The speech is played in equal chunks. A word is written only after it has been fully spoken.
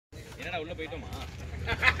உள்ள போய்ட்டோமா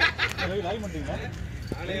லைவ் பண்றீங்களா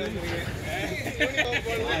நானே வந்துருங்க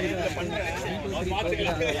இதுல பண்றேன்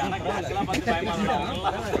பாத்துக்கலாம் எனக்கு கிளாஸ்லாம் பார்த்து பயமா இருக்குடா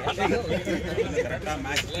கரெக்ட்டா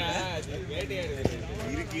மேட்ச்ல வேட்டையாடு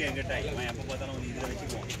இருக்கு என்கிட்ட நான் எப்ப பார்த்தாலும் வந்து இதுல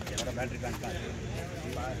வெச்சுக்குவோம் என்னோட பேட்டரி பேங்க் தான்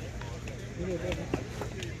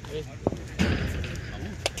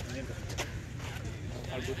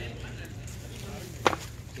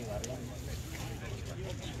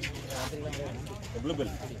எவ்வளவு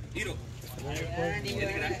பெல் ஹீரோ நீங்க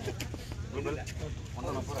எதுக்குடா குபல்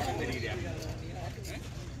ஒண்ணு போறா தெரியுறியா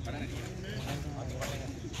படம்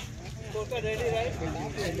Ghogha ready right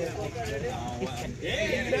Ghogha ready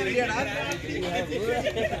ஏய் ரெடியாடா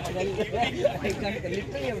ஐ காண்ட்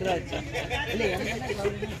லிட்டரலி எவ்ராஜ் இல்ல எனக்கு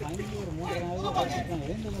ஃபைனலி ஒரு 3 நாள் பாத்துட்டேன்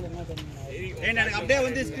வேண்டும்ல என்ன பண்ணுங்க ஏய் எனக்கு அப்படியே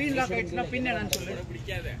வந்து ஸ்கிரீன் லாக் ஆயிடுச்சுனா பின் என்னன்னு சொல்லு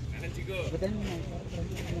பிடிக்காத நினைச்சுக்கோ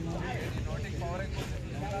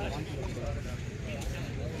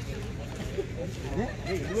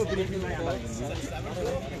இவ்வளவு பெரிய டீம்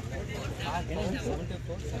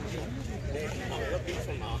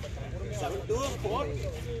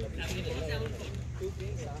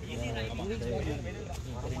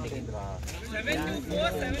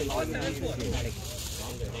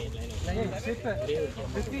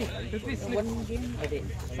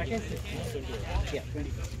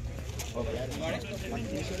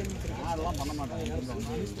அதெல்லாம் பண்ண மாட்டாங்க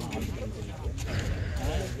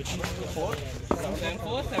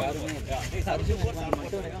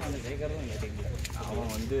அவன்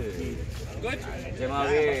வந்து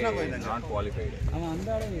நிஜமாவே நாட் குவாலிஃபைடு அவன் அந்த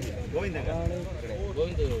ஆளே இல்ல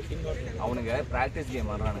அவனுங்க ப்ராக்டிஸ்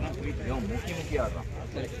கேம் ஆடுறானுங்க இவன் முக்கி ஆடுறான்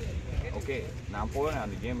ஓகே நான் போனேன்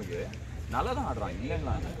அந்த கேமுக்கு நல்லா தான் ஆடுறான்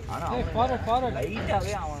இல்லைன்னா ஆனால்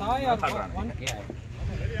லைட்டாகவே அவன் ஆடுறான்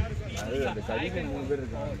அது அந்த கடிக்கு 3 பேர்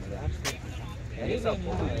இருக்காங்க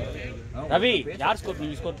ரவி யார் ஸ்கோர்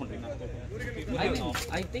நீங்க ஸ்கோர் பண்றீங்க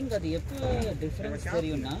I think that எப்போ டிஃபரன்ஸ்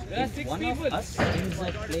தெரியும்னா one of us ends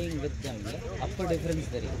up playing with them அப்போ டிஃபரன்ஸ்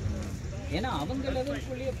தெரியும் ஏன்னா அவங்க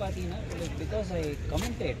லெவலுக்குள்ளேயே பார்த்தீங்கன்னா பிகாஸ் ஐ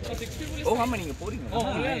கமெண்டேட் ஆமாம் நீங்கள் போறீங்க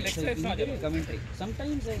commentary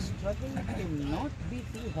sometimes I struggle to not be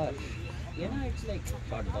two heart ஏன்னா இட்ஸ் லைக்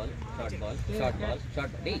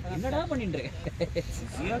ஷார்ட் டேய் என்னடா பண்ணிட்டு இருக்க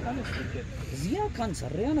ஜியா கான்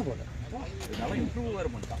சரியான போட நல்லா இம்ப்ரூவ் வேறு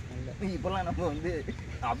பண்ணிட்டான் இப்போல்லாம் நம்ம வந்து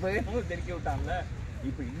அப்போவே நம்ம தெரிக்க விட்டான்ல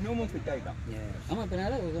இப்போ இன்னமும் ஃபிட் ஆகிட்டான் ஆமாம் இப்போ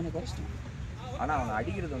நல்லா கொஞ்சம் குறைச்சிட்டான் ஆனால் அவனை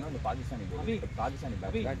அடிக்கிறது வந்து அந்த பாகிஸ்தானி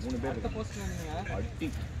பேக் 3 பேர் அடி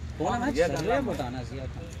போன மேட்ச் சரியா போட்டான் ஆனால் ஜியா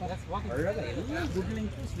கான் அழகாக எல்லாம் குட்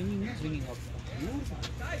லிங்க் ஸ்விங்கிங் அவுட்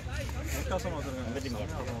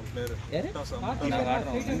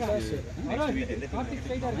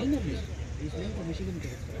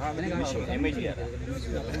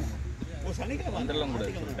வந்துடலாம் கூட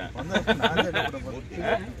சொல்லிட்டேன்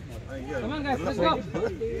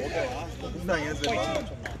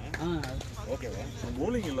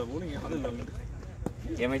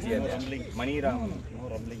மணிராம்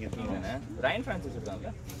ரயன் பிரான்சிஸ் இருக்காங்க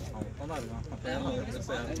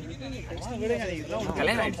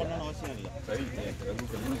கல்யாணம் ஆயிடுச்சு சரி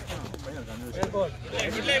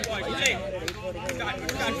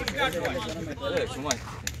சும்மா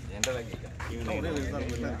ஜென்ரலாக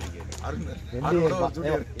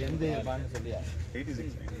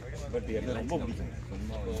பட் என்ன ரொம்ப பிடிக்கும்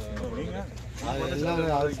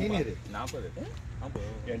சீனியர் 40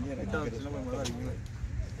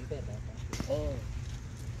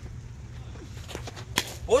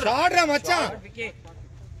 ஆடுறா மச்சான்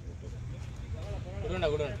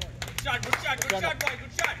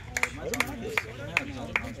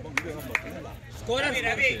ஸ்கோரர்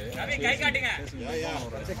ரவி கை காட்டுங்க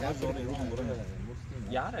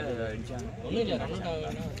யார் அடிச்சாங்க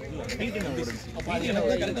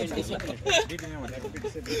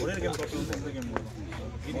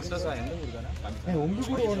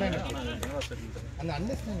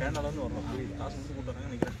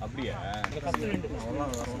அப்படியா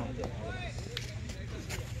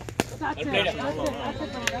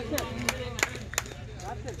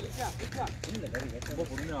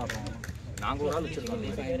நாங்கள் ஒரு ஆள் வச்சிருக்கோம்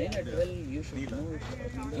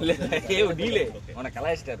டீலே அவனை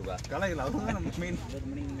கலாய்ச்சிட்டாருப்பா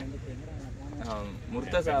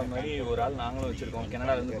முர்த்தசா மாதிரி ஒரு ஆள் நாங்களும் வச்சிருக்கோம்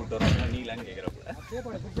கனடால இருந்து கூப்பிட்டு வரோம் நீலான்னு கேட்குறப்ப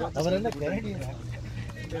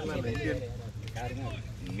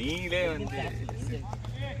நீலே வந்து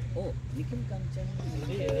ஓ நிக்கில் காஞ்சன்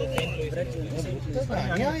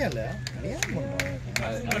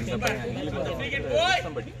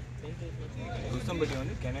ருஸ்தம்பட்டி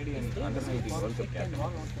வந்து Canadian under 19 world cup captain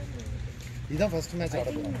இதான் ஃபர்ஸ்ட் மேட்ச் ஆட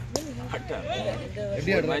போறோம்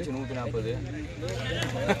எப்படி ஆடுற மேட்ச் 140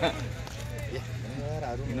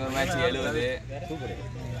 இன்னொரு மேட்ச் 70.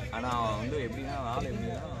 ஆனால் அவன் வந்து எப்படின்னா ஆள்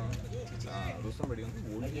எப்படின்னா ருசம்படி வந்து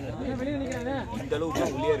இந்த அளவுக்கு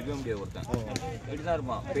உள்ளே இருக்கவே முடியாது ஒருத்தன். இப்படிதான்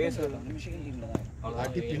இருப்பான் பேசுறது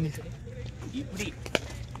இப்படி.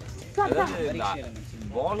 அதாவது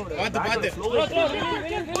பாலோட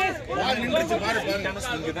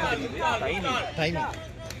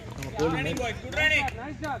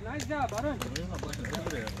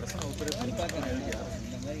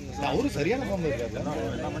அவரு சரியான ஃபார்ம் இருக்காரு.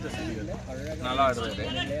 நல்லா ஆடுறது.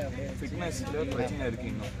 ஃபிட்னஸ்ல பிரச்சனை இருக்கு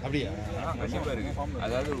இன்னும். அப்படியா? கண்டிப்பா இருக்கு.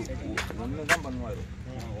 அதாவது ஒன்று தான் பண்ணுவார்.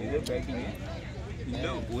 இதே பேட்டிங்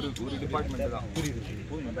இல்லை ஒரு டிபார்ட்மெண்ட் தான்.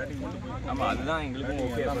 ஆமாம், அதுதான் எங்களுக்கும்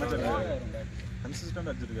ஓகே. கன்சிஸ்டன்ட்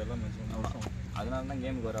அடிச்சிருக்காரு எல்லாம் மேட்ச். அதனால தான்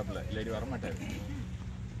கேமுக்கு வராப்புல, இல்லாட்டி வரமாட்டார்.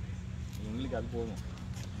 எங்களுக்கு அது போதும்.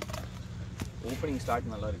 ஓப்பனிங்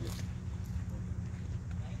ஸ்டார்ட் நல்லா இருக்கு.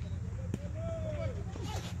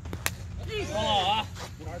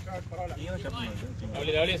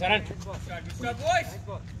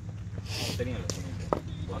 தெரியும்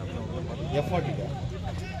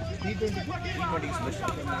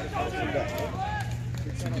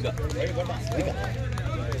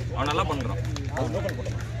அவன் நல்லா பண்றான்.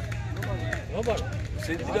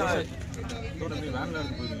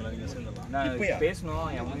 நான் பேசணும்,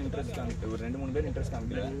 எவனும் இன்ட்ரெஸ்ட் காமிக்க, ஒரு 2-3 பேர் இன்ட்ரெஸ்ட்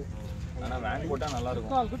காமிக்கல. ஆனா வேன் போட்டா நல்லா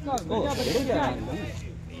இருக்கும்.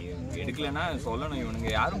 எடுக்கலன்னா சொல்லணும். இவனுங்க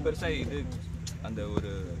யாரும் பெருசா இது அந்த ஒரு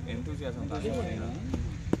எந்தூசியாசம் தான்.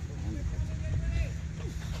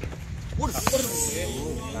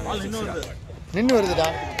 நின்று வருதுடா.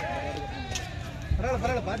 ஒரு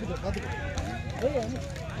தடவை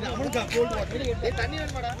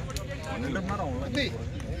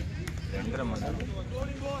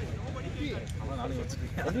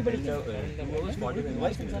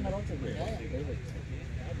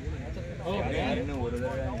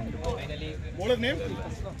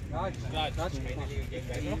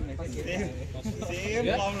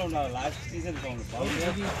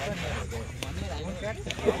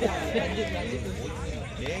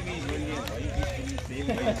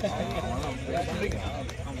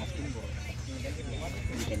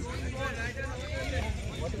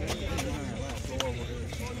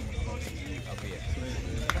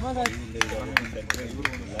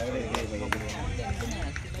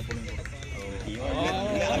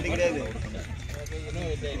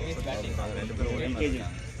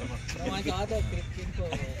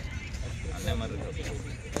அந்த மாதிரி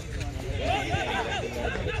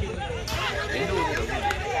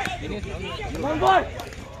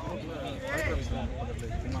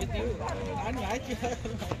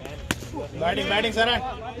பேட்டிங் சரண்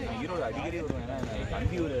ஈரோடு அடிக்கடி வருவேன். ஏன்னா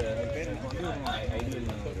தம்பி ஒரு ஐடியல்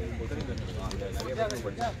அந்த நிறைய பேர்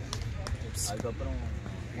படித்தேன். அதுக்கப்புறம்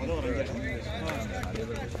நிறைய பேர்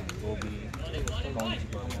கோபி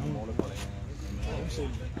மூலப்பாளையம்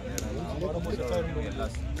எல்லா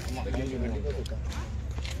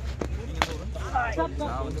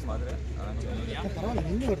நான் வந்து மதுரை.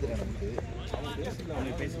 நின்று வருதுடா நமக்கு.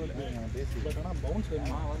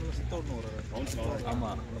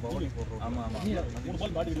 ஆமாம் ஆமாம் ஆமாம்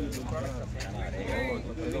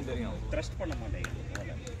தெரியும். ட்ரஸ்ட் பண்ண மாட்டேன்.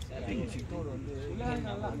 சித்தூர் வந்து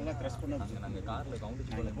நாங்கள் காரில்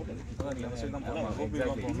கவுண்டிச்சு பண்ண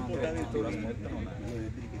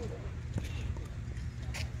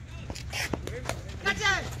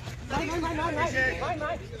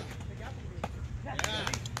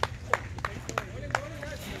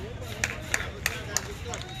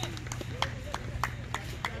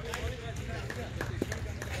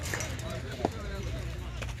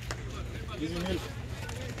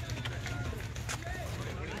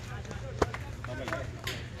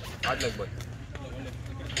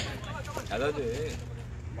அதாவது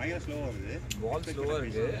பால் ஸ்லோவாக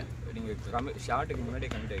இருக்குது. நீங்கள் ஷார்ட்டுக்கு முன்னாடியே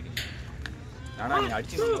கமிட் ஆகிட்டீங்க. ஆனால் நீங்கள்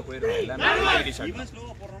அடிச்சு போயிடுவோம். எல்லாமே ஷார்ட்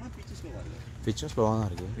பிச்சும் ஸ்லோவாக தான்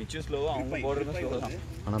இருக்குது. பிச்சும் ஸ்லோவாக, அவங்க போடுறதும் ஸ்லோவாக தான்.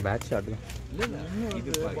 ஆனால் பேட் ஷாட் தான். இல்லை இது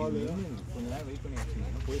கொஞ்ச நேரம் வெயிட் பண்ணி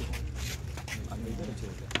வச்சுருந்தீங்கன்னா போயிருக்கும். அந்த இது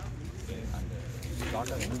வச்சுருக்கு அந்த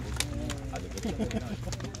ஷார்ட்டாக அது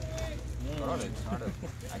பரவாயில்ல. இட்ஸ் நாட்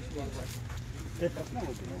ஆக்சுவலி நல்லா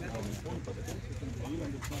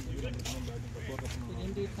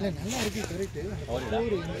இருக்கு. கரெக்ட். ஒரு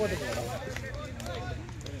important.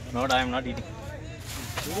 Note, I am not eating.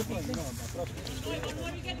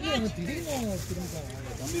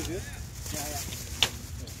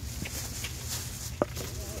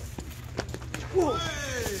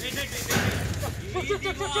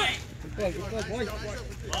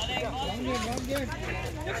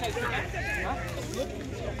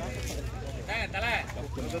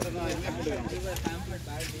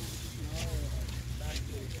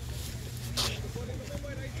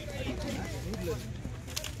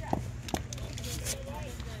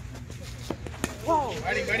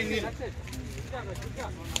 This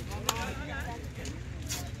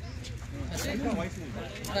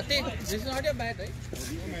is not your bat, right?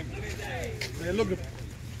 Yellow grip.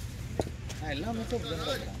 எல்லாமே தான்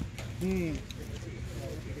பண்ணுறாங்க.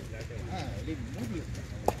 மூடி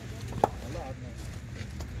நல்லா ஆடணும்.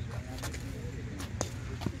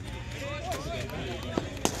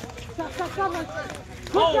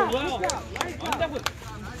 Oh, wow. Wonderful.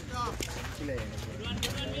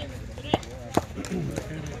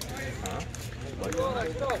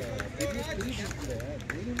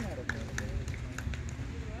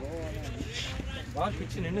 பால்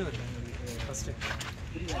பிச்சு நின்று first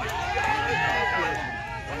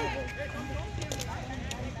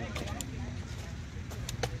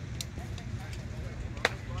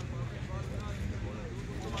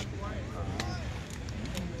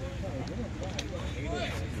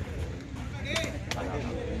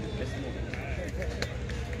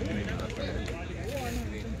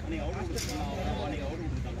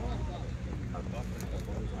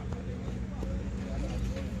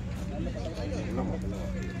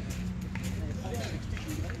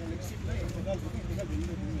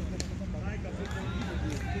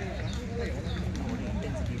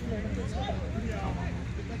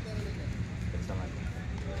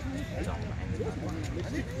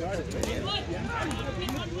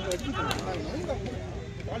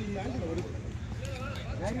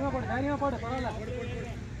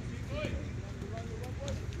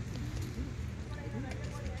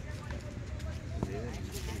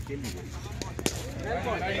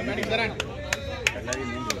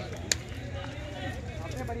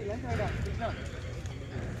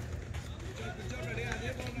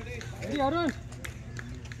Arun.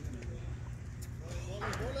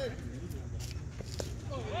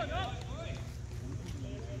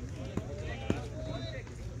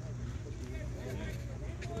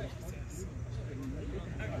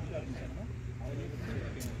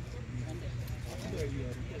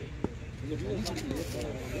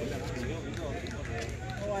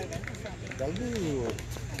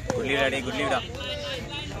 Good lead, Daddy. Good lead.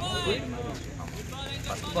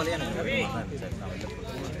 First ball, yeah.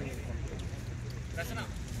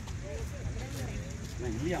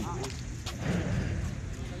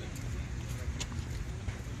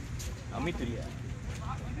 Amit,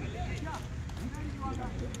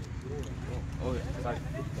 oh, sorry.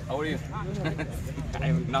 How are you? I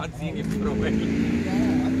have not seen you properly.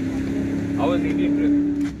 How was the Indian trip?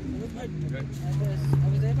 Good. I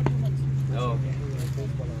was there for 2 months. Oh, okay.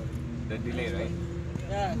 The delay, right?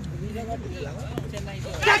 Yeah, we got to Chennai.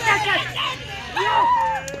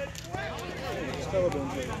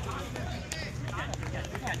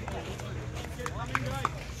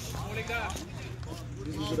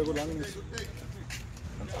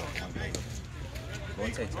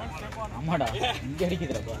 One side. ஆமாடா இங்க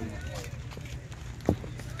அடிக்குதுடா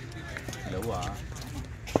லவ்வா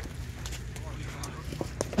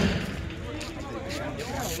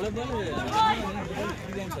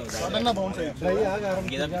சடனா bounce ஆயி try ஆக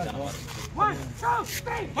ஆரம்பிக்குது.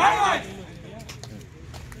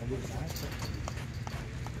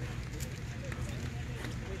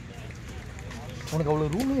 உனக்கு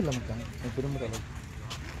அவ்வளவு ரூமே இல்லை மச்சான் நீ திரும்புற அளவுக்கு.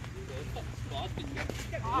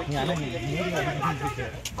 நீ ஆனா நீ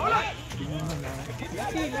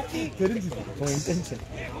தெரிஞ்சு உன் intention.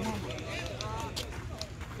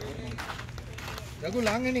 Raghu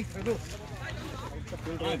long inning Raghu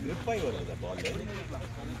grip ஆகி வருது பால்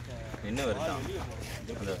என்ன வருதா அந்த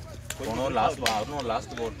போன லாஸ்ட் அவரும்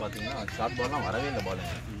லாஸ்ட் போட் பார்த்தீங்கன்னா ஷார்ட் பால்லாம் வரவே இல்லை பால்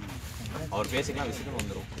அவர் பேசிக்கலாம் விசிட்டு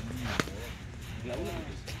வந்துடும்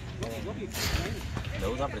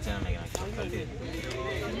லவ் தான் பிரச்சனை நினைக்கிறேன்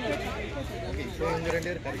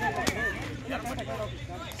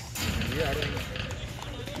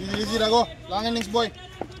ஈஸி ரகு லாங் இன்னிங்ஸ் பாய்.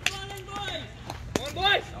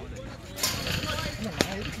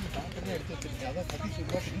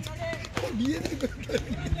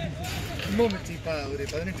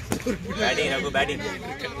 Batting Raghu batting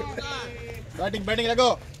batting batting Raghu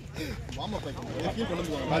வாமா பை ஏகே கொண்டு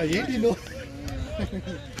போங்க 18 லோ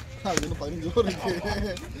அது இன்னும் 15 லோ இருக்கு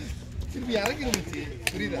திருப்பி இறக்கிடும் மச்சி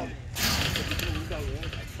புரியுதா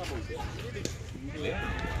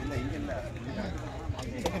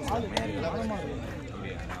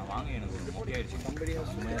நான் வாங்க எனக்கு ஒரு மோட்டி ஆயிடுச்சு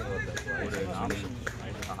ஒரு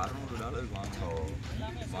 $600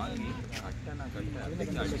 வாங்கி கட்டணா கட்ட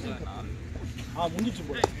அடிச்சேன் முடிச்சு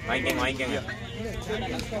போய் வாங்கிக்கங்க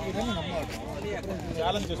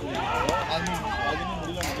சேலஞ்ச் சொல்லுங்க அது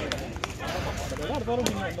முடியல அடுத்த வாரம்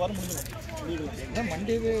இந்த வாரம் முடிஞ்சிடும்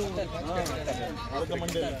மண்டேவே அடுத்த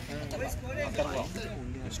மண்டே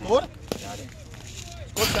ஸ்கோர்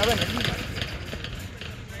 7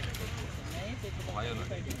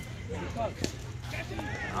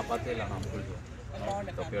 நான் பார்த்தே இல்லை நான் சொல்லிடுவேன்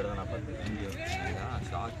தொப்பியோட தான் நான் பார்த்தேன் இங்கே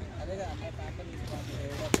shock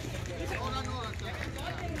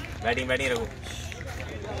batting Raghu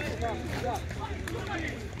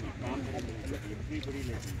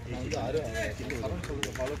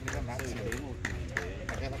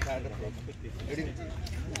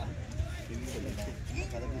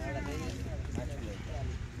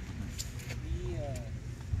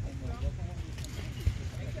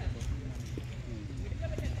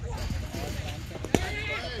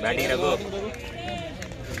batting Raghu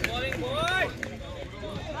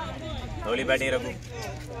Roli batting Raghu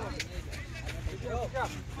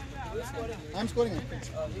I'm scoring.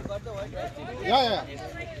 Yeah.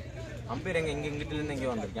 Umpire எங்க இங்கிட்ட இருந்து எங்க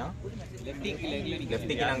வந்திருக்கான்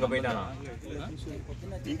லெஃப்டிக்கு அங்க போய்டானா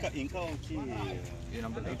ఇంకా వచ్చి ఈ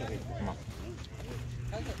நம்பர் 8 ஆமா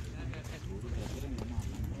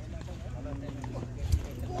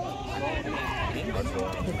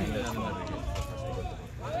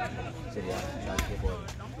சரியா சாக்கே போ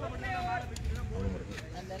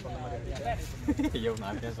ஐயோ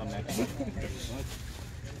நான் தான் சொன்னேன்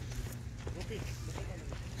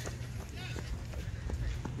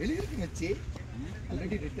வெளியிருக்கு மச்சி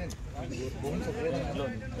ஆல்ரெடி ரிட்டர்ன் ஒரு போன் சொல்றேன்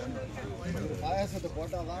பாயாசத்தை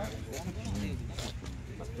போட்டாதான்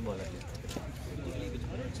ஃபர்ஸ்ட் பால்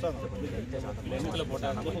லிமிட்ல போட்டா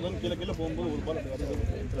நம்ம கீழ போகும்போது ஒரு பால்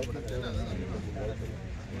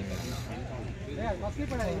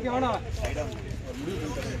இங்க வேணா சைடா முடிவு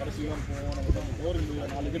பண்ணிட்டாரு கடைசியா போற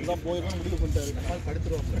 4 விக்கெட் தான் போயிரும் முடிவு பண்ணிட்டாரு பால்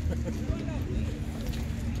படுத்துறோம்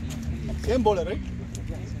சேம் bowler ரைட்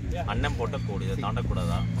அண்ணன் போட்ட கோடி இதை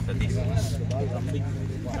தாண்டக்கூடாதா சதீஷ்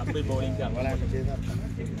அப்படி பவுலிங் விளையாண்டுட்டே தான்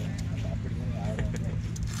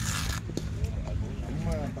நம்ம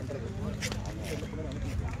பண்றது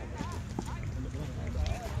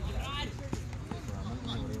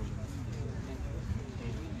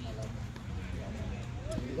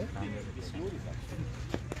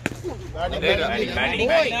Batting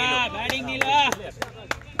Nila.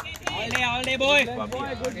 All day boy.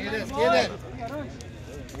 Stay there.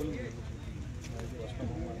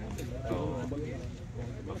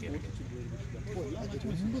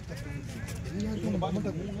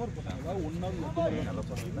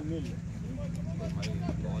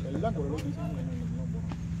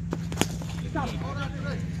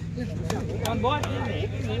 One boy.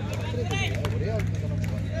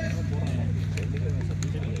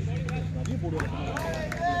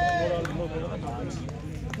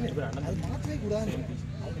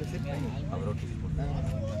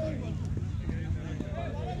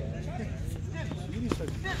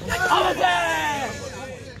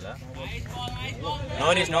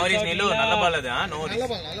 Norris Neelu நல்ல பால் அது நோரிஸ் நல்ல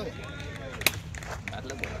பால்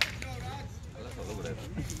நல்ல பால் நல்ல சொல்லக்கூடாது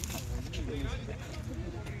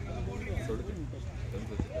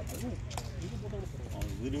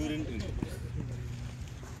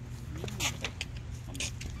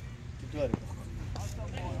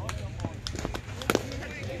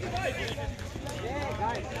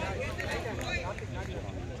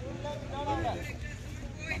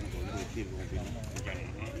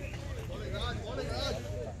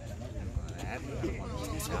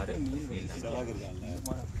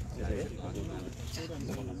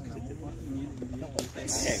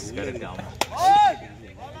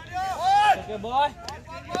Okay, boy.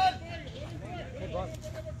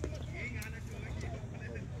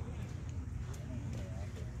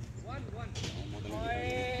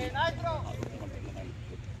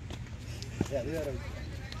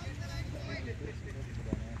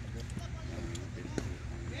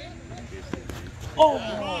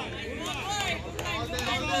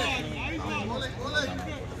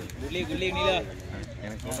 Good league, Nila.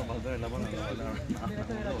 எனக்கு போட்ட பால் தான் எல்லாமே நல்லா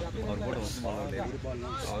அவர் போட்ட வசம் பால்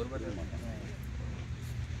அவர்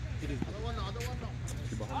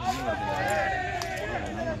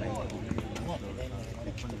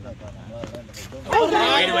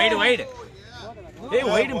wide hey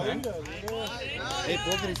wide man hey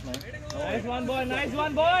Pokiris man Nice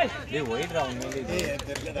one boy hey wide ra unmele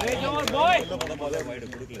great over boy wide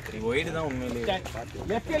kudukla wide தான் unmele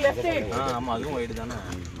left ஆமா அதுவும் wide தான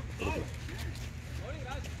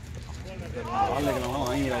பால்லைலாம்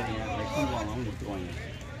வாங்கிராங்க எக்ஸ்பென்ஸ் வாங்காம கொடுத்துருவாங்க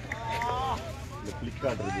இந்த கிளிக்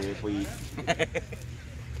காட்டுறது போய்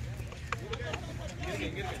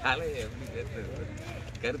காலை எப்படி பேசுறது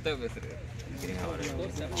கருத்தா பேசுறது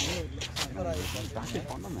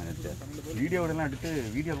வீடியோலாம் எடுத்து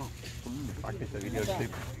வீடியோலாம் ப்ராக்டிஸ் வீடியோ எடுத்து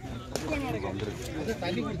வந்துருக்கு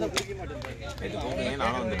இது போகவே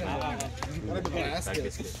நானும் வந்துருக்கேன்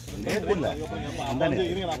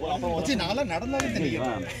நான்லாம் நடந்தாலே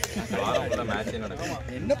தெரியும்.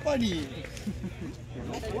 என்னப்பா நீ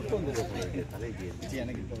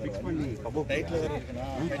எனக்கு டைட்டில் வேற இருக்குன்னா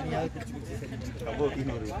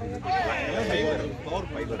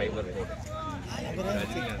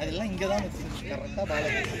அதெல்லாம் இங்கே தான் வச்சு கரெக்டாக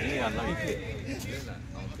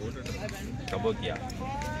கபோக்கியா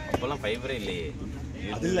அப்பெல்லாம் ஃபைபரே இல்லையே.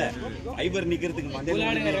 அது இல்ல ஃபைபர் நிக்கிறதுக்கு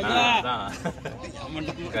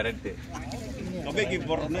கரெக்ட். கபேக்கி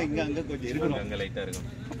போடுறோம்னா இங்க அங்க கொஞ்சம் இருக்கணும், அங்க லைட்டா இருக்கும்,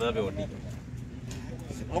 அப்பதான் போய் ஒட்டிக்கும்.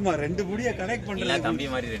 ஆமா, ரெண்டு முடிய கனெக்ட் பண்றது தம்பி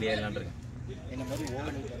மாதிரி ரெடியா இல்லாம இருக்கு. என்ன மாதிரி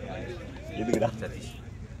எதுக்குடா சதீஷ்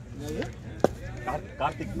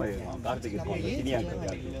கார்த்திக் மாதிரி கார்த்திக்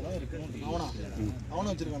அவனை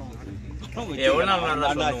வச்சிருக்கானா? எவ்வளவு நாள் முன்னாடி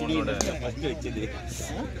வச்சது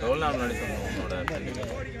எவ்வளவு நாள் முன்னாடி சொன்னோம் உன்னோட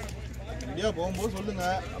இந்தியா போகும்போது சொல்லுங்க.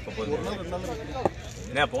 அப்போ ஒரு நாள் 2 நாள்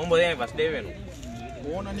என்ன போகும்போதே எனக்கு ஃபர்ஸ்ட் டே வேணும்.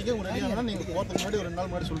 போன அன்னைக்கே உங்க ரெடி ஆனா நீங்க போறதுக்கு முன்னாடி ஒரு 2 நாள்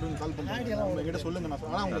முன்னாடி சொல்லுங்க, கால் பண்ணுங்க. அவங்க கிட்ட சொல்லுங்க. நான்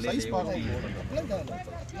ஆனா உங்க சைஸ் பார்க்கணும்.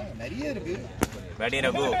 நிறைய இருக்கு. பேடி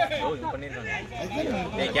ரகு இது பண்ணிருக்காங்க.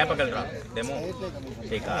 ஏய் கேப்ப கல்றா டெமோ.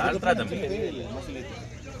 ஏய் கால்றா தம்பி.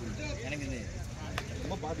 எனக்கு இது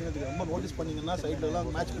ரொம்ப பாத்தீங்கன்னா ரொம்ப நோட்டீஸ் பண்ணீங்கன்னா சைடுல எல்லாம்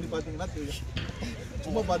மேட்ச் பண்ணி பாத்தீங்கன்னா தெரியும்.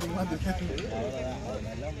 சும்மா பாத்தீங்கன்னா தெரியும்.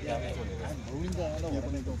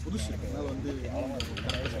 புதுசு அதனால வந்து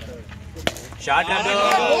shot Raghu.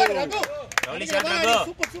 Lovely shot Raghu.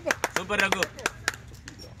 Super super Raghu.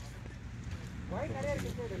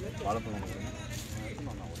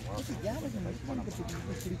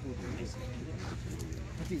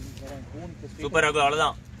 Super Raghu.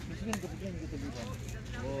 அவ்வளவுதான்.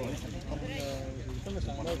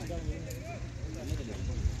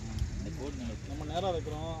 நம்ம நேரம்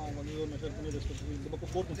வைக்கிறோம். அவங்க வந்து ஒரு மெஷர் பண்ணி ரெஸ்பெக்ட் இந்த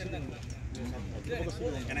பக்கம் 4 போட்டு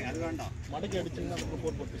எனக்கு அது வேண்டாம். மடக்கி அடிச்சீங்கன்னா அந்த பக்கம்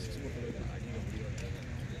 4 போட்டு 6 போட்டு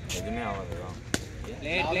எதுவுமே ஆகாதுதான்.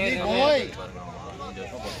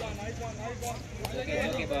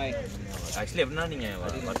 ஆக்சுவலி எப்படின்னா நீங்க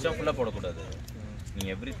வருஷம் ஃபுல்லா போடக்கூடாது. நீங்க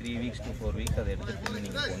எவ்ரி 3 வீக்ஸ் to 4 வீக்ஸ் அதை எடுத்துட்டு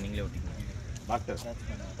நீங்க நீங்களே ஒட்டிக்கணும். டாக்டர்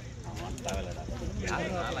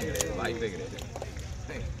வாய்ப்பே கிடையாது.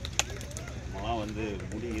 வந்து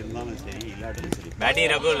முடி இருந்தாலும் சரி இல்லாட்டிலும் சரி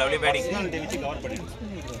பேட்டிங் ரகு. Lovely batting. வச்சு கவர் பண்ணிடுங்க.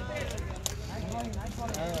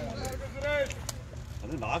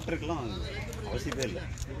 அது டாக்டருக்குலாம் அவசியமே இல்லை.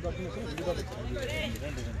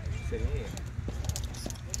 சரி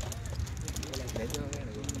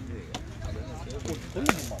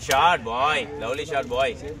ஷாட் பாய். லவ்லி ஷாட்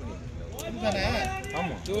பாய்.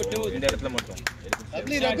 ஆமா இந்த இடத்துல மட்டும்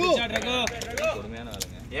கொடுமையான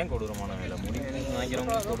வேலைங்க. ஏன் கொடூரமான வேலை? முடி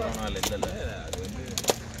வாங்கிறவங்க கொடூரமான வேலை இல்லை. இல்லை அது வந்து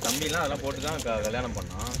தம்பிலாம் அதெல்லாம் போட்டு தான் கல்யாணம்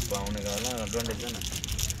பண்ணான். இப்போ அவனுக்கு அதெல்லாம் அட்வான்டேஜ் தானே.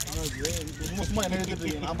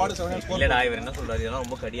 இல்லடா இவர் என்ன சொல்றாரு, இதெல்லாம்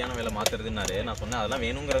ரொம்ப கடியான வேலை மாத்துறதுன்னாரு. நான் சொன்னேன் அதெல்லாம்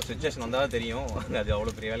வேணுங்கிற சுச்சுவேஷன் வந்தாலும் தெரியும், அது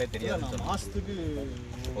அவ்வளவு பெரிய வேலையே தெரியாது. மாசத்துக்கு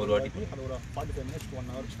ஒரு வாட்டி 45 minutes 1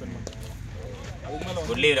 hour ஸ்பெண்ட் பண்ணுறேன்.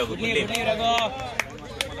 Good leave Raghu. Good leave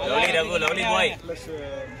lovely Raghu. Lovely பாய். ப்ளஸ்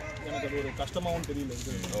எனக்கு அது ஒரு கஷ்டமாகவும் தெரியல.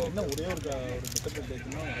 என்ன ஒரே ஒரு டிசப்பாயிண்ட்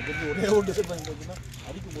ஆச்சுன்னா அது ஒரே ஒரு டிசப்பாயிண்ட் ஆச்சுன்னா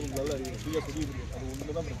அடிக்கும் போது உங்களால் அது ஃப்ரீயாக தெரியுது. அது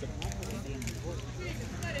ஒன்று தான் பிரச்சனை.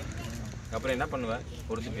 அப்புறம் என்ன பண்ணுவேன்?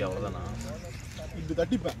 கொடுத்துப்பியா? அவ்வளோதானா? இது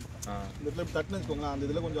தட்டிப்பேன். இந்த இடத்துல தட்டுன்னு வச்சுக்கோங்களேன், அந்த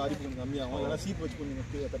இதில் கொஞ்சம் அரிப்பு கொஞ்சம் கம்மியாகும். இல்லைனா சீட் வச்சு கொஞ்சம்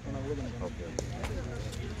தட்டினா கூட கொஞ்சம். ஓகே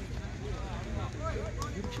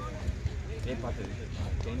பார்த்தது.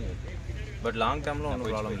 பட் லாங் டேர்மில்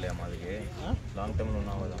ஒன்றும் ப்ராப்ளம் இல்லையாம்மா அதுக்கு? லாங் டேர்மில்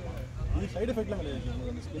ஒன்றும் ஆகாதாம்மா? இது சைடு எஃபெக்ட்லாம் கிடையாது.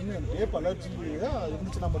 உங்களுக்கு அந்த ஸ்கின் அந்த டேப் அலர்ஜி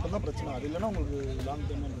இருந்துச்சுன்னா மட்டும்தான் பிரச்சனை. அது இல்லைன்னா உங்களுக்கு லாங்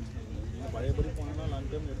டைம் பிரச்சனை. பழையபடி போனோம்னா லாங்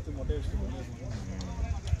டைம் எடுத்து மொட்டை வச்சுட்டு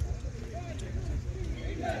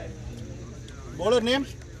bowler name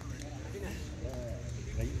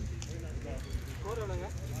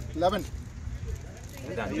 11.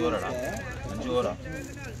 இது 5 ஓவரா? 5 ஓவரா?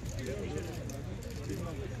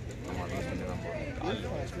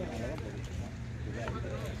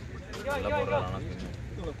 நல்லா போடுறாரு.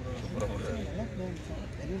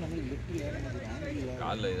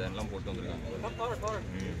 காலில் இதெல்லாம் போட்டு வந்துருக்காங்க.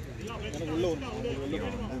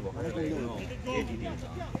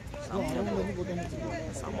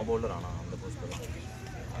 செம்ம பவுலர். ஆனால் அந்த போஸ்டர்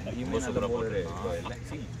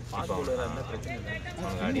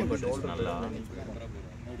அடிபட்டு நல்லா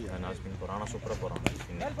நான் ஸ்பின் போகிறான். ஆனால் சூப்பராக போகிறான்.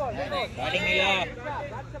 Batting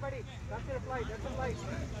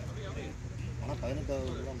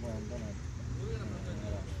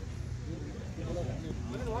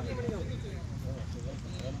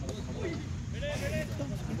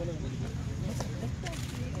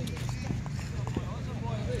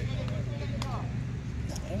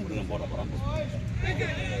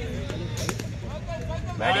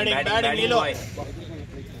boy.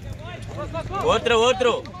 Go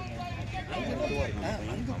through.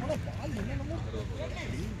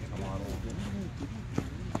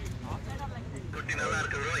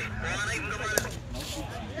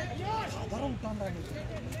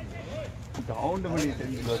 Count பண்ணி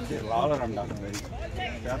செஞ்சு வச்சு ராலர் அண்டாங்க மாதிரி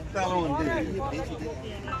செத்தாலும் வந்து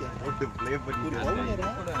போட்டு ப்ளே பண்ணி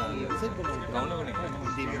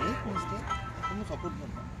சப்போர்ட்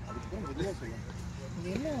பண்ணலாம் அதுக்கப்புறம் மெதுவாக சொல்லலாம் இது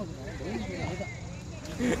என்ன ஆகுதுன்னா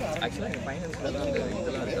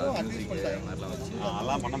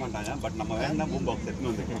அதெல்லாம் பண்ண மாட்டாங்க. பட் நம்ம வேணா பூம் பாக்ஸ்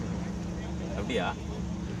எடுத்துன்னு வந்துருக்கோம். அப்படியா?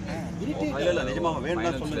 இல்ல நிஜமா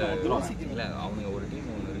வேணா சொல்லுங்க. இல்ல அவனுங்க ஒரு டீம்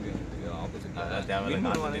ஒன்று இருக்கு ஆப்போசிட். அதான் தேவையில்லை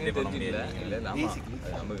தெரிஞ்சுக்கல. இல்லை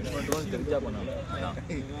நம்ம வின் பண்ணுறோம் தெரிஞ்சா பண்ணணும்.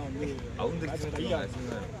 அவங்க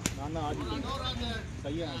நான் தான் ஆடி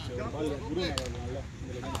கையா பால் குரு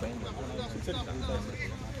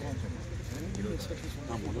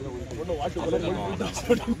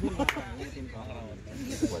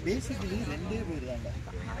பேசிக்கலி ரெண்டே பேர் தாங்க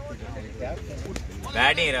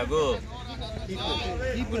பேட்டிங் ரகு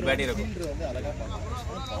பேட்டிங் ரகு வந்து அழகா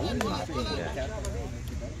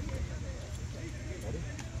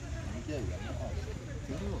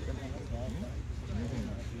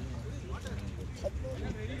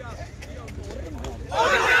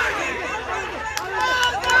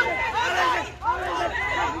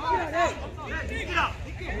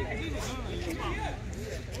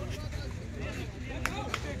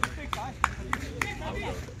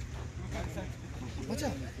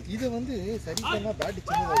மச்சான் இதை வந்து சரி பண்ணா பேட்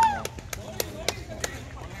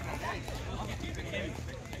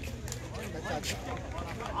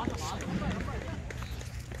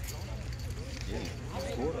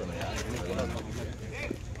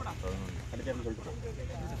சின்னதாயிருமா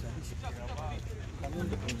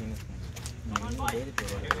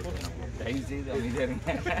தயவுசெய்து அமைதியா இருங்க.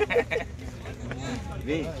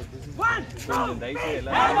 கொஞ்சம் தயவுசெய்து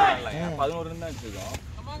எல்லாரும் 11 தான் வச்சிருக்கோம்.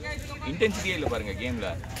 இன்டென்சிட்டியே இல்லை பாருங்க கேம்ல.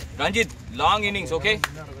 Ranjith long innings okay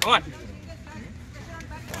come on.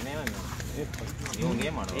 நீ உன்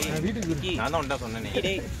கேம் ஆடு. நான் தான் உண்டா சொன்னேனே.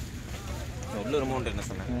 உள்ள ஒரு அமௌண்ட் என்ன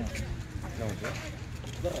சொன்னேன்?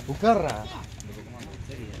 உட்கார்றா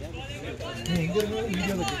நீ எங்க இருந்தாலும்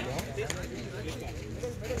வீடியோல கேட்கும்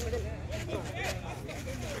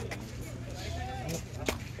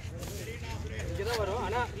இங்கதான் வரும்.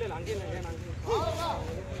 ஆனா இல்ல அங்கே இல்ல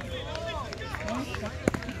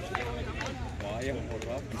வாயம்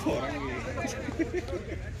போடுறா குரங்கு.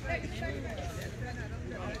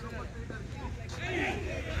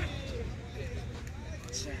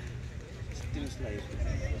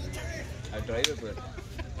 I tried it but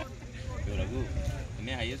Raghu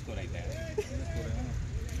இன்னே highest score ஆயிட்டேன்.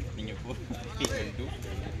 நீங்க 4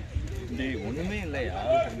 டேய் ஒண்ணுமே இல்லையா?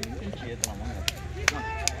 இன்டென்சிட்டி ஏத்தலாமா?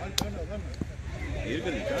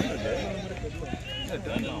 இருக்குது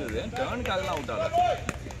டர்ன் இருந்தது. டர்னுக்காகலாம் அவுட் ஆகல.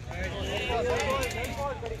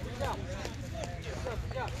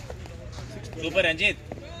 Super Ranjith.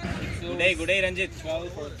 Good day Ranjith.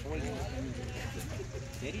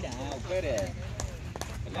 சரிடா உட்காரு.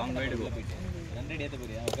 Long way to go. 100 ஏத்த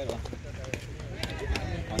போறியா? உட்காரு வா.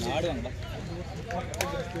 அவங்க ஆடுவாங்கடா.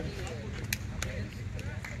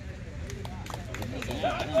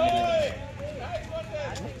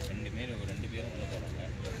 ரெண்டு பேரும் உள்ள போறாங்க.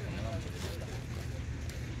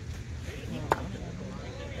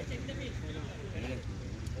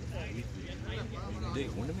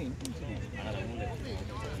 டேய் ஒண்ணுமே இன்டென்சிட்டி ஆனா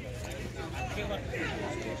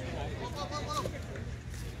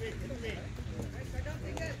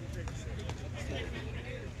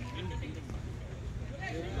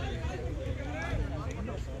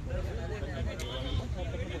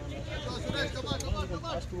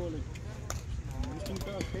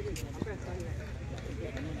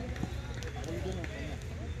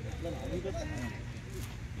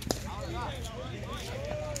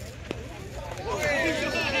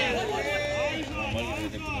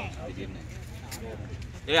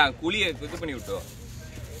ஏய் குளியை இது பண்ணி விட்டோ.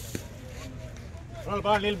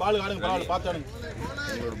 நீல் பால் ஆடுங்க பால் பார்த்து ஆடுங்க.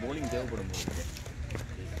 உங்களோட bowling தேவைப்படும் போது.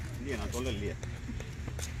 இல்லையே நான் சொல்ல இல்லையே.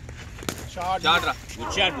 Shot ஷாட்ரா.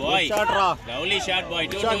 Good shot bye. ஷாட்ரா lovely shot bye.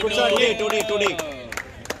 Good shot D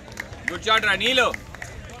Good shot ra Neelo.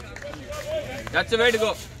 That's the way to go.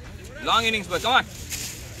 Long innings boy. Come on.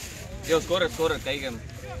 Yo scorer kai game.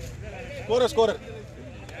 Scorer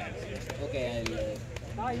okay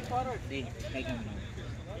I'll forward. Hey,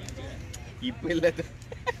 இப்போ இல்ல.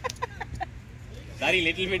 Sorry,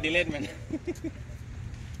 little bit delayed man.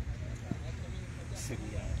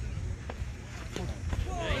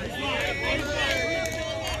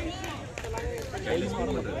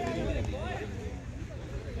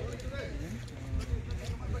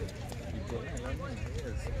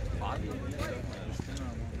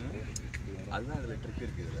 அதுதான் அதுல trick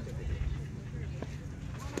இருக்குது.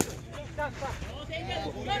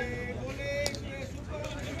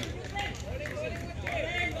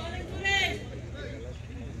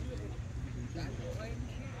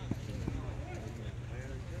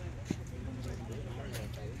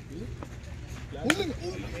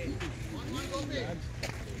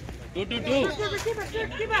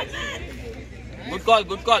 Good call,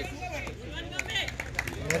 good call.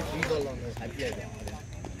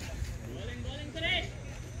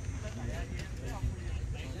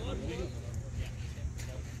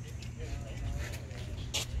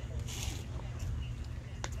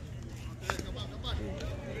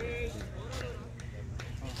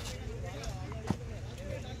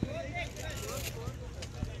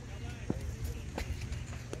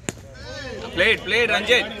 Played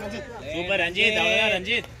Ranjit. Super Ranjit, அவ்வளவுதான்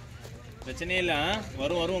ரஞ்சித். பிரச்சனை இல்ல,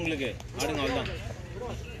 வரும் உங்களுக்கு. ஆடுங்க அவ்வளவுதான்.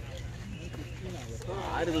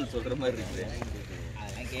 ஆறுதல் சொல்ற மாதிரி இருக்கு.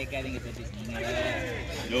 அதெல்லாம் கேட்காதீங்க சதீஷ். நீங்க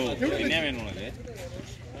யோ, என்ன வேணும் உனக்கு?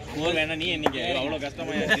 ஸ்கோர் வேணா நீ என்னைக்கு அவ்வளவு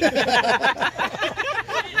கஷ்டமா இருக்கு.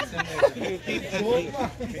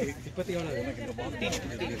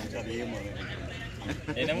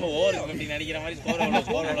 என்னமோ ஓவர் 15 அடிக்கிற மாதிரி ஸ்கோர்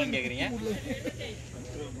எவ்வளவுன்னு கேக்குறீங்க?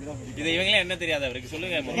 இது இவங்களே என்ன தெரியாது அவருக்கு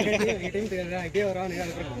சொல்லுங்க.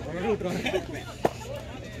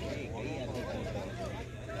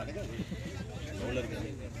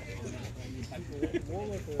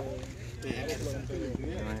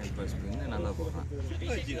 நல்லா போறான்.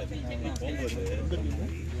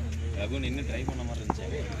 ரகு நின்று ட்ரை பண்ண மாதிரி இருந்துச்சு.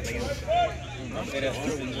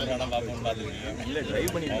 இல்ல ட்ரை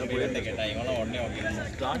பண்ணி போயிட்டு கேட்டா இவெல்லாம் உடனே ஓகே.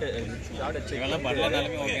 இவெல்லாம்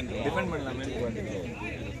பண்ணலனாலுமே ஓகே. டிபெண்ட் பண்ணலாமே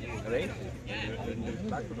ரைட்.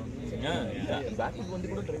 பேக் ஃபுட் வந்து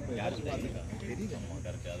கூட ட்ரை பண்ணி யாரு தெரியுமா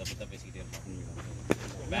கரெக்ட். அதை பத்தி பேசிக்கிட்டே இருப்பான்.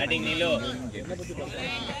 பேட்டிங் நீலோ எனக்கு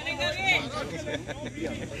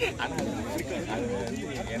அது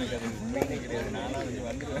கிடையாது. நானும்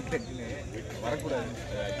வந்துருவேன் வரக்கூடாது.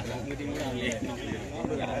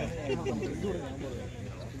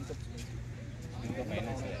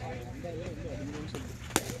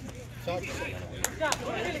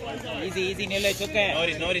 easy Nilo, it's okay. No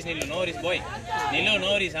worries boy. Nilo, no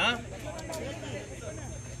worries, huh?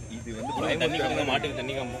 இது வந்து தண்ணி கொடுங்க, மாட்டுக்கு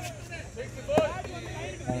தண்ணி combo.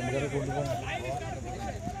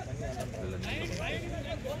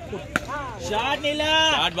 Shot Nilo.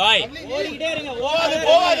 Shot boy. ஓடிட்டே இருங்க.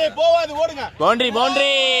 போவாது ஓடுங்க. Boundary. 4.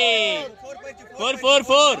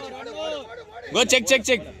 Go check.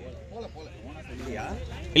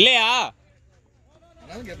 இல்லையா?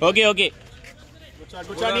 Okay.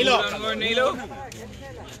 Good shot Nilo.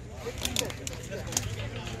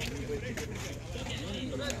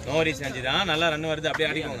 No worries Ranjitha, நல்லா ரன் வருது, அப்படியே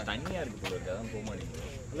அடிக்கோங்க. தண்ணியா இருக்கு போல இருக்கு. அதான் போக மாட்டேங்குது.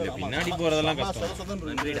 இல்ல பின்னாடி போறதெல்லாம் கஷ்டம்.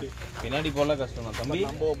 பின்னாடி போறலாம் கஷ்டம் தான் தம்பி.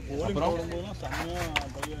 அப்புறம்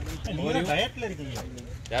டயட்ல இருக்கீங்க.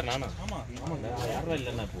 யார் நானா? ஆமா யாரும்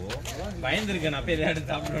இல்லைன்னா இப்போ பயந்துருக்கேன். நான் போய்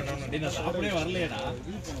எடுத்து சாப்பிடணும். நான் சாப்பிடவே வரலையேடா.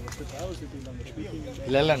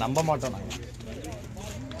 இல்ல நம்ப மாட்டோம் நாங்க.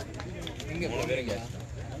 மூணு பேருங்க.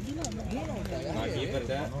 நான்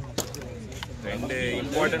கீப்பர்ட்ட ரெண்டு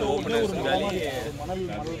இம்பார்ட்டன்ட் ஓபனர்ஸ் காலி.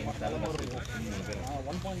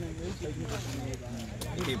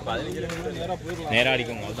 நேரா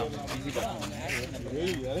அடிக்கும் அவ்வளவுதான்.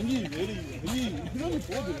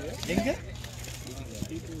 எங்க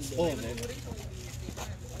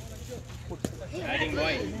பேட்டிங்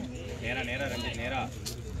பாய் நேரா ரஞ்சித் நேரா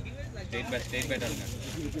ஸ்ட்ரைட் பேட் ஆடுங்க.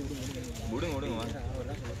 விடுங்க வாங்க.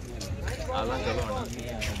 அதெல்லாம் சொல்ல வேண்டாம்.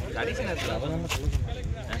 கடைசி நேரத்தில்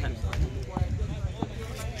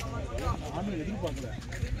நானும் எதிர்பார்க்கல.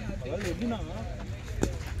 அதாவது எப்படின்னா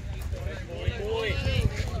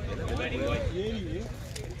ஏறி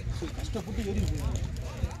கஷ்டப்பட்டு ஏறி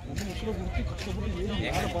ரொம்ப முக்கியம் கொடுத்து கஷ்டப்பட்டு ஏறி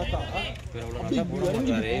யாரை பார்த்தா நல்லா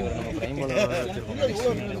போடுறாரு. இவர் நம்ம பிரைம் பாலர்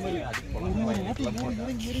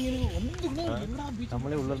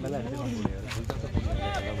நம்மளே உள்ள இருந்தாலும் அடிச்சு முடியாது.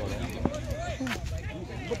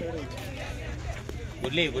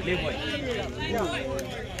 குட்லி பாய்.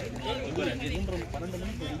 12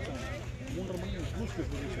 மணிக்கு ரீச் 3:30 மணிக்கு ஜூஸ்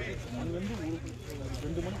அங்கே வந்து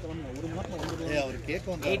 2 மணிக்கு கிளம்பணும். 1 மணி நேரத்தில் வந்து அவர் கேட்க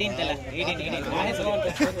வந்து 18 நானே சொல்லுவேன்.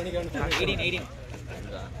 18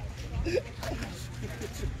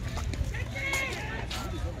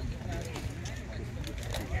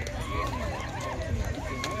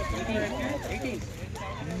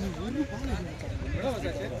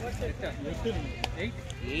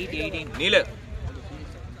 நீல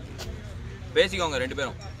பேசிக்கோங்க ரெண்டு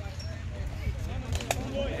பேரும்.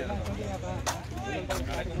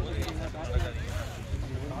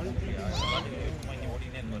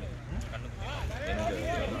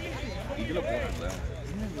 இதுல போறேன்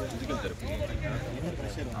ஃபிசிக்கல் தெரப்பி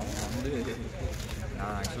அவன் வந்து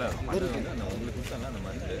நான் ஆக்சுவலாக பண்ணுறது வந்து அந்த உங்களுக்கு கொடுத்தாங்க அந்த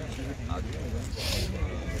மாதிரி அது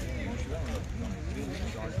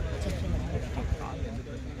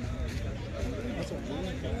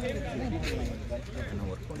நான்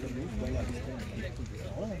ஒர்க் பண்ணுறது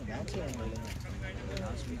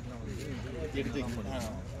லாஸ்ட் வீக்லாம் வந்து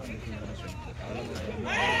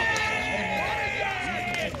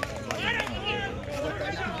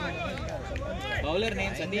பவுலர்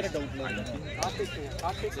நேம் சந்தீர்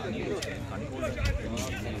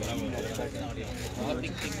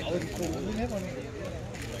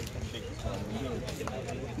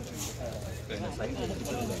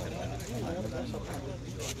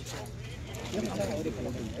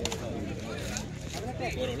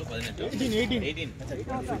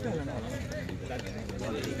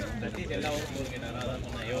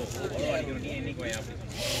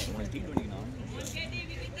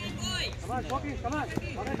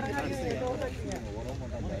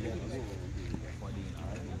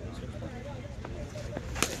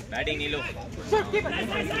बैटिंग नीलो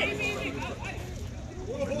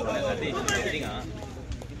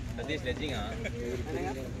सतीश लेजिंगा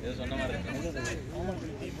ये சொன்ன மாதிரி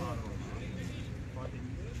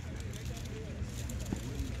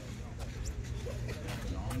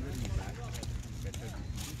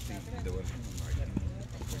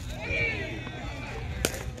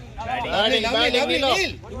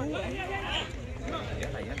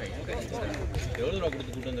எவ்வளவு ரூபா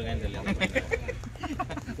கொடுத்து கூட்டு வந்திருக்கான்னு தெரியல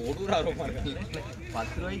 ₹1 இருக்காங்க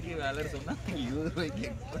 10 ரூபாய்க்கு வேலை சொன்னா 20 ரூபாய்க்கு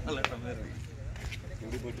வேலை மாதிரி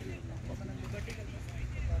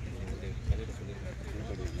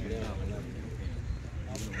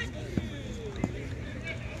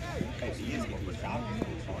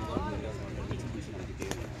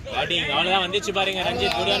பேட்டிங் அவ்வளவுதான் வந்துச்சு பாருங்க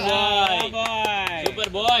Ranjith good one boy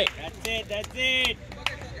super bye that's it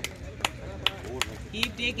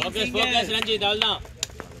keep taking focus Ranjith அவ்வளவுதான்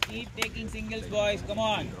keep taking singles boys come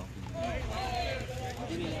on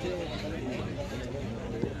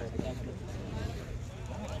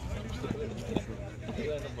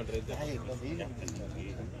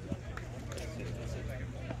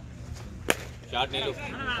shot Neelu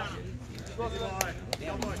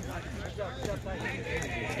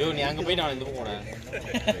யோ நீ அங்க போய் நான் இந்த பக்கம் போனேன்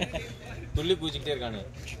துள்ளி குதிச்சிட்டே இருக்கானு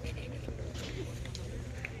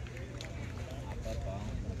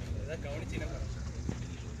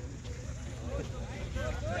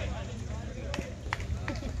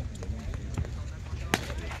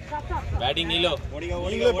बैटिंग नीलो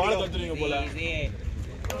நீங்களே பால் தந்துறீங்க போல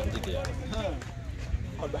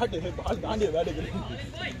பேட் பால் தாண்டி bad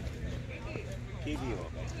KG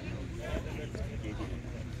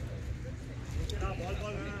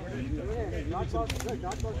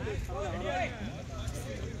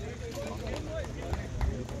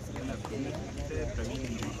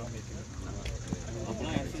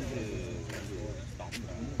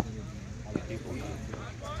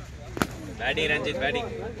batting Ranjit batting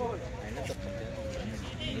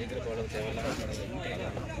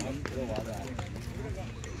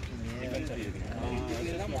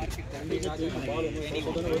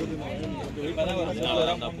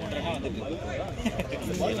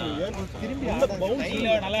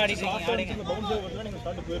நல்லா அடிக்கிறீங்க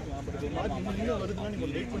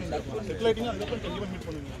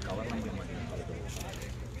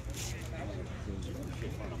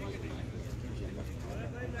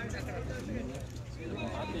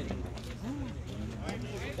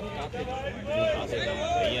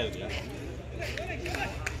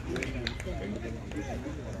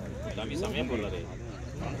தம்பி சமயம் போடுறாரு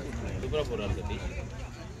சூப்பரா போடுறாரு சதீஷ்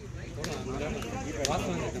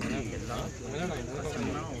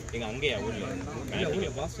எங்க அங்கேயா ஊர்ல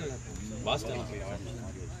பாஸ்டன்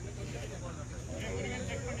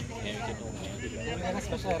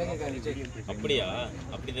அப்படியா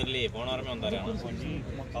அப்படி தெரியலையே போன வாரமே வந்தாரு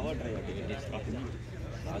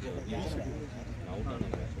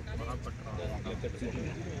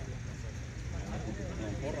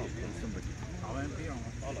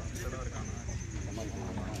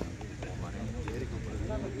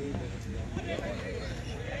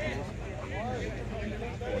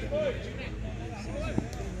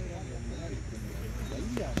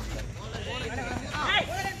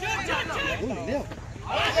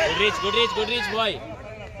Good reach, boy.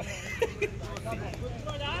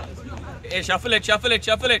 Hey, shuffle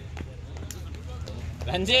it.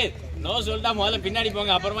 Ranjith no சொல்லிட்டா முதல்ல பின்னாடி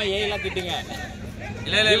போங்க அப்புறமா ஏ எல்லாம் திட்டுங்க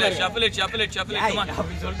இல்ல shuffle it come on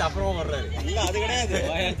அப்படி சொல்லிட்டு அப்புறமா வர்றாரு இல்ல அது கிடையாது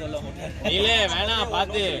இல்ல வேணாம்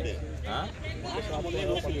பாத்து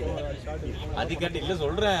அதுக்காண்டி இல்ல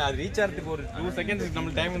சொல்றேன் அது ரீச் ஆகிறதுக்கு ஒரு 2 செகண்ட்ஸ்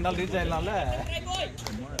நம்ம டைம் இருந்தாலும் ரீச் ஆயிடலாம்ல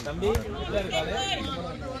தம்பி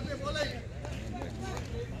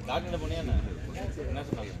டாக்டர் போனியா என்ன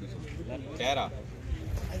சொன்னாங்க? சேரா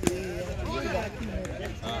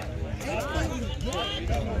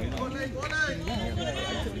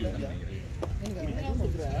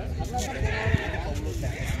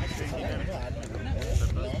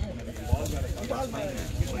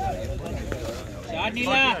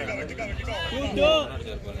ஷாட்னிலா 2-2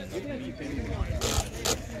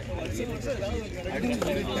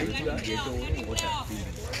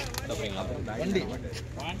 வண்டி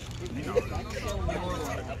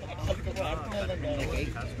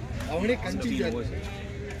அவனே கன்ஃபியூஸ்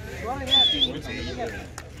என்ன சாப்பிடுறா?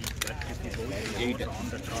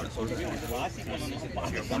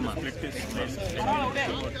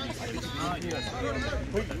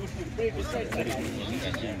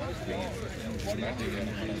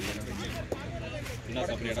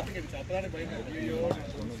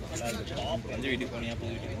 ரஞ்சி வீட்டுக்கு போனியா?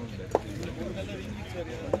 புது வீட்டுக்கு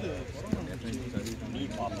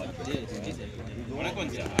உனக்கு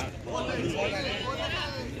வந்துச்சா?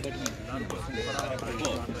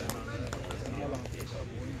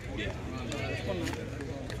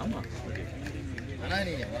 ஆமா ஆனா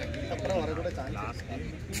நீங்க அப்புறம் வர கூட chance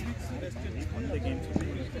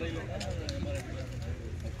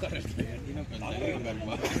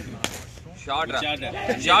shot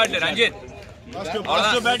shot Ranjith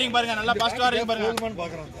positive batting பாருங்க, நல்லா பாசிட்டிவா இருக்கு பாருங்க.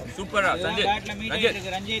 பாக்குறோம். சூப்பரா ரஞ்சித் பேட்ல மீட்டிங்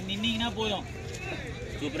இருக்கு. ரஞ்சித் நின்னீங்கன்னா போதும்.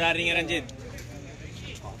 சூப்பரா இருக்கீங்க Ranjith.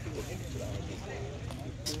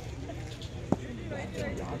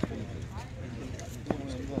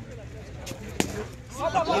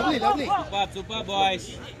 Lovely lovely super super boys.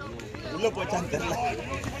 உள்ள போச்சான்னு தெரியல.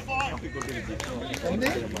 வந்து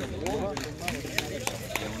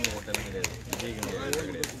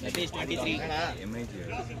That is 23.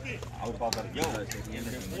 அவர் பாப்பாரு. யோ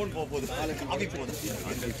போன் போகுது. காபி போகுது.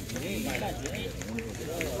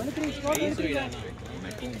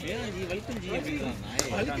 வலிக்கும் ஜி அப்படின்றான்.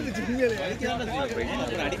 வலிக்குது ஜிங்கலே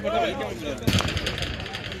ஒரு அடிப்பட்ட வலிக்க முடியாது.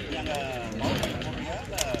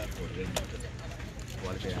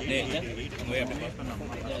 டேய் அங்க போய் அப்படியே பாஸ் பண்ணாம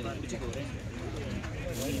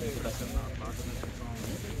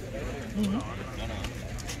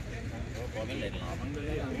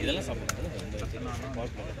இதெல்லாம் சாப்பிடுறது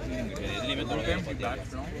எதுலையுமே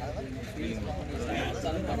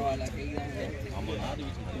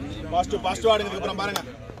பாசிட்டிவ் ஆடுங்க. அப்புறம் பாருங்க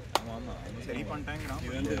சரி பண்ணிட்டாங்கிறான்.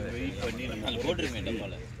 வெயிட் பண்ணி நம்ம போட்டுருக்கேன்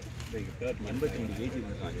டப்பால 82 கேஜி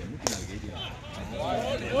வந்துட்டாங்க. 104 கேஜி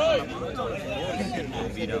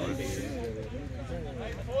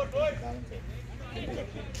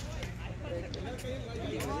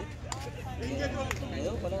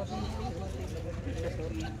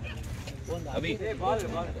அபி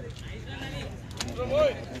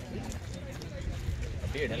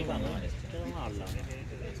அப்படியே ஆடலாம்.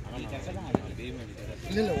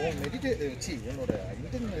 இல்ல இல்ல ஓ மெடிடேட் சி உன்னோட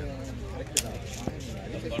இன்டென்ட் கரெக்ட் தான்.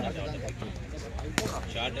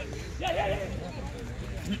 ஷாட்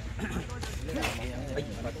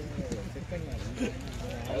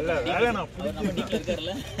இல்ல வேலை நான் வீட்ல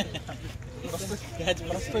இருக்கார்ல கேட்ச்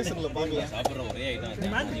ஃப்ரஸ்ட்ரேஷன்ல பார்க்கல. சாப்பிடுற ஒரே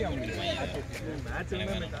ஐட்டம்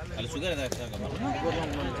அது சுகர் ஏதாவது எக்ஸ்ட்ரா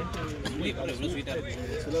இவ்வளோ ஸ்வீட்டா இருக்கு.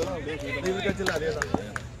 சிலதான் அப்படியே இது கட்சில அதே தான்.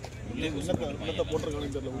 உள்ளே உள்ளத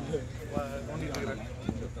போட்டுருக்கானு தெரியல உள்ள.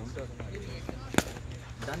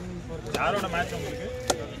 யாரோட மேட்ச் உங்களுக்கு?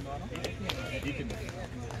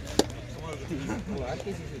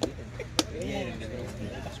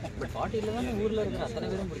 பட் 40ல தான் ஊர்ல இருக்கிற அத்தனை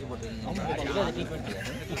பேரும் பிடிச்சு போட்டுருக்கீங்க.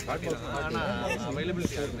 ஆனா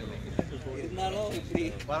அவைலபிலிட்டி இருந்தாலும் இப்படி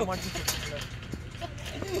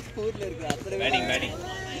ஊர்ல இருக்கிற அத்தனை பேட்டிங் பேட்டிங்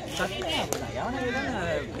சத்தியமா அப்படிதான். யாரும்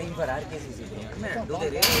playing for RKCC bro. Do they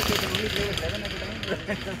really take only play with 11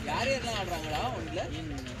 யார் யாரெல்லாம் ஆடுறாங்களா ஒண்ணுல?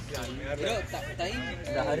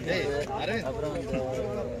 இந்த ஹரிதேவ் அப்புறம்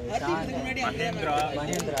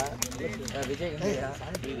மகேந்திரா விஜய் இந்தியா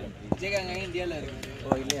விஜயகாங்க இந்தியால இருக்கு. ஓ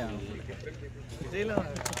இல்லையா? விஜய்ல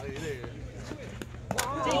இது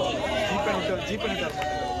ஜீப் பண்ணிட்டார்.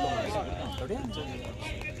 அப்படியே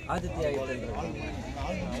ஆதித்யா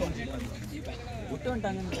விட்டு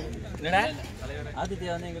வந்துட்டாங்கன்னு என்னடா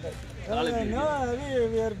ஆதித்யா வந்து எங்கிட்ட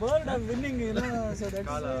we are bored of winning, you know, so that's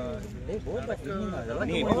they bored but winning அதெல்லாம்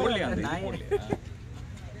நீ போடலையா?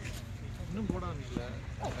 இன்னும் போடாமல.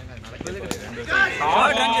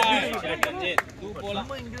 ஷாட் ரஞ்சித் தூ போலாம்.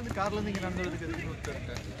 நம்ம இங்க இருந்து கார்ல இருந்து இங்க நடந்துறதுக்கு எதுக்கு விட்டுட்டேன்.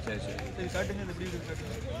 சரி சரி சரி காட்டுங்க இது எப்படி இருக்கு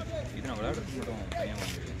காட்டுங்க. இது நான் விளையாடுறது மட்டும் பையன்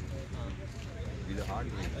வந்து இது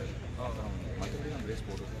ஹார்ட் அப்புறம் மற்றபடி நான் ரேஸ்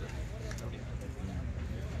போட்டு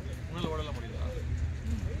உன்னால ஓடலாம் முடியல.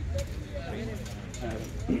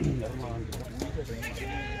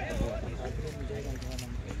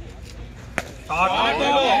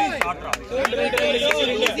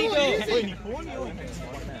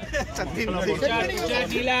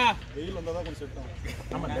 வெயில் வந்தாதான் கொஞ்சம் செட் ஆகும்.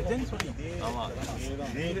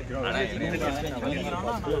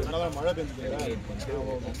 மழை பெஞ்சு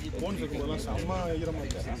போன் இருக்கும்போதெல்லாம் செம்ம ஈரமா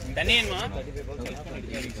இருக்கு. தண்ணியன்மா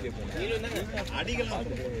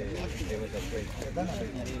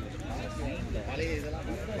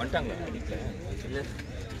வந்துட்டாங்களா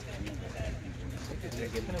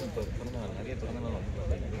எத்தனை பிறந்தநாள் நிறைய பிறந்தநாள்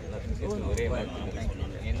வந்து ஒரே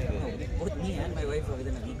Both me and my wife are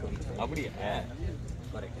within a week of each other. அப்படியா?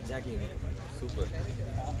 Correct, exactly. சூப்பர்.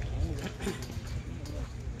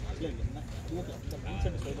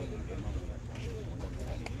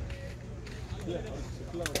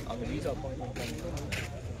 அவங்க வீசா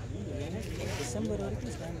டிசம்பர்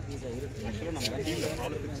வரைக்கும் ஸ்டாண்ட் வீசா இருக்கு.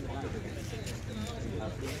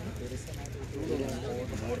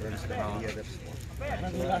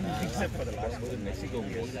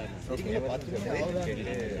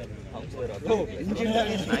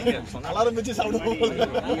 அலாரம் வச்சு சாப்பிடுவோம்.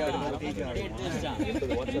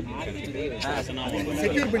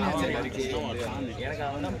 செக்யூர் பண்ணி எனக்கு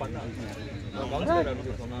அவன் தான் பண்ணான்.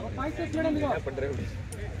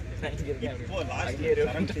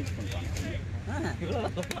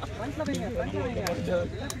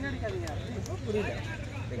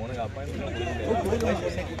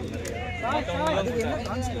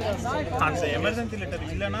 எமர்ஜென்சி லெட்டர்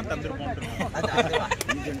இல்லைன்னா தந்துருப்போம்.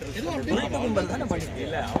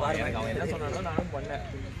 இல்ல அவன் என்ன சொன்னாலும் நானும் பண்ணேன்.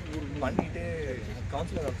 பண்ணிட்டு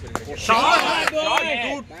councillor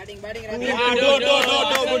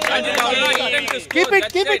keep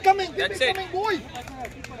it coming boy.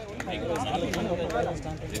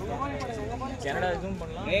 Canada zoom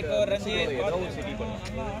பண்ணலாம். ஏதோ ஒரு சிட்டி பண்ணலாம்.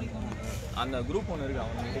 அந்த குரூப் ஒன்று இருக்கு,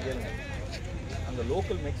 அவனுக்கு கேளுங்க. அந்த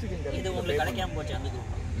லோக்கல் மெக்சிகன் இது உங்களுக்கு கிடைக்காம போச்சு அந்த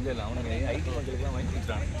குரூப். இல்லை அவனுக்கு ஐடி மக்களுக்குலாம் வாங்கி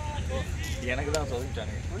கொடுத்தானுங்க. எனக்கு தான்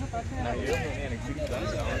சொல்லிட்டானுங்க. நான் எழுந்தோடனே எனக்கு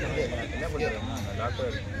சிரிச்சாங்க. என்ன பண்ணுறேன்னா அந்த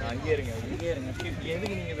டாக்டர் நான் அங்கேயே இருங்க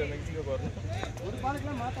எதுக்கு நீங்கள் இப்போ மெக்சிகோ போகிறோம்?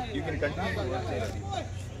 You can continue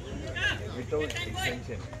without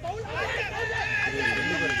extension. இது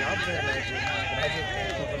job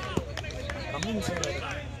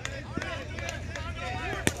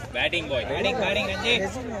batting bye batting Ranji.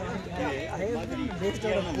 I have been based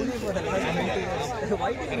out of Pune for the last 20 years. Why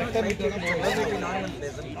do you not make it a normal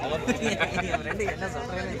place? அவன் ரெண்டு என்ன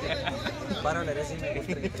சொல்றேன்னு பரவாயில்ல ரெஸ்யூமே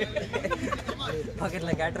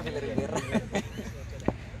பக்கெட்ல caterpillar போயிடுறேன்.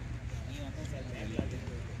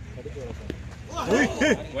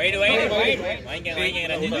 White வாங்கிங்க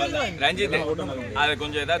ரஞ்சித் அதை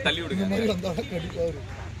கொஞ்சம் ஏதாவது தள்ளி விடுங்க.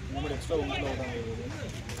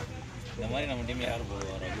 இந்த மாதிரி நம்ம டீம் யார்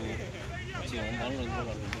போடுவா? ரகு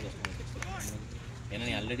ஏன்னா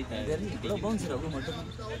நீ ஆல்ரெடி பவுன்ஸ் ரகு மட்டும்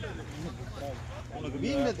உனக்கு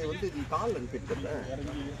வீங்கிறது வந்து நீ கால்ல ரிப்பீட் பண்ணல.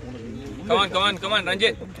 Come on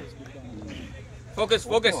Ranjith. ஃபோக்கஸ்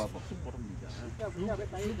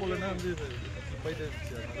போலனா வந்து ஃபைட்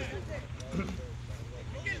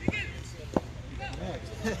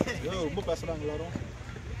ரொம்ப பேசுறாங்க எல்லாரும்.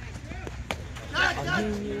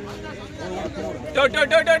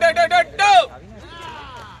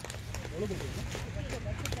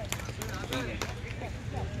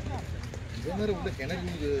 ஜெனரல் உள்ள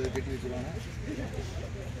கிணறு கட்டி வச்சிருவாங்க.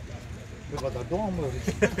 இப்போ பார்த்தா டோம்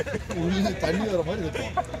உள்ள தண்ணி வர மாதிரி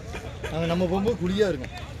இருக்கும். நாங்கள் நம்ம போகும்போது குழியா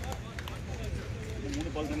இருக்கும். 3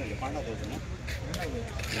 பால் தானே இல்லை, 12,000.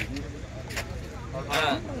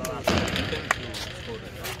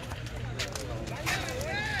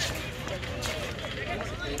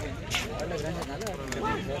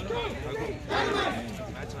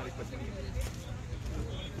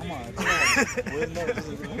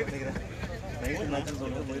 நைட்டு மேட்ச்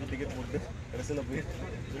சொல்லிட்டு போய் டிக்கெட் போட்டு கடைசியில் போய்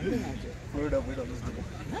ஃப்ளோரிடா போயிட்டு வந்துருக்கோம்.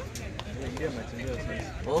 இந்தியா மேட்ச்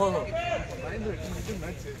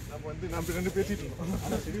மேட்ச் நம்ம வந்து நம்ம ரெண்டு பேசிட்டு இருக்கோம்.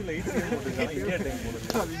 ஆனால் ஷெடியூல் 8 டைம் போட்டுருக்காங்க. இந்தியா டைம்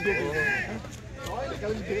போட்டு அது இந்தியா டைம்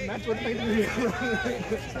கிளம்பிட்டு மேட்ச் வந்து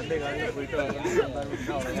சண்டே காலையில் போயிட்டு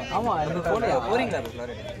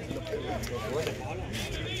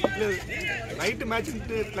நைட்டு மேட்ச்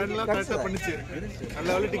பிளான்லாம் கரெக்டாக பண்ணிச்சு. நல்ல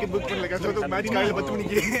வேலை டிக்கெட் புக் பண்ணல. கஷ்டத்துக்கு மேட்ச் காலையில் 10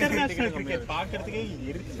 மணிக்கு பார்க்கறதுக்கே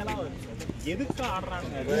எரிச்சலா வருது. எதுக்கு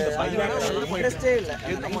ஆடுறாங்க? இன்ட்ரெஸ்டே இல்ல.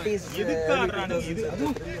 எதுக்கு ஆடுறாங்க? இது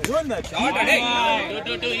அதுவும்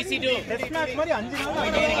இந்த ஈஸி டூ டெஸ்ட் மேட்ச் மாதிரி 5 நாள்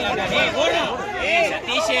ஏய் ஓடுடா. ஏய்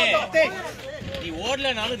சதீஷ் நீ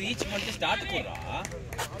ஓடலனாலும் ரீச் பண்ணிட்டு ஸ்டார்ட் போடுறா.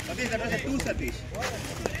 Satish that was a 2 Satish.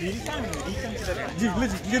 Reconsider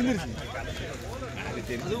இங்க இருந்துச்சு.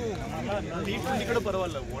 அதுவும் T20 கூட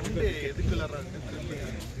பரவாயில்ல. ஒன் டே எதுக்கு விளையாடுறாங்க?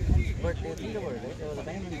 But think about it, there was a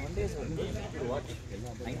time when one days were good to watch.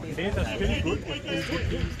 Days are still good, but still good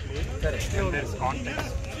teams play. Correct. There's context.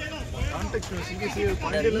 Context CBC The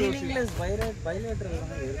point meaningless bilateral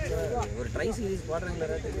ஒரு try series பாடுறாங்களா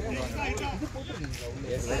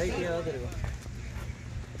வெரைட்டியாவது இருக்கும்.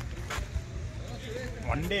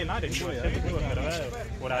 One day na 2 வருஷத்துக்கு ஒரு தடவை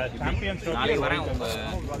ஒரு champions நாளைக்கு வரேன்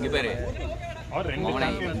இங்க பேரு ஒரு 2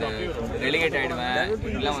 சாம்பியன்ஸ் ரெலிகேட் ஆயிடுவேன்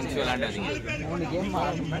எல்லாம் வந்து விளையாண்டாதீங்க. 3 கேம்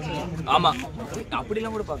ஆமா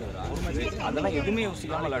அப்படிலாம் கூட பார்க்கறதா அதெல்லாம் எதுவுமே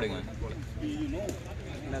யோசிக்காம விளையாடுங்க.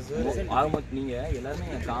 ஆல்மோஸ்ட் நீங்க எல்லாருமே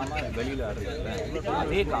காமா வெளியில ஆடுறீங்க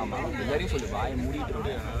அதே காமா எல்லாரையும் சொல்லி வாயை மூடிட்டு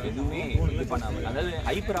இருக்கு எதுவுமே இது பண்ணாம அதாவது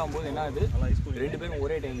ஹைப்பர் ஆகும்போது என்ன ஆகுது 2 பேரும்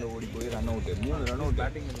ஒரே டைம்ல ஓடி போய் run out 3 run out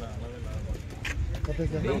batting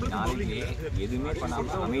நாளைக்கு எதுவுமே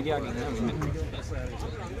பண்ணாம அமைதியா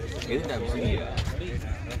எதுடா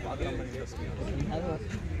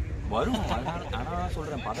வரும் ஆனா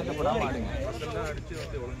சொல்றேன் பதட்டப்படாம ஆடுங்க.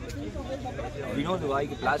 வினோத்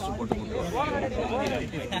வாய்க்கு பிளாஸ்டிக் போட்டு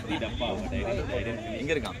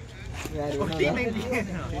எங்க இருக்கான்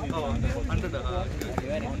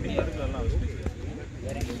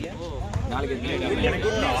நாளைக்கு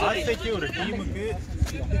ஆசைக்கு ஒரு டீமுக்கு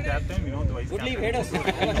கேப்டன் வினோத் வைஸ்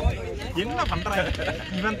என்ன பண்றாங்க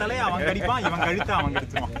இவன் தலையை அவன் கடிப்பான் இவன் கழுத்தை அவன்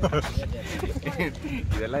கடிச்சுவான்.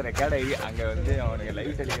 இதெல்லாம் ரெக்கார்ட் ஆகி அங்க வந்து அவனுக்கு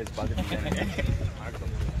லைவ் டெலிகாஸ்ட் பார்த்துட்டு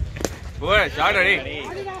போய் ஸ்டார்ட் ரெடி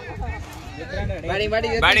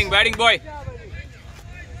பேட்டிங் பாய்.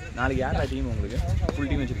 நாளைக்கு யாரா டீம் உங்களுக்கு ஃபுல்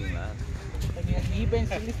டீம் வச்சிருக்கீங்களா?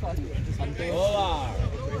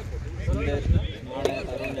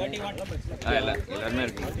 எல்லாருமே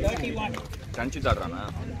இருக்கு. கன்சித் ஆடுறானா?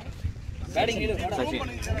 சச்சின்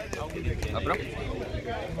அப்புறம்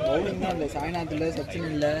பவுலிங் தான் இல்லை. சாய்நாத் இல்லை, சச்சின்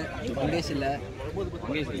இல்லை, மங்கேஷ் இல்லை.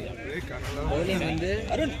 பவுலிங் வந்து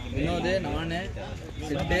வினோத், நான்,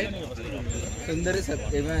 சிட்டு, சுந்தர்,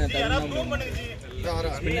 இவன் தருண்.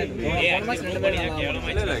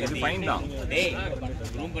 இது ஃபைன் தான்.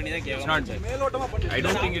 I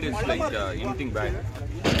don't think it is like anything bad.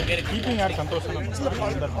 Keeping யார் சந்தோஷம்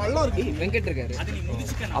வெங்கட் இருக்காரு.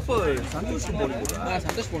 அப்போ சந்தோஷ் போடுறா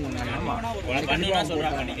சந்தோஷ் போடணும். ஆமா பண்ணினா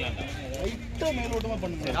சொல்றாங்க பண்ணிக்கலாம் லைட்டா மேலோட்டமா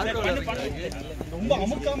பண்ணுங்க. ரொம்ப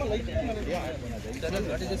அமுக்காம லைட்டா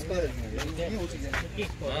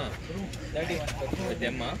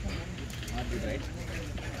மேலோட்டமா.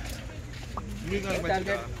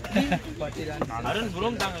 அருண்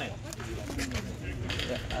புரோம் தாங்களே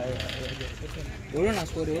எவ்வளோ நான்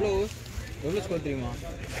ஸ்கோர் எவ்வளோ ஸ்கோர் தெரியுமா?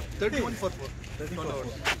 31 for 4. 31 for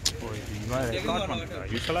 4. இவன் ரெக்கார்ட் பண்ணுறான்.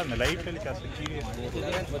 யூஸ்வலாக இந்த லைவ் டெலிகாஸ்ட் சீரியஸ் பண்ணும்போது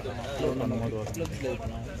வரும்.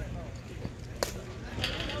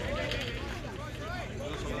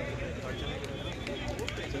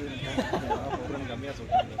 கம்மியா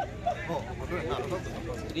சொல்றாங்க.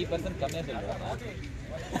 3% கம்மியாக சொல்லுவாங்க.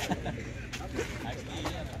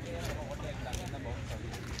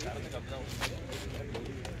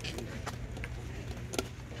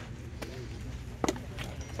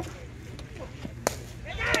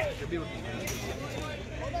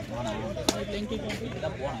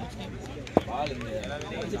 பால்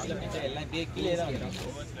எல்லாம் கீழே தான்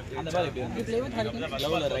அந்த பால் எப்படி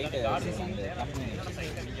லெவலில் ரைட்டு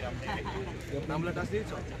நம்மள டச்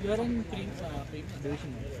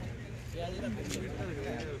டிவிஷன்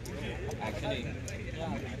ஆக்சுவலி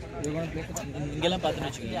இங்கெல்லாம் பார்த்துன்னு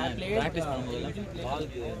வச்சுக்கோங்க ப்ராக்டிஸ் பண்ணும்போது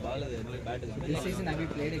பால் bat this season have you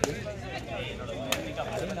played a game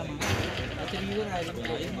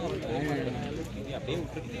அப்படியே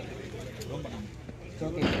விட்டுருக்கீங்க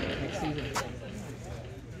okay next season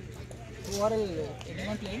oral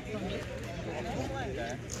anyone playing from here?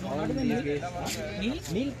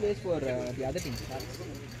 Neil plays for the other team.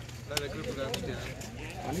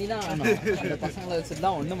 பண்ணி தான் அந்த பசங்களை வச்சுட்டு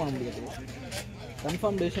தான் ஒன்றும் பண்ண முடியாது.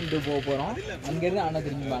 கன்ஃபார்ம் டிவிஷன் 2 போக போகிறோம். அங்கேருந்து ஆனால்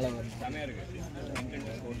திரும்பி மேலே வரும்.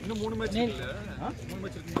 இன்னும் 3 மேட்ச் இல்ல.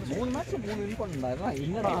 3 மேட்ச்ல 3 வின் பண்ணாருன்னா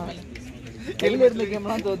என்னடா கையில இருந்த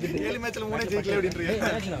கேம்லாம் தோத்துட்டு 7 மேட்ச்ல 3 ஜெயிக்கல அப்படின்றீங்க.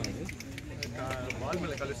 பால்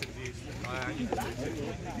மேல கலர் செஞ்சு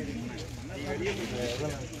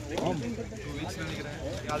நினைக்கிறேன்.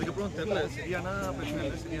 அதுக்கப்புறம் தெரியல சரியானா பிரச்சனை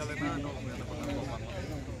இல்லை சரியாலன்னா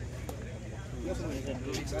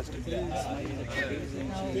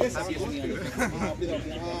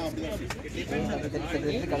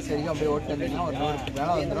கடைசி வரைக்கும் அப்படியே ஓட்டு வந்தீங்கன்னா ஒரு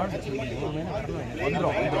வேலை வந்துடும்.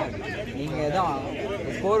 நீங்கள் தான்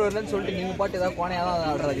ஸ்கோர் வரலன்னு சொல்லிட்டு நீங்கள் பாட்டு ஏதாவது கோணையாக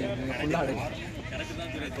தான் ஆடுறாது. நீங்கள் ஃபுல்லாக ஆடுங்க.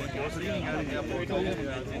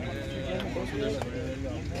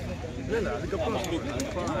 இல்லை அதுக்கப்புறம்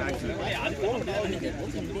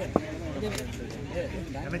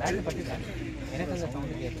எனக்கு அந்த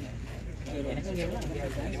சவுண்டு கேட்குறேன்.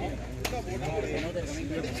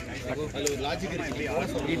 லாஜிக் இருக்கு.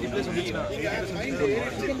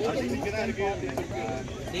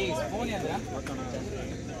 ஃபோன் யாருடா?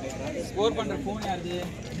 ஸ்கோர் பண்ற ஃபோன் யாருது?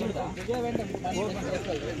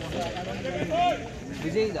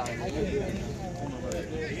 விஜய் தான்.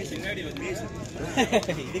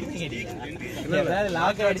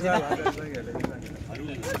 லாக் அடிச்சா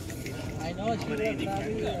I know she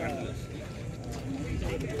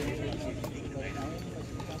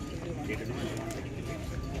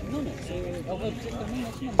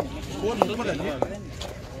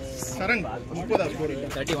Charan 30 score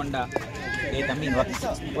 31 டா. டேய் தம்பி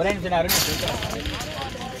ஒரே நிமிஷம் அருண்.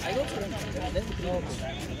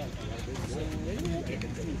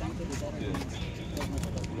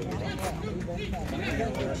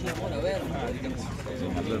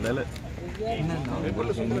 நல்ல வேலை என்னன்னா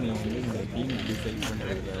இந்த டீம் டிசைட்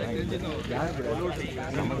பண்ணுறது யார் 14 பேர்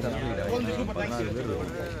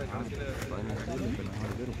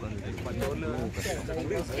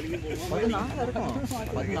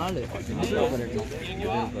 4 பேர்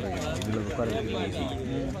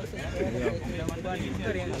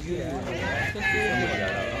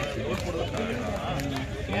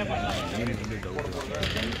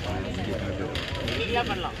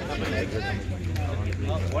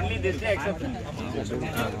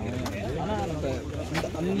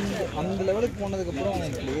அந்த லெவலுக்கு போனதுக்கப்புறம்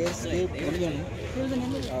பிளேயர்ஸ்டே புரியணும்.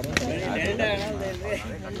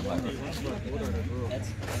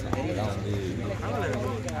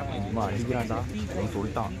 அடிக்கிறான்டா அவன்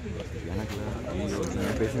சொல்லிட்டான் எனக்கு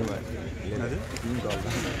பேசுவேன் என்னது டீம் கால்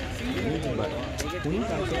தான் புனி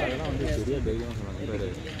கால்ஸ் அதெல்லாம் வந்து பெரிய தைரியம் சொன்னாங்க பேர்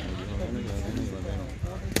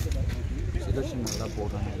செலக்ஷன் நல்லா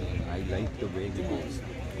போடுறாங்க. I like to way the goals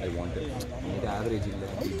I want இது ஆவரேஜ் இல்லை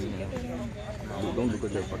don't look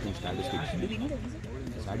at the fucking statistics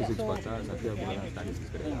பார்த்தா சத்யா கூட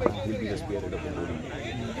ஸ்டாட்டிஸ்டிக்ஸ் கிடையாது. He'll be the ஸ்பியரிட் of the polling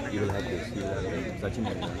இவள் ஹேவ் திஸ் சச்சின்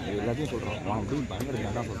எல்லாத்தையும் சொல்கிறான். அவன் அப்படி பயங்கர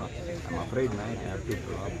நல்லா சொல்கிறான். I'm afraid man I have to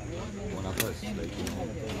drop one of us like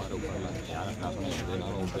மாதிரி உட்காரலாம் யாரும் நான் சொன்னேன்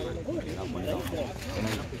என்னாலும் என்ன பண்ணிடலாம்.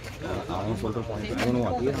 ஏன்னா அவன் சொல்கிற பாயிண்ட் அவனும்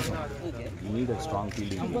அதே தான் சொன்னான். You need a strong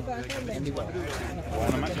fielding.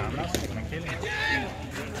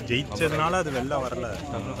 ஜெயிச்சதுனால அது வெளில வரல.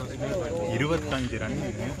 25 ரன்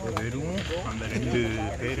வெறும் அந்த 2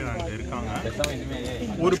 பேர் அங்கே இருக்காங்க.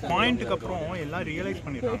 ஒரு பாயிண்ட்டுக்கு அப்புறம் எல்லாம் ரியலைஸ்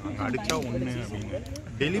பண்ணிடுறாங்க அங்கே அடித்தா 1 அப்படின்னு.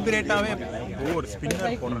 டெலிபரேட்டாகவே ஒரு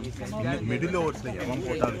ஸ்பின்னர் போடுறேன் மிடில் ஓவர்ஸில் எவன்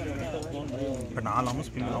போட்டாலும் இப்போ 4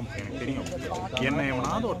 ஸ்பின்லாம் எனக்கு தெரியும். என்ன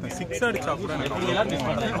எவனாவது ஒருத்தன் 6 அடித்தா கூட எனக்கு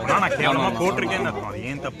நான் கேவலமாக போட்டிருக்கேன்னு இருக்கும். அது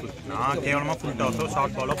ஏன் தப்பு? நான் கேவலமாக ஃபுல் டாஸோ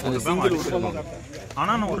ஷார்ட் பாலோ போட்டுருப்பேன்.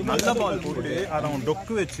 ஆனால் நான் ஒரு நல்ல பால் போட்டு அதை அவன்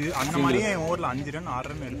டொக்கு வச்சு அந்த மாதிரியே என் ஓவரில் 5 ரன் 6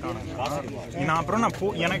 ரன் எடுத்தானுங்க. நான் அப்புறம்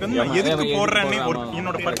எனக்கு வந்து நான் எதுக்கு போடுறேன்னே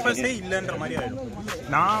என்னோட பர்பஸே இல்லைன்ற மாதிரி ஆகிடும்.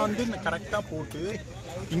 நான் வந்து கரெக்டாக போட்டு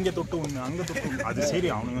இங்கே தொட்டு 1 அங்கே தொட்டு 1 அது சரி.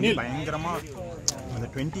 அவனுங்க வந்து பயங்கரமாக அந்த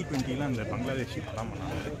 2020 அந்த பங்களாதேஷ் படம்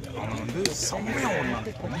பண்ணாங்க. அவன் வந்து செம்மையாக ஓடனான்.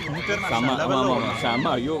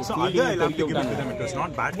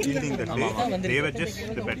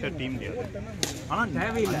 ஆனால்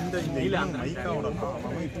இந்த மைக்காவோட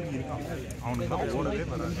அவன் இப்படி இருக்கான். அவனுக்கு தான் ஓடவே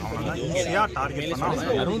வராது. அவனெல்லாம் ஈஸியாக டார்கெட் பண்ணால்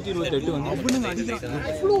 228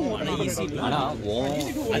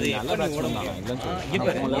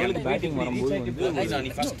 வந்து பேட்டிங் வரும்போது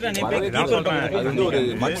வந்து ஒரு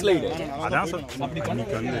மட் ஸ்லைடு அதான்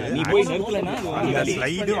நீ போய் நிறுத்தலைன்னா அந்த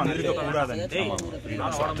ஸ்லைடு வந்திருக்க கூடாது.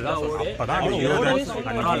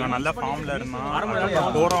 அப்பதான் நல்ல ஃபார்ம்ல இருந்தான்.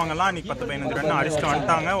 போறவங்க எல்லாம் இன்னைக்கு 10-15 ரன் அடிச்சுட்டு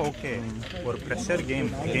வந்துட்டாங்க. ஓகே, ஒரு pressure game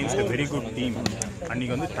against very good team.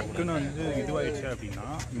 அன்னைக்கு வந்து டக்குன்னு வந்து இதுவாயிடுச்சு அப்படின்னா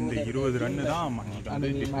இந்த 20 ரன்னு தான் அன்னைக்கு வந்து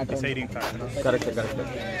டிசைடிங் ஃபேக்டர். கரெக்ட்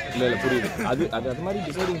இல்லை புரியுது. அது மாதிரி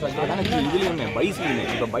டிசைடிங் ஃபேக்டர் தான் இதுலேயுமே பைஸ்லையுமே.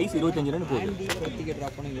 இப்போ பைஸ் 25 ரன் போகுது.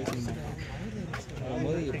 ட்ராப் பண்ணி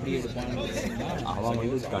எப்படி எடுப்பாங்க? அவன்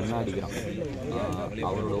வந்து கண்ணாடிக்கிறான்.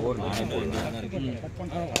 அவரோட ஓவர் நானே போடுவேன்.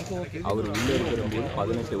 அவர் உள்ளே இருக்கிறபோது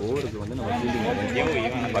 18 ஓவருக்கு வந்து நம்ம ஃபீல்டிங்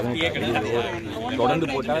 18 ஓவர் தொடர்ந்து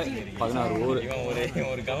போட்டால் 16 ஓவர்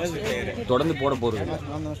தொடர்ந்து போட போகிறது.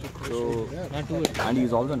 So and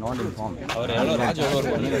is also not inform. அவர்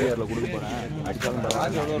அமெரிக்காவில் கொடுக்க போகிறேன்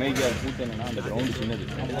அடித்தாலும் அமெரிக்கா கூட்டு என்னன்னா அந்த கிரவுண்டு சின்னது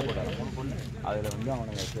அதில் வந்து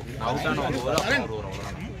அவனுங்க சரி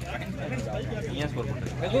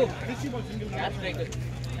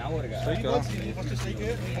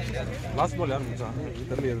லாஸ்ட் பால் யார் முடிச்சா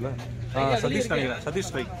தெரியல. இதில் சதீஷ் நினைக்கிறேன். Satish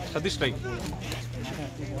strike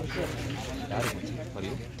For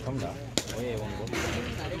you? Come da. Oh yeah, one go.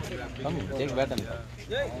 Come, take bat and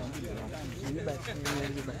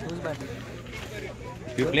Who's batting?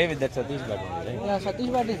 you play with that Satish bat only, right? Yeah,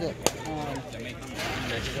 Satish bat is there.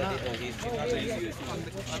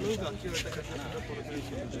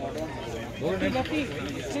 Lucky,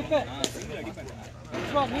 chip it.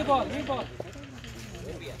 New ball.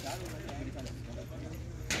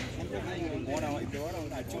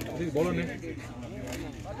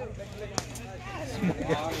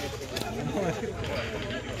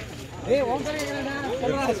 Hey, one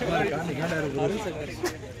side.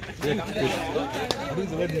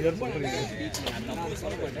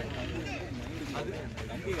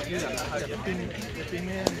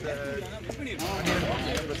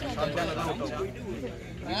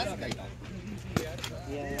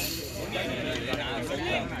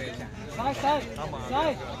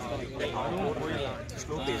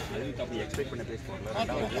 Slow base நீ expect பண்ண base போடல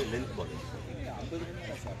ரெண்டாவது length பால்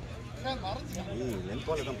நீ length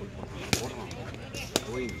பால் தான் போடுறான்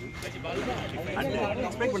போய் and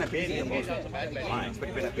expect பண்ண base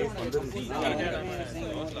expect பண்ண பேஸ் வந்து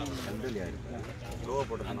கண்டல் யாரு ஸ்லோவாக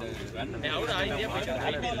போட்டுருக்காங்க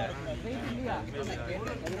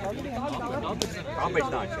டாப் எட்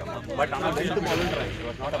தான் ஆச்சு பட் ஆனால் length பால்ன்றாங்க it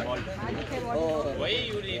was not a ball Why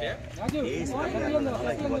you need it?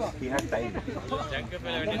 he had time Junk up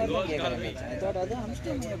and goal call me. I thought other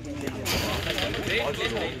hamster may have been there.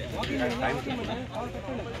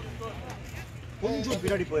 கொஞ்சம்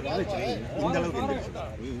பின்னாடி போயிருந்தாலும் இந்த அளவுக்கு இருந்துச்சு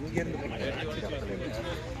நீ இங்க இருந்து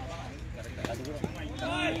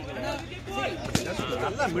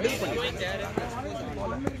நல்லா மிடில் பண்ணி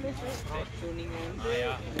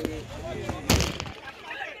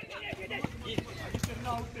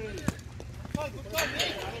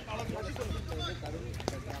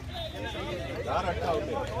யார் அட்டா அவுட்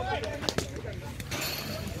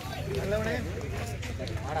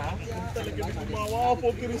சும்மாவா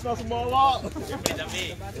போக்கிரிஸ் சும்மாவா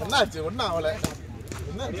என்னாச்சு ஒன்னும் ஆகல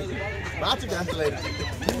என்ன மேட்ச் கேன்சல் ஆயிடுச்சு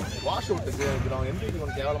வாஷ் அவுட்டுக்கு இருக்கிறோம் எம்பிபி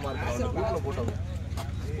ஒன்று கேவலமா இருக்கு அவன் குரூப்ல போட்டோம்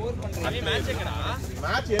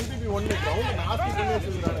மேட்ச் எம்பிபி ஒன்று கிரவுண்ட் நாஸ்தி பண்ணி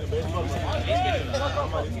வச்சிருக்காங்க பேஸ்பால்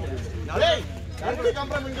டேய் correct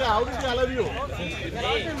கம்ப்ரமைண்ட் have to I love you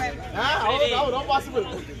have no possible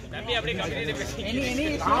தம்பி அப்படியே கம்ப்ளீட் பேசி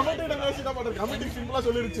கமிட்டிட பேசிட்டா பட் கமிட்டி சிம்பிளா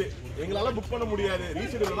சொல்லிருச்சு எங்களால புக் பண்ண முடியாது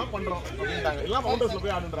ரீஷெட்யூல் தான் பண்றோம் அப்படிட்டாங்க எல்லாம் ஃபவுண்டர்ஸ்ல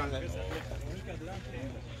போய் ஆடுறாங்க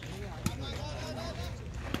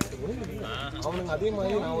அவனுங்க அதே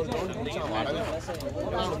மாதிரி நான் ஒரு கிரவுண்ட் முடிச்சான் வரங்க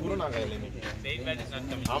நான் குரு நாங்க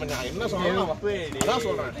அவன் நான் என்ன சொன்னாலும் அதான்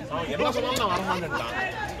சொல்றேன் அவன் என்ன சொன்னாலும் நான் வரமாட்டேன்ட்டான்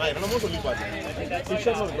நான் என்னமோ சொல்லி பார்த்தேன்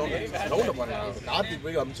சிக்ஷன் ஒரு கிரவுண்ட் பண்ணேன் கார்த்திக்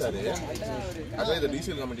போய் அமிச்சாரு அதான் இதை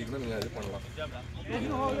டிசிஎல் கமிட்டிக்கு நீங்க இது பண்ணலாம்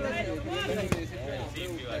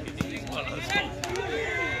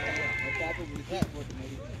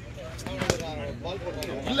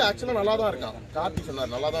இல்ல ஆக்சுவலா நல்லா தான் இருக்கான் கார்த்திக்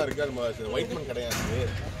சொன்னார் நல்லா தான் இருக்கு அது ஒயிட்மேன் கிடையாது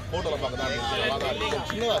போட்டோல பார்க்க தான் நல்லா தான் இருக்கு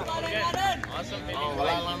சின்னதா இருக்கான் அவன்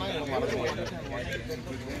விளையாடலாம்னா எனக்கு மறந்து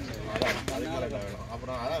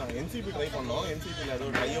அப்புறம் அதான் என்சிபி ட்ரை பண்ணோம் என்சிபியில் ஏதோ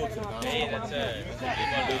ட்ரை வச்சிருக்கான்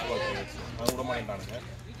அது விட மாட்டேன்ட்டானுங்க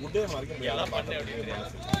உட்டே வரைக்கும்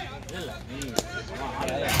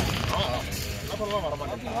என்ன பண்ணலாம் வர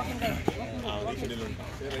மாட்டேன் ரீஷெடியூல்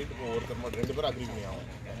பண்ணிட்டான் சரி ரைட்டு இப்போ ஒருத்தர் மட்டும் 2 பேரும் அக்ரி பண்ணி ஆகும்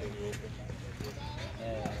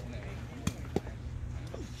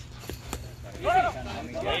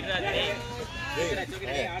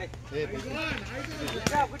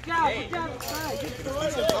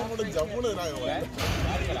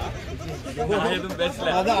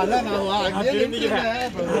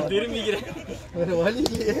திரும்பிக்கிறேன் வேற வழி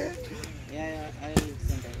இல்லையே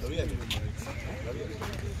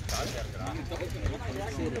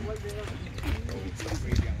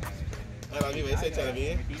ரவி வயசாயிடுச்சா ரவி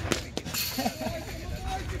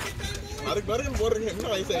அதுக்கு பர்கன் போடுறீங்க என்ன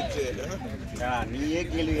வயசாயிடுச்சு நீயே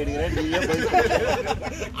கேள்வி கேட்கிற நீயே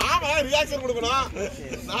ஆமா ரியாக்ஷன் கொடுக்கணும்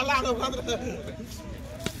நல்லா அதை பார்த்துட்டு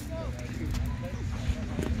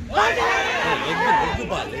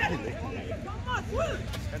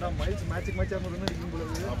மைல்ஸ் மேட்சுக்கு மேட்ச்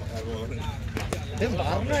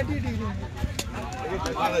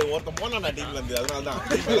ஒருத்தன் போனாடா டீம்ல இருந்து அதனால தான்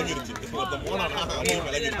விலகிருச்சு ஒருத்தன் போனானா அவன்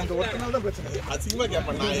விலகிருச்சு அந்த ஒருத்தனால தான் பிரச்சனை அசிங்கமா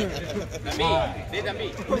கேட்பேன்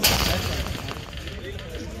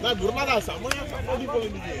நான் குருநாதா சமயா சமாதி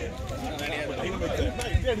போகுது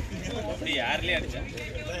யாருலயே அடிச்சேன்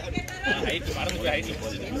ஹைட் மறந்து போய் ஹைட்ல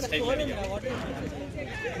போகுது ஸ்டைல் அடிக்கும்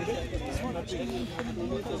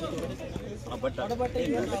but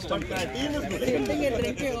team is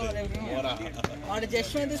or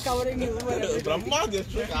Jashwant is covering you. Brahma,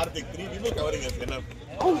 Jashwant, Karthik, 3 people covering us enough.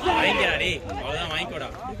 வாங்கிக்கடா டேய் அவ்வளவுதான் வாங்கிக்கோடா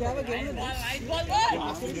You have a game.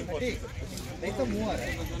 Make a move.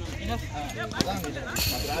 Enough.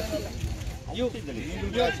 You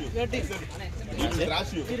your team. Trash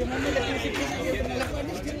you. You remember that you were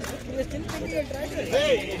still thinking of trash.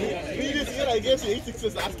 Hey, previous year I gave 8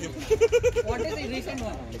 sixes, ask him. What is the recent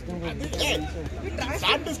one? Hey,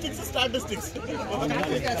 statistics is statistics.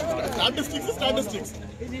 Statistics is statistics.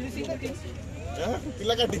 Did you see the things? Yeah,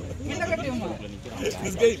 Killakati.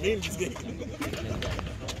 This guy, main this guy.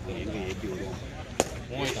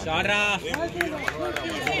 ஷாட்ரா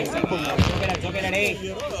ஜோகேடா டேய்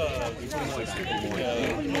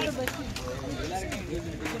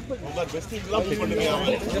உங்க best இதெல்லாம் பண்ணுங்க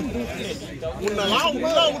உன்னெல்லாம்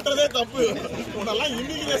உள்ள விட்டதே தப்பு உன்னெல்லாம்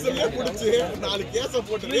இமிகிரேஷன்ல புடிச்சு 4 கேஸ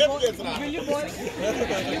போட்டு ரேப் கேஸ்ரா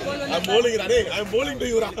I'm bowling டா டேய் I'm bowling to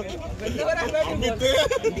you ரா அமித்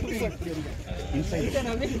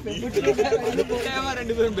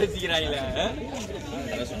ரெண்டு பேரும் பேசிக்கிறாங்களே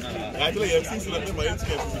ஆக்சுவலா எஃப்சிசில இருந்து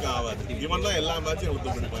மைல்ஸ்க்கு எஃப்சிக்கு ஆவாது இவன் தான் எல்லா மேட்சும் அவுட்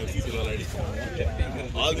பண்ணிப்பான் எஃப்சிசில விளையாடி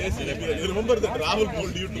always you remember that Rahul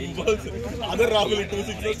bowled you 2 balls other Rahul 2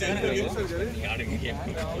 sixes 10 games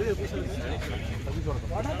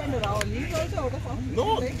What happened to Rahul? He's also out of form.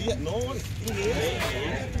 no one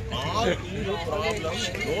all problem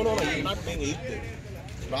no he's not playing 8th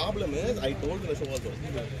problem is I told Rishabh also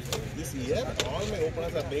this year all my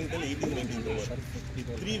openers are playing till 18-19 over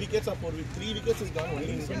 3 wickets or 4 wickets 3 wickets is gone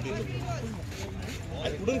only in 20 I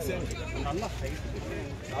couldn't save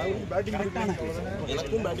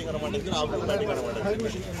எனக்கும் batting வர மாட்டேங்குது அவருக்கும் batting வர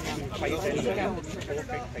மாட்டேங்குது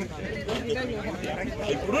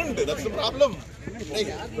I couldn't that's the problem hey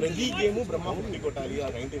பிரதி game Brahma 50 கொட்டாலி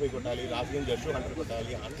 95 கொட்டாலி last game just 100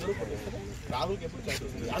 கொட்டாலி అందరూ కొట్టేస్తారు రాహుల్ కి ఎప్పుడు ఛాన్స్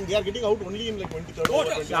వస్తుంది and they are getting out only in like 23rd over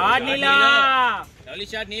 20 shot Neela lovely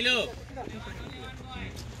shot Neelu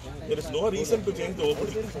there is no reason to change the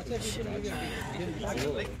opening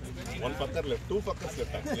one fucker left 2 fuckers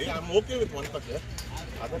left actually I am okay with one fucker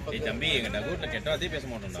ஏய் தம்பி எங்க டகூட்ல கெட்டவாதே பேச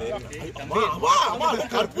மாட்டோம்டா அம்மா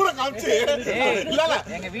கற்பூர காமிச்சு இல்ல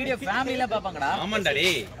எங்க video ஃபேமிலில பாப்பாங்கடா ஆமாண்டா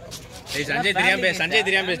டேய் ஏய் சஞ்சய் தெரியாம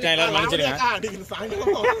பேசிட்டா எல்லாரும் மன்னிச்சிடுங்க அடிக்கிற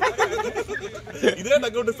சாயங்காலம் இதே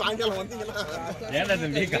டகூட் சாயங்காலம் வந்தீங்களா ஏன்டா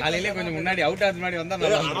தம்பி காலையில கொஞ்சம் முன்னாடி அவுட் ஆகுது முன்னாடி வந்தா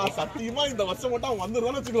நல்லா ஆனா சத்தியமா இந்த வருஷம் மட்டும் அவன்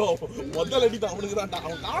வந்துருவான்னு வச்சுக்கோ முதல்ல அடிட்டு அவனுக்கு தான்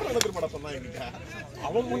அவன் கார் நடந்துட்டு பட சொன்னான் என்கிட்ட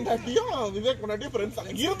அவன் முன்னாடியும் விவேக் முன்னாடியும் ஃப்ரெண்ட்ஸ்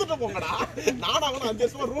அங்க இருந்துட்டு போங்கடா நானும் அவனும் 5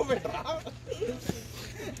 வருஷமா ரூம்மேட்ரா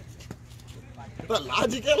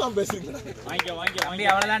லாஜிக்கே எல்லாம் பேசுறீங்க வாங்கிக்கோ தம்பி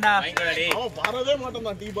அவ்வளவுதான்டா வாங்கிக்கோடா டேய் அவன் வரவே மாட்டான்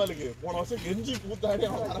தான் டீ பாலுக்கு போன வருஷம் கெஞ்சி கூத்தாடி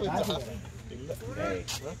அவன் வர வச்சான் இல்ல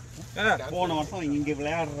போன வருஷம் இங்க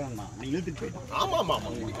விளையாடுறான் நான் இழுத்துட்டு போயிட்டேன் ஆமா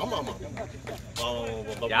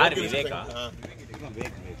யார் விவேகா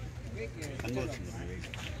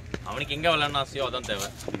அவனுக்கு எங்க விளையாடணும் ஆசையோ அதான் தேவை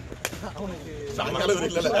சாயங்காலம்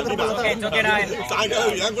இல்ல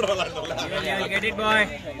சாயங்காலம் ஏன் கூட விளையாடல கெட் இட் பாய்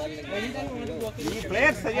நீ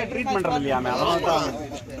பிளேயர் சரியா ட்ரீட் பண்றது இல்லையா அதான்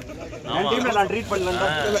என் டீம்ல நான் ட்ரீட் பண்ணல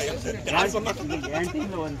என்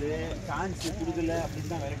டீம்ல வந்து சான்ஸ் குடுக்கல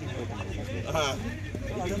அப்படின்னு தான் வெரைட்டி போயிட்டாங்க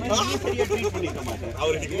சரியா ட்ரீட் பண்ணிக்க மாட்டேன்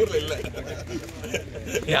அவர் இன்னைக்கு ஊர்ல இல்ல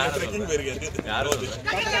யார் ட்ரெக்கிங் போயிருக்காரு யாரோ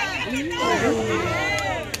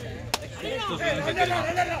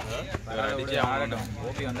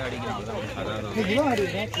ஓபி வந்து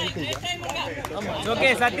ஓகே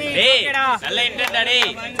சத்தி ஓகேடா நல்ல இன்டென்ட்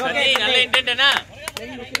டேய் சத்தி நல்ல இன்டென்ட்னா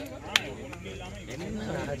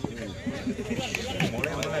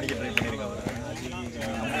மொளை வந்து அடிக்க ட்ரை பண்ணிருக்காங்க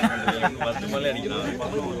 10 மொளை அடிக்கிறான்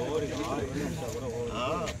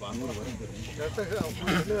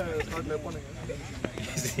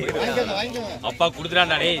அப்பா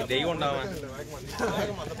குடுத்துறான்டா டேய் தெய்வம்டா அவன்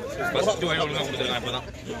ஃபர்ஸ்ட் வைட் ஒழுங்கா குடுத்துறான் இப்பதான்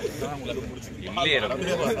இல்லையே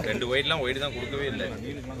 2 வைட்லாம் வைட் தான் கொடுக்கவே இல்லை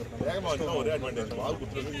வேகமா வந்து ஒரே அட்வான்டேஜ் பால்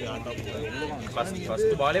குடுத்துறது ஆட்டா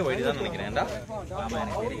ஃபர்ஸ்ட் பாலே வைட் தான் நினைக்கிறேன்டா ஆமா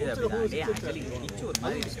எனக்கு தெரியுது அப்படிதான் டேய் ஆக்சுவலி கிச்சு ஒரு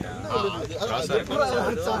மாதிரி இருக்குடா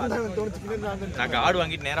நான் கார்டு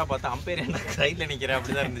வாங்கிட்டு நேரா பார்த்தா அம்பையர் என்ன சைடுல நிக்கிறேன்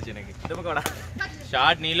அப்படிதான் இருந்துச்சு எனக்கு இந்த பக்கம் வாடா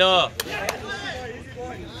ஷாட் நீலோ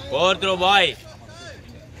ஃபோர் த்ரோ பாய்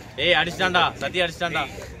ஏய் அடிச்சான்டா சத்தி அடிச்சான்டா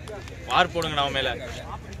வார் போடுங்கடா அவன் மேல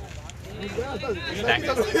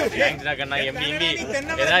தேங்க்ஸ் டா கண்ணா எம்பி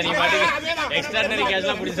ஏதா நீ பாட்டு எக்ஸ்ட்ராடனரி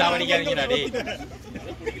கேஷ்லாம் புடி சாவடிக்காதீங்கடா டேய்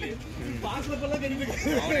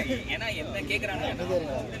ஏனா என்ன கேக்குறாங்க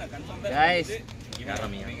गाइस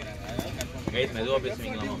யாரமியா गाइस மெதுவா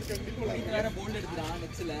பேசுவீங்களா வேற போல்ட் எடுத்துடா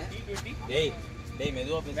நெக்ஸ்ட்ல டேய் டேய்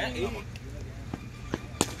மெதுவா பேசுங்க.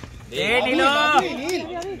 டேய் நீலோ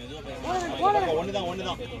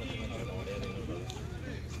ஒண்ணுதான்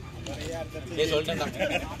டேய் சொல்லிட்டேன்டா.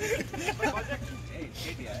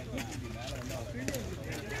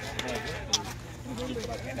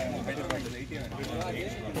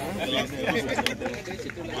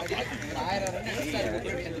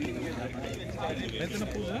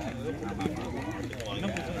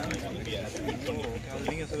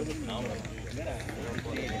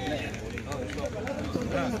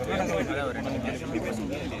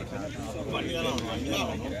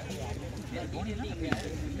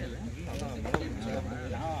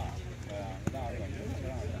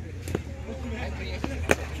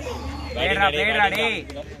 பேடா டேய்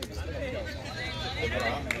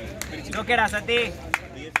ஓகேடா சத்தி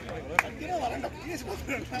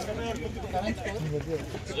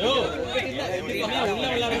யோ உள்ள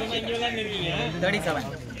விளையாடுறீங்க இங்க விளையாடுறீங்க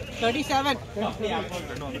 37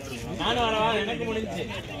 நானும்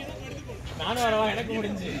வரவா எனக்கு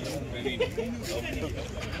முடிஞ்சு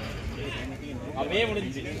அப்படியே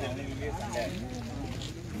முடிஞ்சு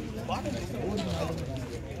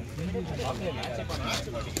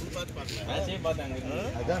மேட்சே பார்த்தாங்க.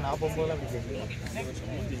 அதான் நான் போகும்போது அப்படி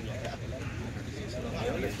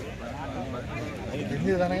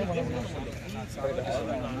தெரிஞ்சதுதானே பண்ண முடியும்.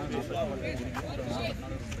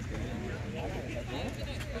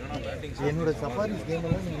 என்னோட சஃபாரிஸ் கேம்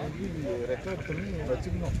எல்லாம் நீங்கள் வந்து ரெக்கார்ட் பண்ணி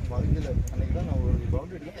வச்சுக்கணும் வாழ்க்கையில். அன்னைக்கு தான் நான் ஒரு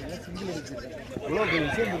பவுண்டரி அடிக்க எல்லாம் சிங்கிள் அடிச்சிருக்கேன். இவ்வளோ ஒரு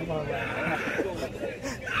விஷயம் இருந்தாங்க.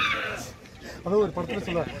 அதான் ஒரு படத்தில்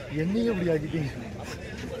சொல்ல என்னையும் இப்படி ஆக்கிட்டீங்க.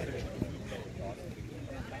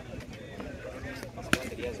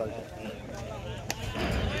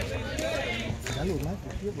 ஒரு நாள்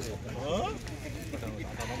குட்டியே போடுவேன்.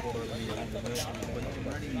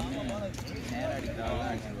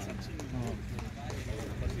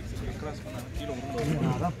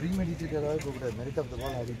 அதான் ப்ரீமெடிட்டேட் ஏதாவது போகக்கூடாது. மெரிட் ஆஃப் த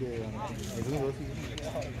பால் அடிக்க எதுவும் யோசிக்கணும்.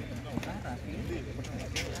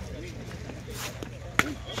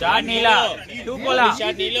 ஷாட் நீலா 2 போலாம்.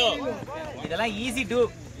 ஷாட் நீலோ இதெல்லாம் ஈஸி 2.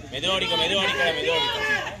 மெதுவா அடிக்க.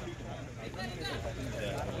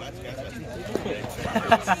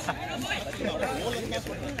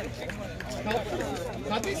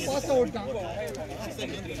 சதீஷ் பாஸ் ஓட்டான்.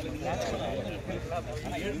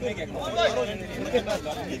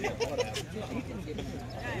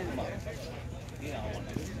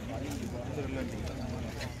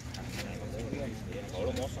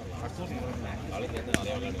 அவ்வளோ மோசம் நாளைக்கு வந்து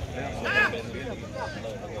நிறைய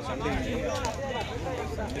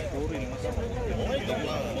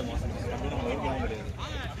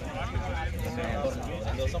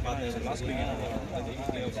அந்த வருஷம் பார்த்தேன் லாஸ்ட் வீக்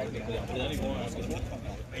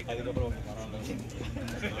அதுக்கப்புறம்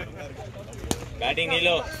பேட்டிங்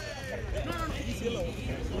நீலோ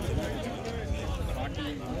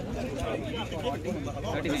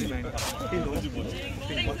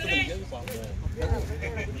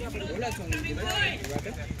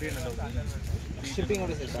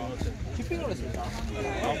ஷிப்பிங்கோட சேர்த்தா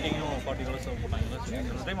ஷாப்பிங்கும் $40 போட்டாங்க.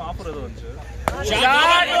 இந்த டைம் ஆஃபர் ஏதோ வந்துச்சு.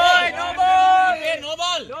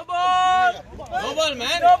 No ball,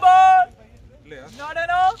 man. No ball. இல்லையா?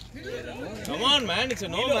 No. Come on, man. It's a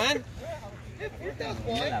no, man.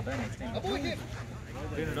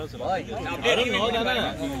 Arun, no, dana.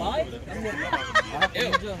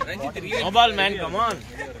 No ball, man. Come on.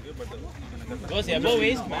 Goes above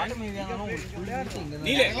waist, man.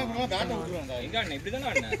 Neele.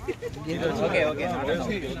 Okay.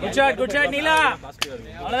 Good shot, Neela.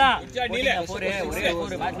 அவ்வளவுதான். Good shot, Neela. ஒரே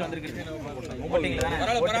மேட்ச்ல வந்திருக்கு. ஓட்டிங்களா?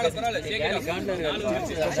 பரவாயில்ல.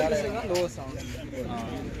 Low sound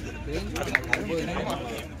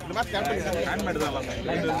இந்த மாதிரி captain handmade தான் எல்லாமே.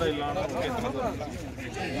 Line இருந்தா இல்லனா ஓகே தரலாம்.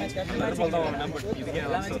 நார்மல் தான் வாங்குனேன் பட் இதுக்கே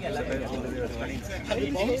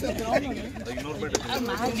இன்னொரு பேட்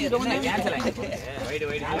கேன்சல் ஆயிடுச்சு. White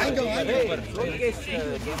Lokesh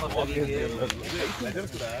game of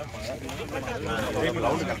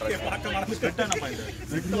round control பார்க்க மாட்டேன் ஸ்ட்ரெட்டா நம்ம இந்த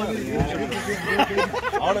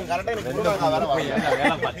அவனுக்கு கரெக்டா எனக்கு கொடுத்தாங்க வேற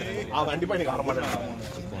வேலை பார்த்து அவன் கண்டிப்பா எனக்கு வர மாட்டான்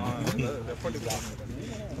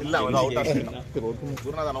இல்ல அவன் அவுட் ஆயிட்டான்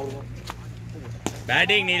குருநாதன் அவரும்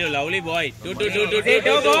Batting Neelu, lovely boy. 2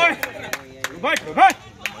 boy. Good.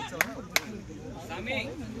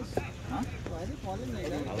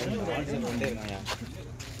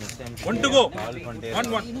 One to go.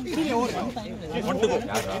 1-1. 1 to go.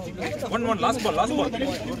 1-1. Last ball.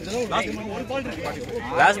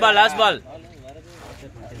 Last ball.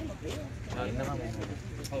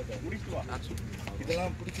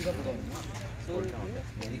 இதெல்லாம் பிடிச்சி தான் போடுவாங்க.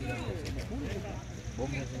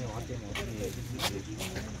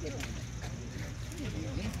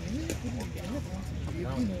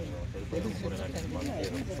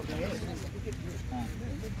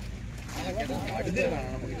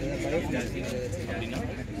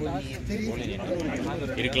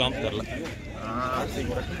 இருக்கலாம் தெரியல.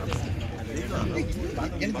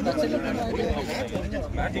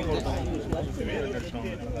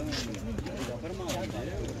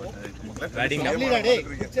 பேட்டிங் அவனுக்கு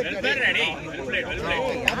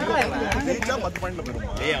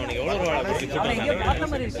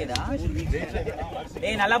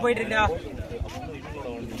நல்லா போயிட்டு இருக்கா.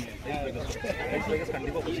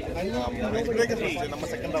 நம்ம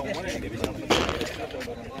செகண்ட் ஆகும்.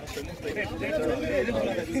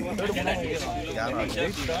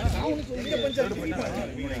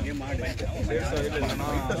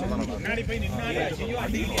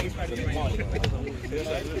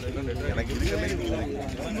 எனக்கு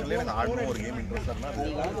ஆடணும் ஒரு கேம் இன்ட்ரெஸ்ட்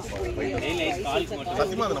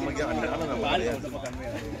சத்தியமா அது நமக்கு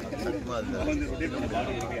சத்தியமா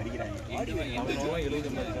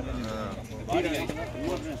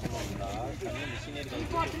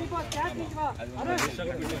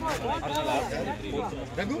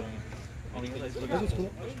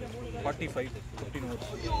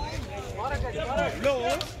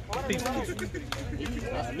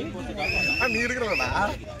நீ இருக்கிறடா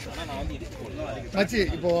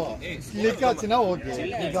இப்போ ஸ்லிக் ஆச்சுன்னா ஓகே.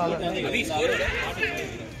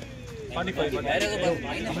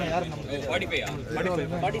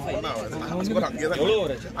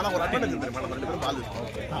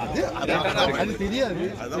 அது தெரியாது.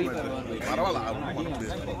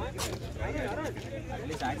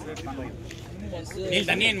 நீல்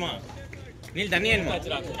தண்ணி வேணுமா? நீல் தண்ணி வேணுமா?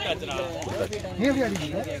 நீ எப்படி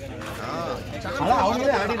அடிக்கிறீங்க? அதான்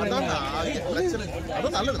அவங்களே ஆடிடுறாங்க.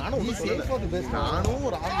 அதான் நல்லது. நானும் நானும்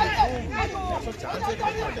ஒரு சான்ஸே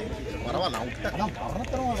கிடைக்க மாட்டேன். பரவாயில்ல நான்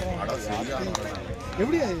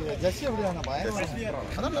எப்படி ஜஸ்ட் எப்படி பயங்கர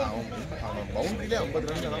அதான் அவன் பவுண்டரியிலே 50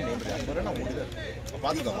 ரன் தான் 50 ரன் ஓடிதான்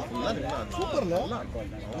பார்த்துக்கலாம். ஃபுல்லாக நின்னா சூப்பர்ல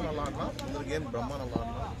அவன் நல்லா ஆடினா. இந்த கேம் பிரம்மா நல்லா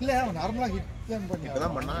ஆடினா. இல்லை அவன் நார்மலாக ஹிட்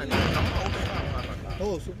தான் பண்ணா. ஓ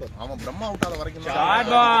சூப்பர். அவன் பிரம்மா அவுட் ஆகாத வரைக்கும் தான்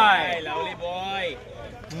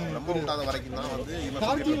பிரம்மா அவுட் ஆகாத வரைக்கும் தான் வந்து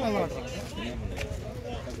நல்லா ஆடுறான்.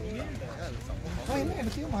 என்ன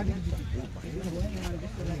எனக்கு மாட்டிக்கிச்சு.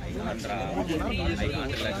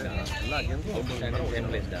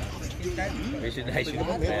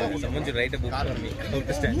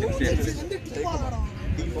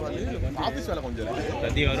 ஆஃபீஸ் வேலை கொஞ்சம்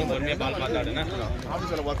சத்தி வரும் பொறுமையா பால் பார்த்தாடுனா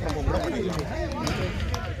ஆஃபீஸ் வேலை ஒர்க் ஃப்ரம் கூட பண்ணிக்கலாம்.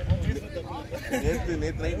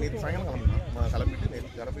 நேற்று சாயங்காலம் கிளம்பிட்டு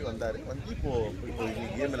நேற்று கிளம்பி வந்தார். வந்து இப்போ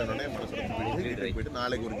கேம் இல்லைன்னொடனே மனசு போயிட்டு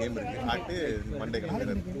நாளைக்கு ஒரு கேம் இருக்கு ஆட்டு மண்டே கிளம்பி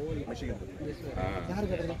மிஷிகன்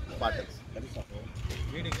பாட்டர்ஸ்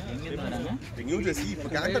நியூ ஜெர்சி. இப்போ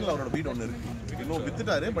கேண்டன்ல அவரோட வீடு ஒன்று இருக்கு. இன்னும்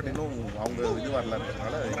வித்துட்டாரு. பட் இன்னும் அவங்க இது வரல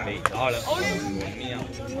இருக்கிறதுனால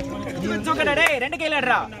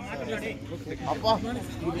அப்பா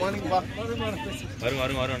குட் மார்னிங் பா.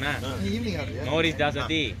 வரும் நோரிஸ் டா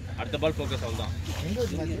சத்தி. அடுத்த பால் ஃபோக்கஸ் அவ்வளவுதான்.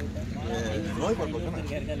 நோய்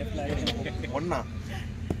ஒன்னா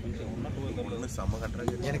செம்ம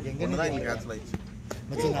கட்டுறாங்க. எனக்கு எங்க தான் இங்க கேன்சல் ஆயிடுச்சு.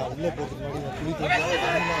 நான் உள்ளே போகிறதுக்கு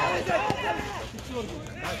முன்னாடி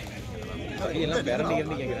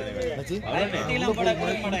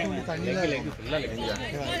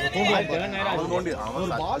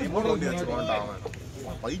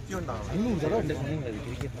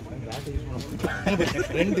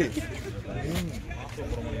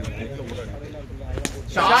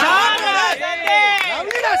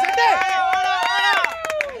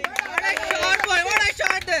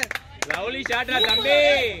Lovely shot ra தம்பி.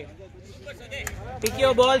 Pick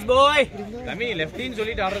your balls boy. தம்பி லெஃப்ட் ஹேண்ட்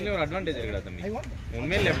சொல்லிட்டு ஆடுறதுல ஒரு அட்வான்டேஜ் இருக்குடா தம்பி.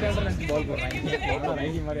 உண்மையிலே லெஃப்ட் ஹேண்ட்ல இருந்து பால் போடுறாங்க.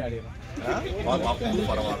 ரைட் மாதிரி ஆடிறான். பால் பாப்பு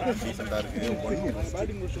பரவாயில்லை டீசெண்டா இருக்கு.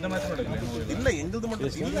 இந்த மேட்ச் நடக்குது. இல்ல எங்களுது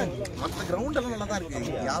மட்டும் இல்ல. மற்ற கிரவுண்ட் எல்லாம் நல்லா தான் இருக்கு.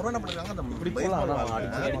 யாரோ என்ன பண்றாங்க அந்த இப்படி பேஸ்பால்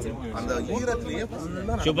ஆடிச்சு. அந்த ஈரத்திலேயே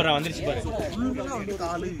ஃபுல்லா சூப்பரா வந்துருச்சு பாரு. ஃபுல்லா வந்து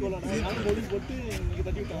கால் ஓடி போட்டு இங்க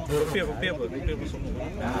தட்டி விட்டாங்க.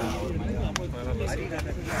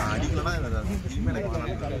 அடிக்கலனா டீம் எனக்கு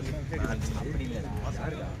அப்படி இல்ல.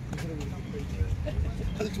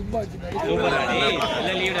 சூப்பர் அடி. நல்ல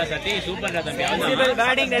லீவ்டா சத்தி. சூப்பர்டா தம்பி. சிம்பிள்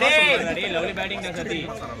பேட்டிங் டே. அடி லவ்லி பேட்டிங் டா சத்தி.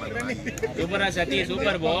 சூப்பரா சத்தி.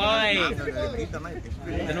 சூப்பர் பாய்.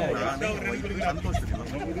 இதனோ சந்தோஷ்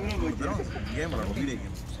கேம் விளையாடுவோம் வீடியோ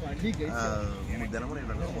கேம். தினமும்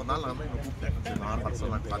ஒரு நாள் நான் தான் கூப்பிட்டேன். நான்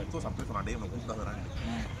பர்சனல் நான் கத்தோ சப்ளை நான் டே கூப்பிட்டாங்க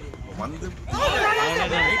வந்து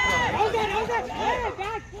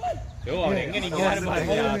யோ அவன் எங்க நிக்கிறாரு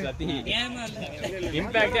பாருங்க சத்தி.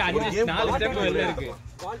 இம்பாக்ட் 4 ஸ்டெப் வெளில இருக்கு.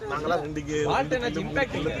 நாங்களா 2 கேம் வால்டனா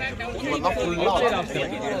இம்பாக்ட் இல்ல. ஃபுல்லா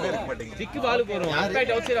சிக்கு பால் போறோம்.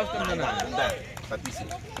 இம்பாக்ட் அவுட் சைடு ஆஃப் பண்ணா. சதீஷ்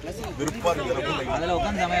விருப்பா இருக்கு. அதுல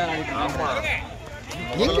உட்கார்ந்து சமையல் ஆடிட்டு. ஆமா.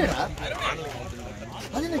 எங்கடா?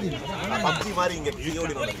 அது என்ன கேம்? PUBG மாதிரி இங்க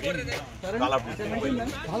கியோடி நடக்குது. கால் ஆஃப்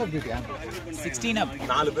டியூட்டி. 16 up.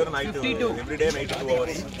 4 பேர் நைட் எவ்ரிடே நைட் 2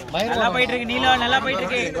 hours. நல்லா போயிட்டு இருக்கு நீலா, நல்லா போயிட்டு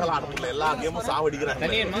இருக்கு. எல்லா கேமும் சாவடிக்குறாங்க.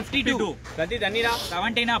 தண்ணி 52. சத்தி தண்ணிடா.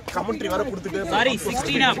 17 up. கமெண்ட்ரி வர கொடுத்துட்டு சாரி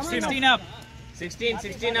 16 up. 16 up.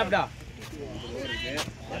 16 அப்டா.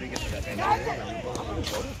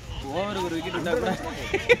 ஓவர் ஒரு விக்கெட் விட்டா கூட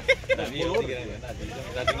தண்ணி ஊத்திக்கிறாங்க.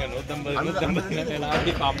 சத்திங்க 150 150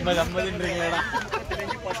 அப்படி 50 50ன்றீங்களேடா.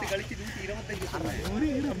 10 கழிச்சு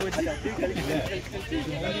 125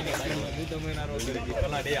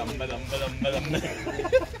 இப்பலாம் டேய் 50 50 50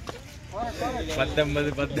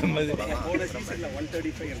 19 19 போன சீசன்ல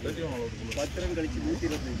 135 10 ரன் கழிச்சு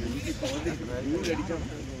 125 இப்போ வந்து 100 அடிச்சா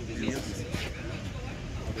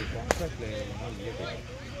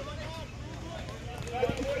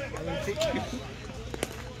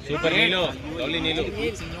super Neelu lovely Neelu.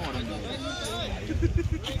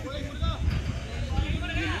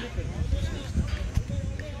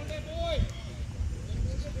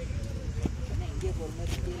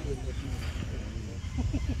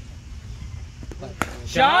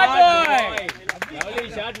 Shot பாய் லவ்லி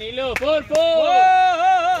ஷாட் நீலு 4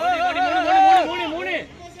 3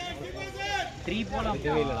 3 போலாம்.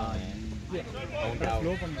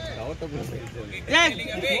 ஸ்லோ பண்ணு அவுட் ஆஃப் போயிடுச்சு.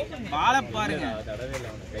 ஏய் பால பாருங்க. தடவே இல்ல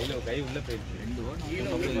அவன கை உள்ள போயிடுச்சு.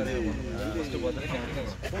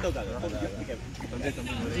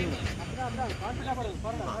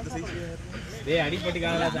 டேய்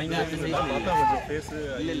அடிபட்டுக்கானடா சாய்ங்க பார்த்தா கொஞ்சம் ஃபேஸ்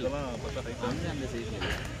இதெல்லாம் பார்த்தா ஹைட் அந்த சைஸ்ல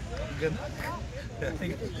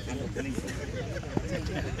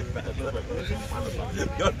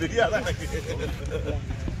தெரியாதா எனக்கு.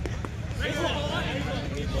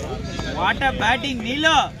 What a batting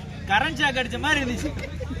நீலோ. Current shock அடிச்ச மாதிரி இருந்துச்சு.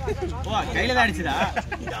 ஓ கையில தான் அடிச்சதா?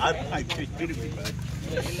 யார்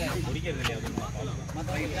முடிக்கிறது இல்லையா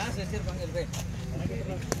மத்த கிளாஸ் வச்சிருப்பாங்க இருக்கு.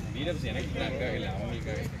 வீரப்ஸ் எனக்கு பிராங்காக இல்ல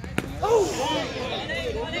அவங்களுக்காக.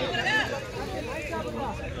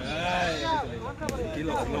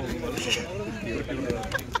 கீழே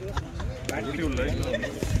பேட்டரி உள்ள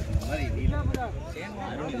மாதிரி நீல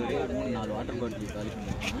அருண் ஒரே ஒரு 4 வாட்டர் பாட்டில் காலி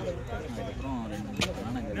பண்ணிருக்கான். அதுக்கப்புறம் 2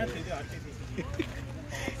 காணங்க.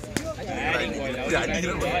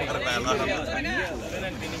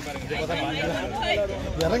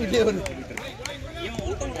 இறங்கிட்டே வருது.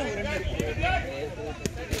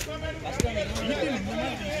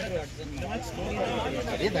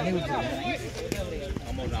 தண்ணி ஊற்றி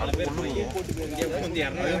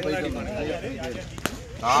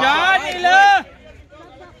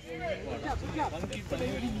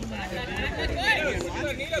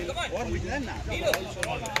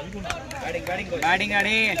பேட்டிங்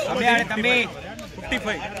ஆடி அப்படியே ஆடு தம்பி.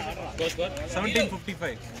 55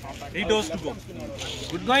 17-55 8 overs to go.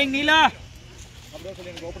 Good going நீலா.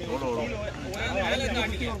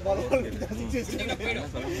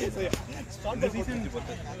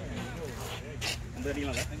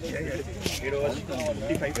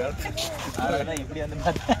 எப்படி வந்து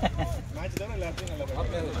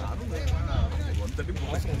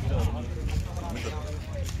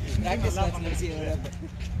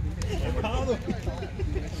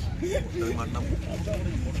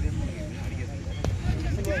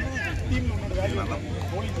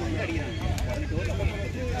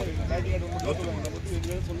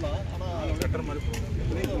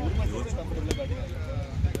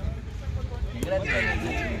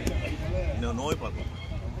நோய் பார்த்தோம்.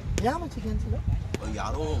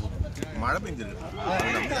 யாரோ மழை பெஞ்சிருக்கு,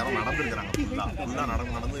 யாரோ நடந்துருக்கிறாங்க. ஃபுல்லா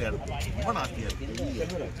நடந்து ரொம்ப நாஸ்தியா இருக்கு.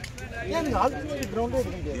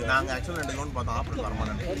 நாங்க ஆக்சுவலா 2 கிரவுண்ட் பார்த்தோம். ஆப்ரேட் வர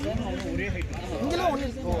மாட்டேன்.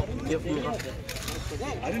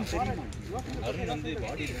 அருண் வந்து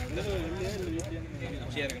பாடி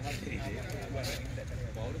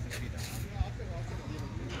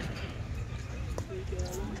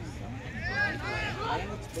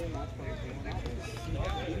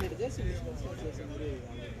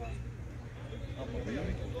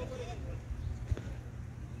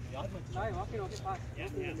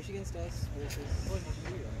Michigan Stars versus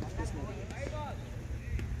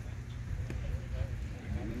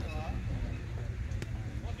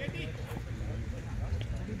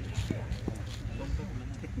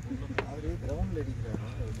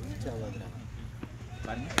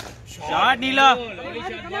ஷாட் நீலா.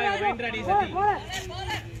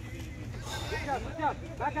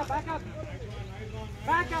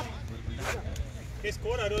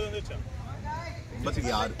 ஸ்கோர் 60 வந்துச்சா?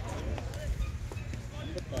 பஸ்ஸுக்கு 6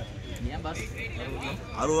 ஏன் பாஸ்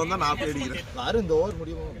 60 வந்தா 40 அடிக்கிறேன். 6 இந்த ஓவர்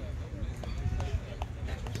முடியுமா?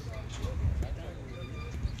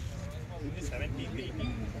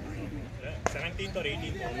 17th or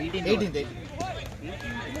 18th? 18th.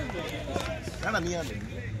 ஏன்னா நீ ஆடு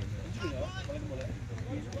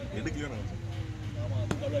எடுக்கலையோ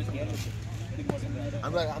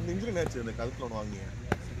அந்த அந்த இன்ஜுரி மேட்ச் அந்த கழுத்துல ஒன்று வாங்கிங்க.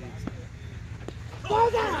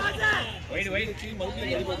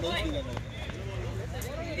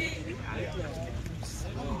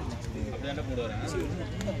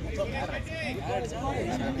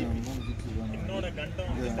 என்னோட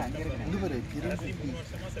கண்டம் இது பாரு கிரண்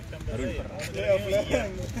செப்டம்பர்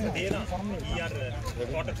அதேதான் ER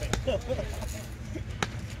quarter final.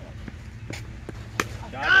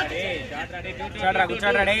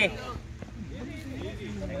 குச்சாட்ரா டே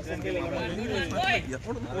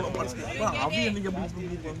எப்பொழுது போன மனசு அவங்க நீங்க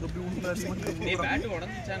அப்படி பேட்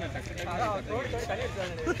உடைஞ்சானே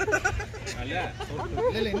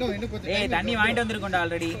இல்ல இன்னும் கொஞ்சம் டேய் தண்ணி வாங்கிட்டு வந்திருக்கோம்டா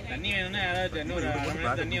ஆல்ரெடி. தண்ணி வேணும்னா யாராவது இன்னொரு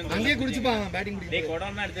தண்ணி வந்து அங்கேயே குடிச்சுப்பா பேட்டிங் முடியும். டேய்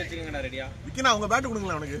குடம்லாம் எடுத்து வச்சுக்கங்கடா ரெடியா. விக்கினா அவங்க பேட்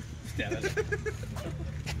கொடுங்களா அவனுக்கு.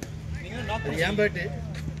 ஏன் பேட்டு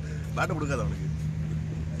பேட் கொடுக்காத அவனுக்கு.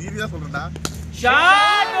 சீரியஸா சொல்றேன்டா.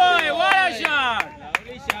 Shot bye what a shot.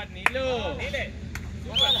 Lovely shot Neelu.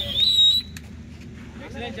 Super.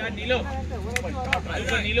 Excellent shot Neelu.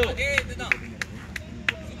 Super Neelu. இதுதான்.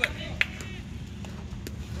 Super.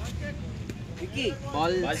 Vicky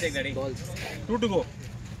ball take daddy. 2 to go.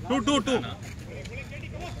 2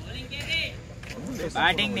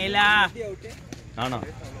 batting நீலா. நானா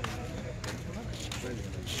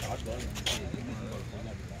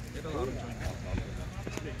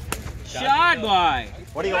ஷாட் பாய்.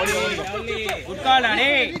 ஓடி குட் கால் அடே.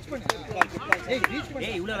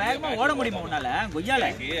 ஏய் இவ்வளவு வேகமா ஓட முடியுமா உன்னால? கொய்யால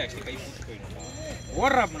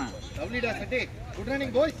ஓடுறா அப்பனா. லவ்லிடா சட்டே குட்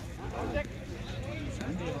ரன்னிங் பாய்ஸ்.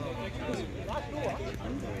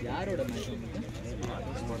 யாரோட மேட்ச்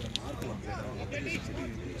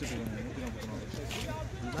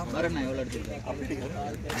மரணா எவ்வளவு எடுத்திருக்காரு?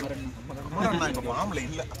 அமரண்ணா இப்ப மாமல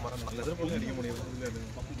இல்ல. அமரண்ணா நல்ல எதிர்ப்பு அடிக்க முடியும்.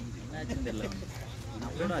 என்னாச்சுன்னு தெரியல.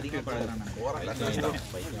 நம்மளோட அதிகமா பழகுறான்.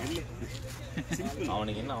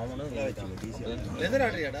 அவனுக்கு என்ன அவனும் லெதர்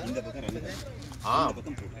ஆடுறியாடா?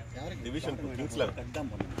 டிவிஷன் 2 கிங்ஸ்ல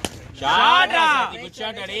ஷாட்டா. குட்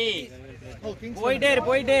ஷாட் அடே. ஓ கிங்ஸ் போயிட்டே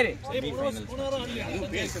இரு.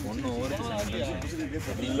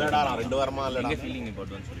 இல்லடா நான் 2 வாரமா இல்லடா. ஃபீலிங்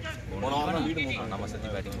இம்பார்ட்டன்ட் சொல்லி போன வாரம் வீடு மூவ் நம்ம சத்தி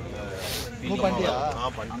பேட்டிங் மூவ் பண்ணியா?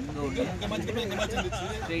 பண்ணி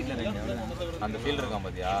ஸ்ட்ரைட்ல ரெண்டு அவ்வளவுதான். அந்த ஃபீல்ட் இருக்கான்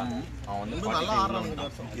பாத்தியா அவன் வந்து இன்னும் நல்லா ஆடுறாங்க இந்த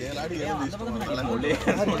வருஷம். 7 ஆடி 7 மிஸ் பண்ணாங்க.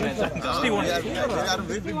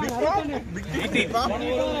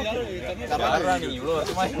 நீ இவ்வளவு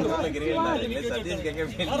வருஷமா இந்த ஊர்ல கிரிக்கெட் இல்ல சதீஷ் கேக்க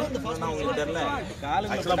ஃபீல் பண்ணா உங்களுக்கு தெரியல கால்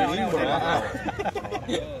ஆக்சுவலா மீன் போடுறான்.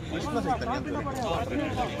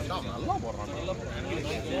 நல்லா போடுறான்.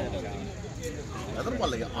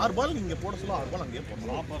 எதிர்பார்ல 6 பால் நீங்க போட சொல்ல 6 பால் அங்கேயே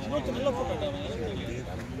போடலாம்.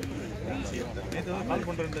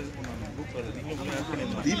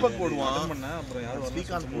 தீபக் போடுவான்.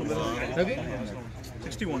 ஸ்ரீகாந்த் போடுவான்.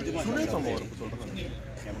 61 சுரேஷ் அம்மா வரும் சொல்றேன்.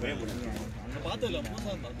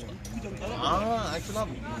 ஆக்சுவலா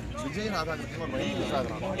விஜய் ராதாகிருஷ்ணன் மைண்ட் மிஸ்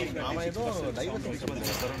ஆகுறான். அவன் ஏதோ டைவர்சிட்டி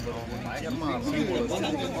பயங்கரமா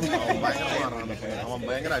ஆடுறான். அவன்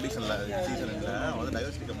பயங்கர அடிஷன்ல சீசன் இல்ல. அவன் வந்து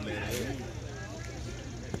டைவர்சிட்டி கப் பிளேயர்.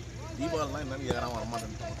 தீபாவளினா என்னன்னு கேக்குறான்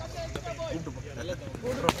வரமாட்டேன்.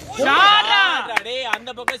 ஷாட் அடே அந்த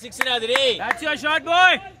பக்கம் 6 ராதரி. That's your shot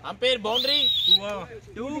bye. Umpire boundary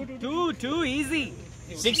 2 easy.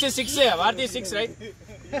 6 வார்த்தி 6 right.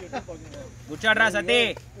 Good shot ரா சத்தி.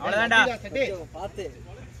 அவ்வளவுதான்டா. சட்டே பாத்து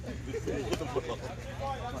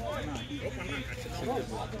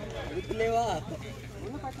இதுக்குள்ளேவா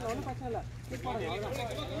ஒன்னும் பிரச்சனை இல்ல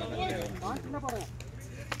சின்ன பாருங்க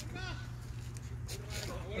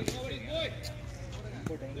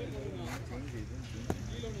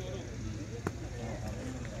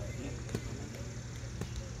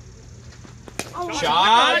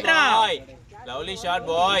Shot boy. Lovely shot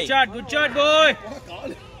boy. Good shot boy.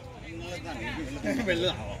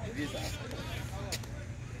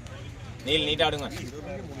 Neil neat ஆடுங்க.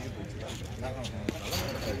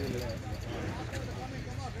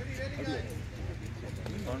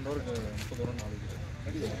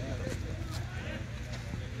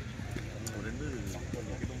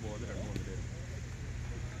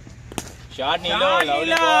 Shot Nilo,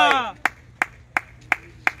 lovely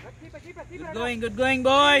boy. Good going,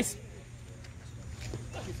 boys.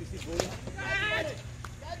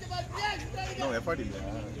 No effort இல்ல.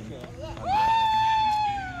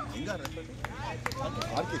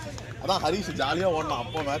 அதான் ஹரிஷ் ஜாலியா ஓடலாம்.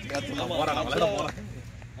 அப்போ மேட்ச் நான் போறேன், நான் விளையாட போறேன்.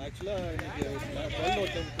 ஆக்சுவலா இன்னைக்கு 12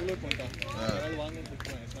 ஒருத்தன் கூல் அவுட் பண்ணிட்டான். அதனால வாங்கன்னு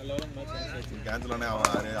சொல்றேன். நல்ல வேளை மேட்ச் கேன்சல் ஆனே அவன்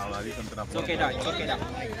ஹரிஷ் வந்து ஓகேடா ஓகேடா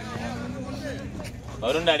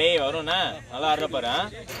வருண்டா டேய் வரும்னா நல்லா ஆடுற பாரு.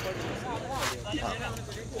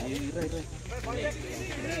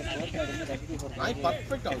 நான்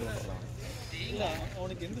பர்ஃபெக்ட் ஆடுறேன். இல்ல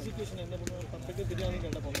அவனுக்கு எந்த சிச்சுவேஷன் என்ன பண்ணுவான் பர்ஃபெக்ட்டா தெரியாம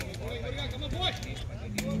கரெக்டா பண்ணுவான்.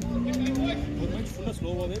 ஒரு மேட்ச் ஃபுல்லா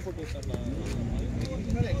ஸ்லோவாவே போட்டு வச்சான்டா.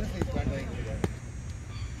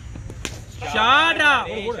 ஷாடா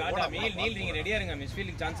ஷாடா மீல் நீல் நீங்க ரெடியா இருங்க. மிஸ்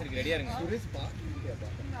ஃபீல்டிங் சான்ஸ் இருக்கு, ரெடியா இருங்க.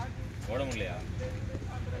 ஓட முடியலையா?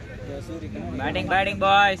 பேட்டிங்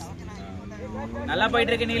பாய்ஸ் நல்லா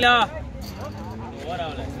போயிட்டு இருக்கு நீலா. ஓவர்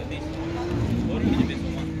ஆகல சதீஷ். ஒரு முடிஞ்சு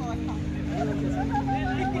பேசுவோமா?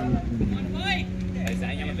 அது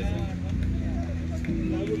சாயங்காலம் பேசுவோம்.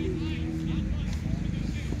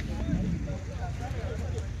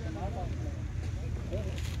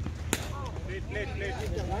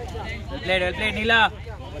 Well played, நீலா.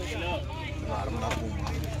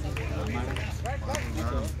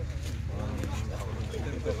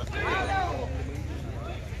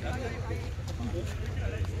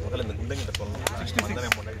 முதல்ல இந்த குண்டங்கிட்ட சொல்லணும். 66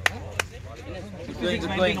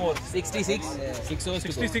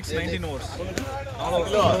 19 overs.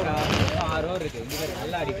 6 ஓவர் இருக்கு. இங்க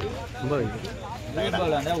நல்லா அடிக்கு. ரொம்ப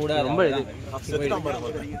பால் வந்தா விடாது. ரொம்ப இது.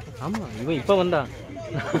 ஆமா இவன் இப்ப வந்தா.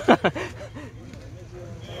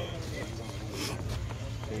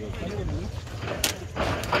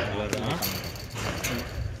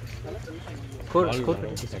 Score 66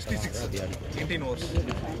 19 overs.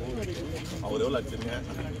 அவர் எவ்வளோ அடிச்சிருங்க?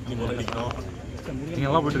 நீ முதல்ல அடிக்கணும். நீங்க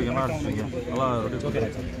எல்லாம் போயிட்டு இருக்கீங்க, நல்லா அடிச்சிருக்கீங்க. நல்லா ரொட்டேட் பண்ணுங்க.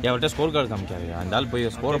 அவர்கிட்ட ஸ்கோர் கார்டு காமிக்காது. அந்த ஆள் போய்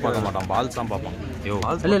ஸ்கோரை பார்க்க மாட்டான், பால்ஸ் தான் பார்ப்பான். இல்ல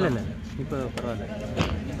இப்போ பரவாயில்ல.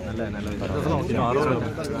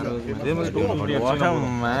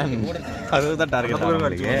 அதுதான் டார்கெட்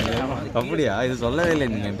அப்படியா? இது சொல்லவே இல்லை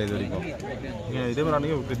நீங்க இது வரைக்கும். இதே மாதிரி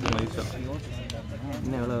அன்னைக்கு விட்டுருக்கீங்க நைஸா.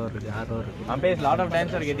 இன்னும் எவ்வளோ இருக்கு? 6 ஓவர் இருக்கு. Umpires, lot of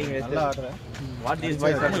times are getting wasted. What these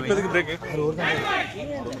boys are doing? இப்போதைக்கு பிரேக்.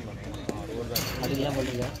 அதுலாம்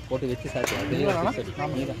பண்ணல. போட்டு வெச்சு சாச்சு.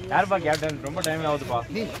 யார்ப்பா கேப்டன்? ரொம்ப டைம் ஆகுதுப்பா.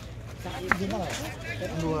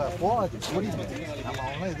 போவாது ஓடி நம்ம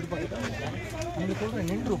அவனா எதிர்பார்க்கறாங்க. நீங்க சொல்ற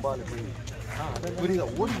நின்று பால் போய் புரியுதா?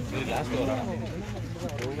 ஓடி லாஸ்ட் ஓவரா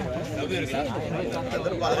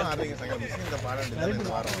எதிர்பார்க்கலாம். ஆடுறீங்க சங்க மிஸ் இந்த பாடம்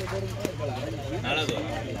வாரம் நல்லது.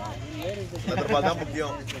 எதிர்பார்த்தா தான்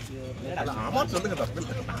முக்கியம். ஆமா சொல்லுங்க, தப்பு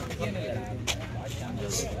இல்லை.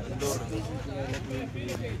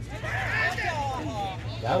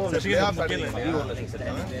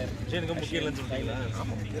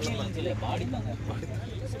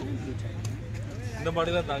 இந்த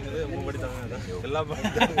பாடி தான் தாங்குது, உங்க பாடி தாங்க எல்லா பாடி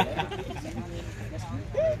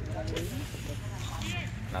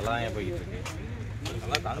நல்லா தான் போய்கிட்டு இருக்கு.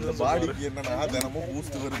 அந்த பாடிக்கு என்னன்னா தினமும்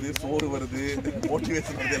பூஸ்ட் வருது, சோறு வருது,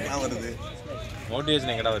 மோட்டிவேஷன் வருது, எல்லாம் வருது.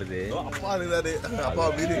 மோட்டிவேஷன் எங்கடா வருது? அப்பா இருந்தாரு, அப்பா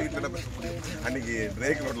வீடு வீட்டுல அன்னைக்கு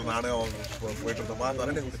பிரேக் ரோட்ல நானும் அவங்க போயிட்டு இருந்தோமா, அந்த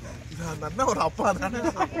அண்ணா ஒரு அப்பா தானே,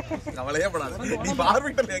 கவலையே படாது. நீ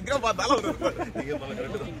பார்வையிட்டல எங்க பார்த்தாலும் ஒரு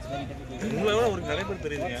உங்களை விட ஒரு நிறைய பேர்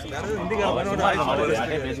தெரியுதுங்க.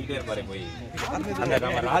 பேசிக்கிட்டே இருப்பாரு போய். அந்த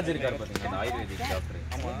நம்ம ராஜ் இருக்காரு பாத்தீங்க, அந்த ஆயுர்வேதிக் டாக்டர்.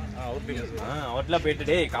 அவர்லாம் போயிட்டு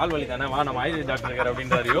டே கால் வலி தானே, வா நம்ம ஆயுர்வேதிக் டாக்டர் இருக்காரு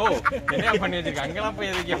அப்படின்றாரியோ. என்ன பண்ணி வச்சிருக்க? அங்கெல்லாம்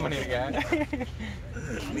போய் எதுக்கே பண்ணிருக்கேன்?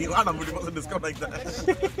 நீ வா, நம்ம 50% டிஸ்கவுண்ட் ஆகிட்டேன்.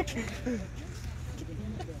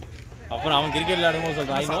 அப்புறம் அவன் கிரிக்கெட் விளையாடும்போது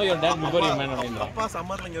சொல்றான், I know your dot before you man அப்படின்றான். அப்பா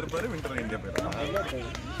சம்மர்ல இங்க இருப்பாரு, விண்டர்ல இந்தியா போயிடுறான்.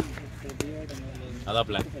 அதான்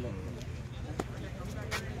பிளான்.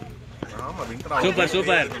 ஆமா, விண்டர் சூப்பர்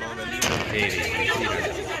சூப்பர். சரி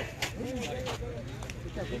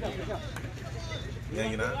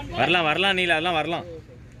வரலாம் வரலாம், நீல அதெல்லாம் வரலாம்.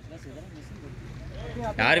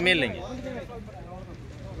 யாருமே இல்லைங்க.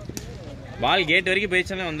 பால் கேட் வரைக்கும்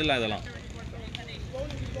போயிடுச்சுன்னா வந்துடலாம். அதெல்லாம்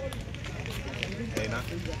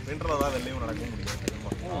விண்டர்ல தான் வெள்ளையும் நடக்க முடியும்.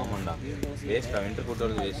 ஆமாண்டா, வேஸ்டா விண்டர் கூட்டு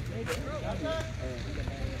வருது, வேஸ்ட்.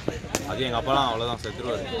 அது எங்கள் அப்பாலாம் அவ்வளோதான்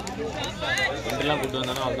செத்துருவாரு. விண்டர்லாம் கூட்டு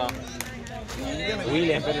வந்தானே அவ்வளோதான்.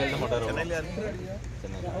 உயிர் என் பேர் எழுத மாட்டார்.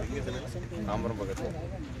 தாம்பரம் பக்கத்தில்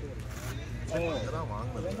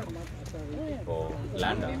ஓ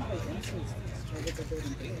லேண்டா.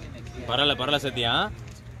 பரவாயில்ல பரவாயில்ல Sathya.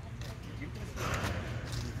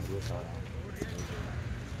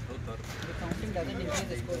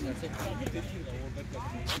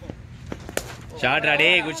 Shot ராடே,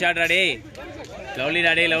 good shot ராடே. Lovely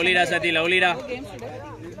ராடே, lovely டா சத்தி, லவ்லி டா.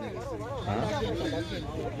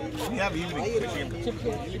 Yeah, we will.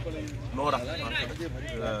 No,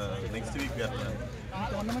 next week we are.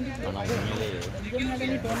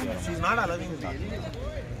 She's not allowing that.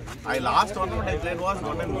 Last tournament I played was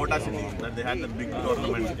one in Mota City, that they had the big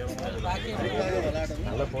tournament.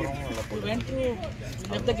 We went through,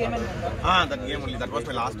 left the game and went out. That game only. That was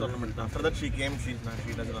my last tournament. After that she came, she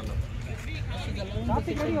doesn't allow.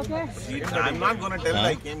 I'm not going to tell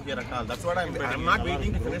I came here at all. That's what I'm not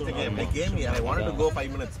waiting to finish the game. I came here. I wanted to go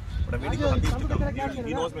 5 minutes. But I'm waiting for Satish to come.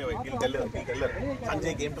 He knows my wife. He'll tell her.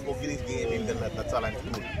 Sanjay came to Pokiris game. He'll tell her. That's all I'm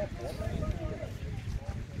doing.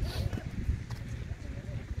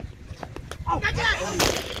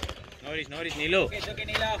 No worries, Neelu.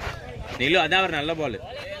 Neelu, that's a nice ball.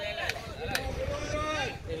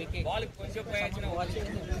 Ball கொஞ்சம் போயாச்சுனா watch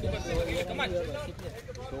come on.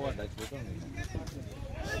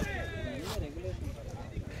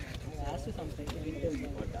 Ask you something.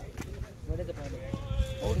 What is the problem?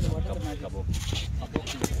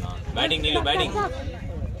 Batting, Neelu, batting.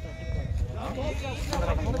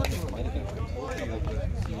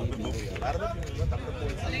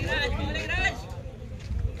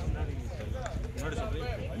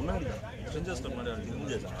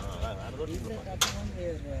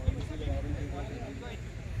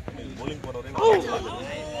 Bowling for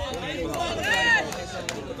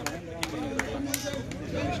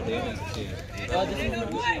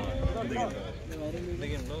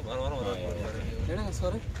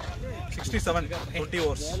sorry. 67, 20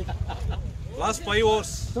 overs. Last 5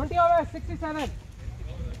 overs. 20 overs, 67.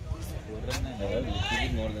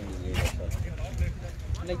 More than this.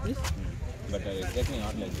 Like this? But exactly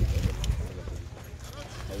not like this.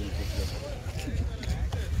 I will put it.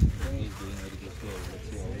 He is doing very close to it. Let's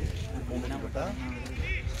see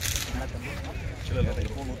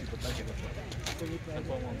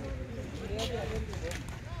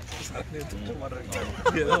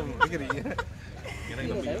how it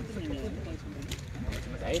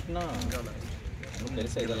right now.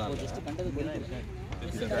 பெருசா இதெல்லாம்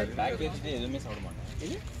package எதுவுமே சாப்பிட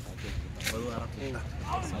மாட்டேன்.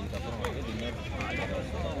 அதுக்கப்புறம் வந்து dinner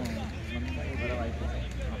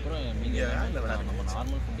அப்புறம் நம்ம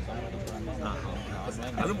normal food சாப்பிட்டு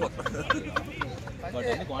பட்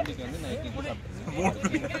வந்து குவான்டிட்டி வந்து நான்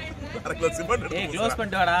க்ளோஸ்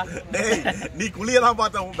பண்ணிட்டு வாடா. நீ குளியெல்லாம்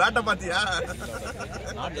பார்த்த உன் பேட்டை பார்த்தியா?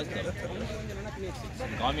 நாட் ஜஸ்ட்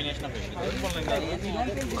காம்பினேஷன் ஆஃப்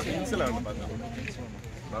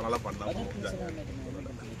நான் நல்லா பண்ணலாம்.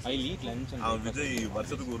 ஐ லீட் லஞ்ச் அவன் விஜய்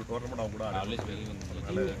வருஷத்துக்கு ஒரு டோர்னமெண்ட் அவன் கூட ஆல்வேஸ் வெரி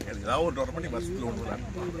ஏதாவது ஒரு டோர்னமெண்ட் வருஷத்துக்கு ஒன்று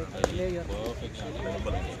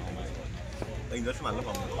இந்த வருஷம் நல்ல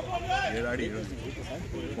ஃபார்ம் 7 ஆடி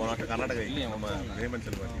 7 போன கர்நாடகா இல்லை நம்ம வேமன்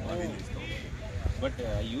செல்வாங்க but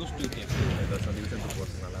I use to take இந்த வருஷம் டிவிஷன்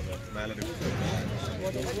போகிறது நல்லா மேலே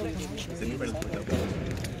செமிஃபைனல் போயிட்டு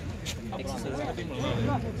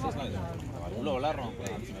உள்ள விளாட்றோம்.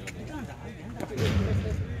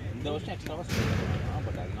 இந்த வருஷம் எக்ஸ்ட்ராவாக சொல்லுவாங்க.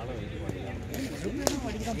 பட் அதனால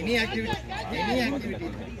எனி ஆக்டிவிட்டி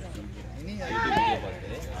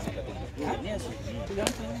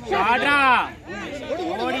ஷாட்ரா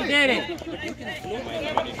ஓடிட்டே இரு.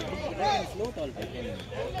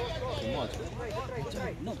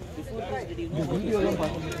 No, before this did you know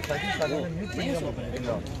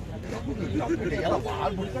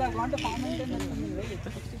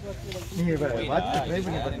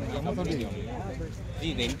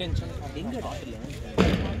the intention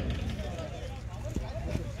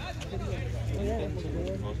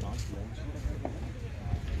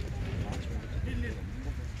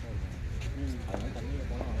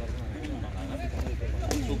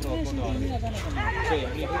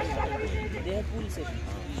they have pool session.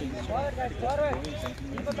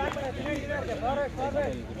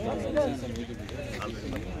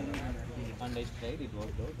 and I tried it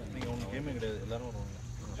worked out. நீங்க ஒன்னு கேமே கிடையாது, எல்லாரும் வருவாங்க.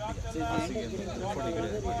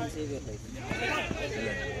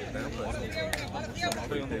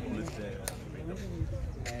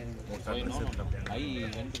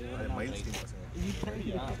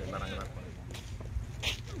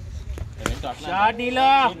 ஷாட் நீலோ.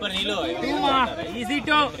 சூப்பர் நீலோ. Easy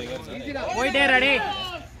to. போயிட்டே ready.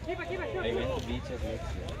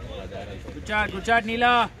 Good shot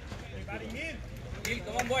நீலோ.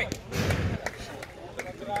 Come on boy.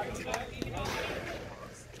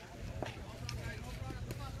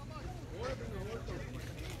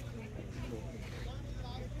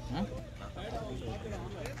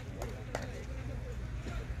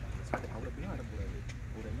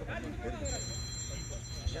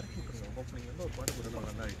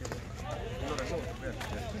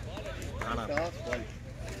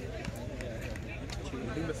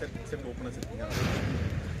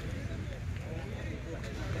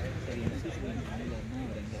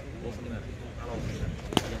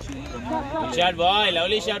 Good shot boy,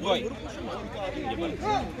 lovely shot boy.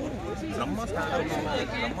 நம்ம ஸ்டாண்டர்டா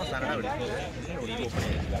வெடிச்சு ஒரு ஓபன்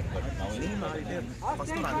அவன் நீ மாறிட்டே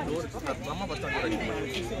ஃபர்ஸ்ட் நான் டோர் நம்ம ஃபர்ஸ்ட் அந்த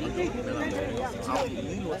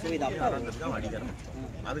நீ ஓசே இத அப்பறந்ததுக்கு அவன் அடிக்கிறான்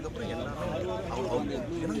அதுக்கு அப்புறம் எல்லாரும் அவன்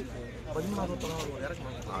ஏன்னா 16 ஒரு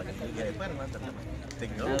இறக்குறாங்க நீங்க எப்ப இருந்தாலும்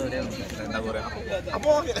தெரியல ரெண்டாவது ஒரு அப்போ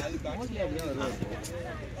ஓகே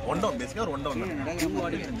ஒன் டவுன் பேசிக்கா ஒரு ஒன் டவுன்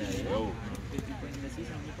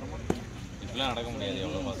இதெல்லாம் நடக்க முடியாது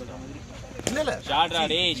எவ்வளவு ஃபாஸ்டா இல்ல ஷாட்ரா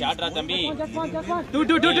டேய் ஷாட்ரா தம்பி 2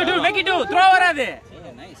 மேக் இட் 2 த்ரோ வராது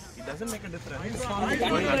nice it doesn't make a difference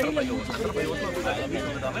going under by over it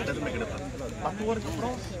doesn't make a difference 10 ஓவருக்கு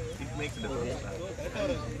அப்புறம் it makes a difference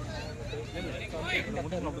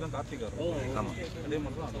முடிஞ்சு அப்படிதான் கார்த்திக் வரும் ஆமா அதே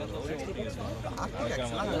மாதிரி தான்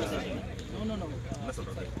என்ன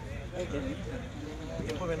சொல்றது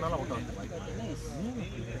எப்போ வேணாலும் அவுட் ஆகும்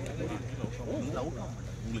நீங்க அவுட் ஆகும்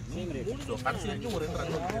உங்களுக்கு சோ கடைசி வரைக்கும் ஒரு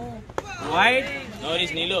run white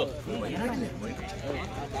Norris Neelu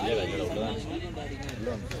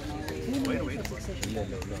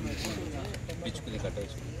pitch குதி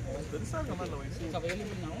கட்டாயிச்சு பெருசா கமால வைட்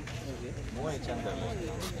அவைலபிள் now மூவாயிச்சாங்க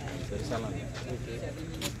பெருசாலாம்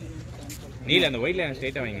நீல அந்த ஒயிட் லைன்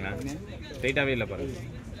ஸ்ட்ரைட்டா வைங்களா ஸ்ட்ரைட்டாவே இல்ல பாருங்க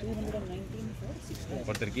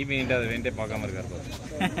ஒருத்தர் கீப்பிங் அதை வேண்டே பார்க்காம இருக்காரு பாரு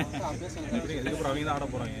இதுக்கு அப்புறம் அவங்க தான் ஆட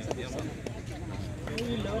போறாங்க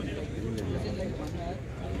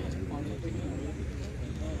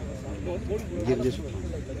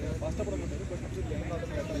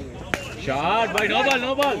shot boy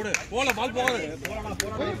no ball போல பால் போகாது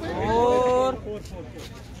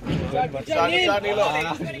 4 நீலோ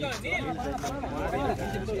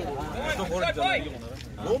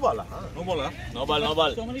no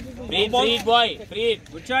ball free boy free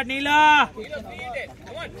good shot Neela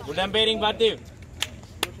good umpiring Parthiv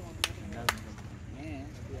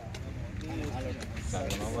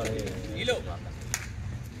Neelo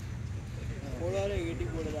போடாலே ஏட்டி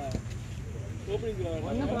போடுடா ஓபனிங்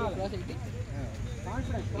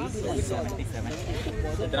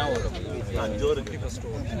எத்தனை ஓவர் 5 ஓவருக்கு ஃபர்ஸ்ட்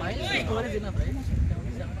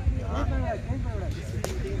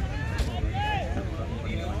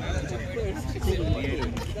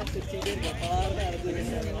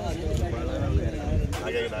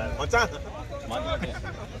மச்சான்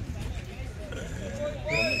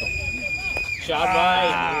shot boy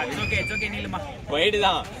it's okay Neelma wide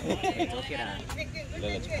தான் it's okay டா இல்ல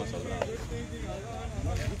சும்மா சொல்றேன்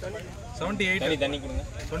 78 தண்ணி கொடுங்க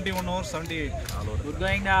 21 ஓவர் 78 good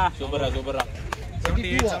going டா சூப்பரா 78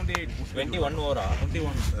 21 ஓவரா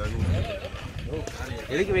 21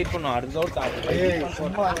 எதுக்கு வெயிட் பண்ணோம் அடுத்த ஓவர் தாக்கு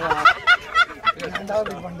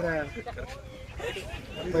ரெண்டாவது பண்றேன்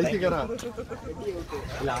பைத்தியக்காரா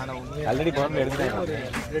இல்ல ஆனா உண்மையா ஆல்ரெடி பவர் பிளே எடுத்துட்டேன்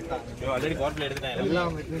ஆல்ரெடி பவர் பிளே எடுத்துட்டேன்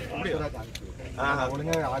எல்லாம்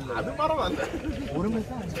ஒழுங்கா ஆள் அது பரவாயில்ல ஒரு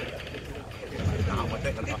நிமிஷம்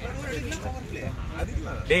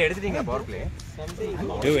டேய் எடுத்துட்டீங்க பவர் பிளே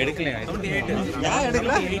டேய் எடுக்கல 78 யா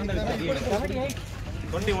எடுக்கல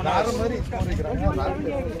 21 வேற மாதிரி ஸ்கோர் வைக்கறாங்க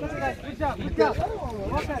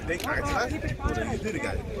ஒரு இது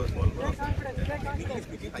இருக்காது இங்கிலீஷ்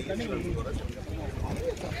ஸ்பீக்கிங்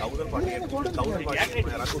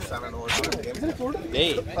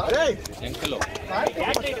டேய் எங்கலோ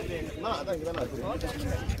அதான் இங்கதான்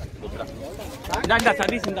இந்தா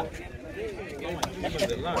சர்வீஸ் இந்தா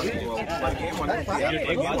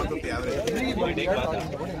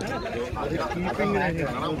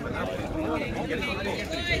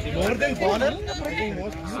more than bowler player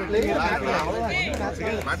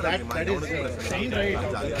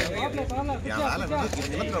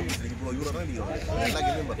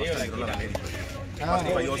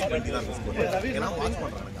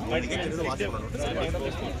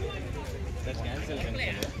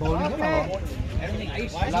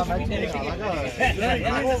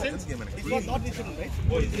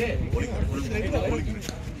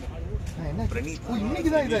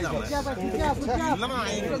இன்னைக்குதான் இது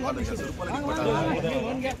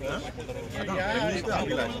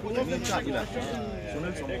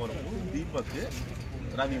தீபக்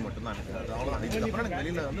ரவி மட்டும் தான் எனக்கு அவ்வளவுதான் இதுக்கப்புறம் எனக்கு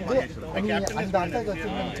வெளியில வந்து மகேஷ் அந்த அட்டாக்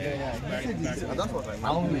வச்சிருந்தேன் அதான் சொல்றேன்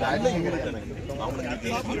அவங்களுக்கு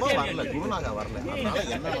வரல குருநாகா வரல அதனால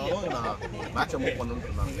என்னன்னாலும் நான் மேட்சை மூவ் பண்ணணும்னு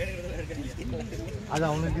இருந்தாங்க அது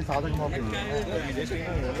அவங்களுக்கு சாதகமா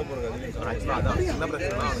ஆக்சுவலா அதான் என்ன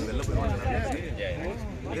பிரச்சனை அவனுக்கு வெளில போயிடுவாங்க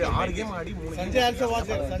 6 கேம் ஆடி 3 Sanjay also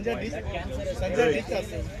watch Sanjay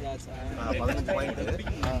 15 point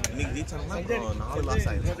இன்னைக்கு ஜெயிச்சாங்கன்னா அப்புறம் 4 லாஸ்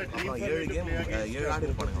ஆயிடும். அப்புறம் 7 கேம் 7 ஆடி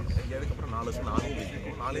இருப்பானுங்க. 7க்கு அப்புறம் 4 வருஷம் 4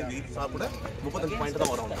 ஜெயிக்கணும். 4 ஜெயிச்சா கூட 35 பாயிண்ட்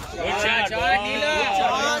தான் வரும்.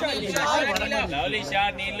 Lovely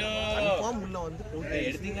shot நீலோ. கன்ஃபார்ம் உள்ள வந்து போட்டு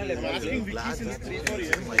எடுத்தீங்கல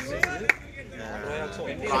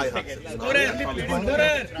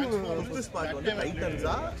ஸ்பாட் வந்து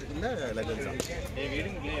டைட்டன்ஸா இல்ல லெஜண்ட்ஸா?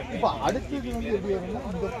 இப்ப அடுத்தது வந்து எப்படி வரும்னா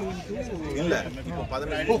இந்த பாயிண்ட் இல்ல இப்போ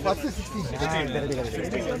 15 ஃபர்ஸ்ட்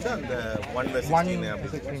 16 வந்து அந்த 1 vs 16 அப்படி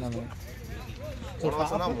 16 போன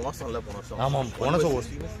வருஷம் மோசம் இல்ல போன வருஷம். ஆமா போன வருஷம்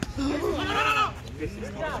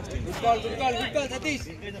குட் கால் சதீஷ்.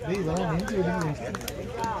 நீ இதெல்லாம் நெஞ்சு வெடிங்க.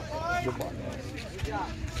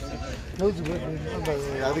 நோச்சு போய்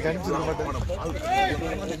அது கணிச்சு மாட்டேன்.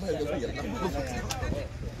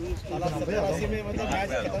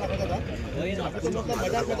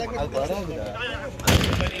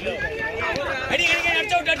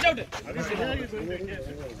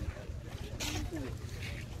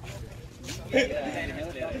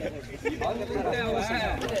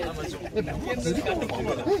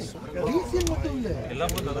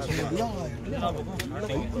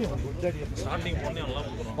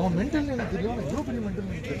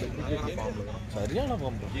 சரியான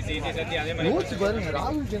பாம்பு. யோசிச்சு பாருங்க,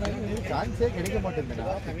 ராகுல் ஜனாக்கு சான்ஸே கிடைக்க மாட்டேங்குது.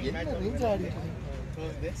 என்ன ரேஞ்ச் ஆடி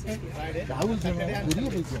ராகுல் ஜனா பெரிய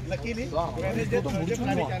பைத்தியம்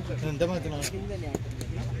முடிச்சுடுவான் இந்த மாதிரி.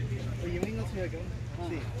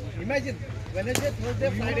 Imagine Wednesday, Thursday,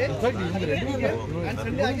 Friday, and Sunday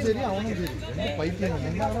again. சரி அவனும் சரி ரெண்டு பைத்தியம்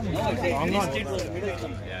என்ன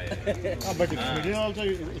but middle also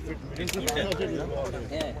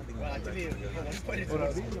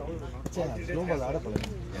global ஆட போல.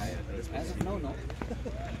 As of now, no.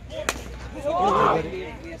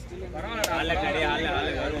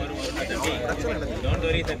 Don't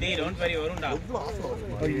worry Sati, don't worry வரும்டா.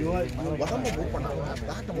 ஐயோ வதம்ப மூவ் பண்ணாங்க.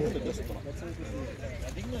 பேட்ட மூவ் பேசுறோம்.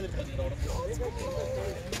 நீ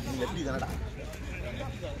எப்படி தானடா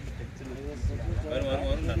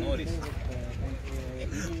வரும்டா, no worries.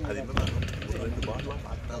 அது என்னன்னா ரெண்டு பால்லாம்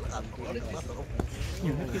பார்த்தா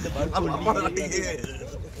எனக்கு இந்த பால்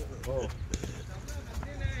ஓ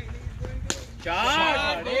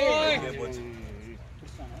ஷாட்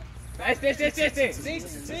stay 6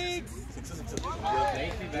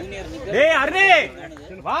 டேய் அர்னே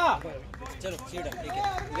வா चलो सीधा ठीक है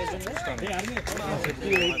you guys don't know டேய் அர்னே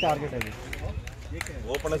 58 டார்கெட் அது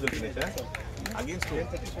ஓபனா சொல்லிட்டே அகைன்ஸ்ட்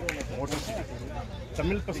மோட்டர்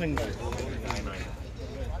தமிழ் பசங்க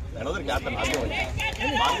another captain ஆதியோ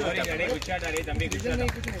டேய் குட் ஷாட் டேய் தம்பி குட் ஷாட்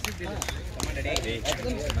கமாண்ட் டேய்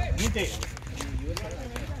நீட்டே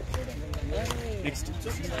நெக்ஸ்ட்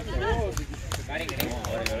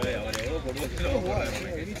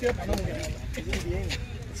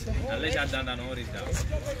நல்ல ஷாட் தான் நோ வரிஸ் டா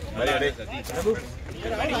மரியா டேய்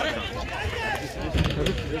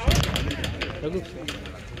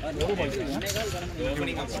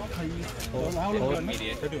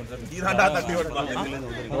இதாண்டா 31 பால்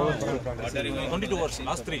 22 overs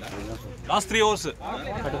last 3 overs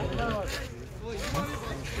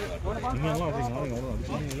இன்னும் அப்படிங்க 81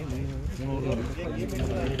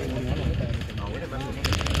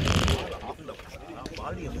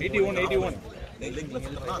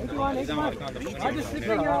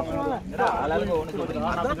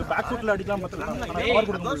 பேக் ஃபுட்ல அடிக்கலாம் பார்த்தா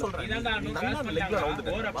சொல்றேன்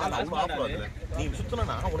நீ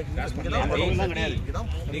சுத்தலனா உனக்கு கிராஸ் பண்ணலையா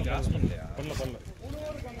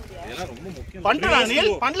இதெல்லாம் ரொம்ப முக்கியம்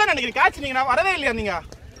பண்ணல நினைக்கிறேன். கேட்ச் நீங்க வரவே இல்லையா நீங்க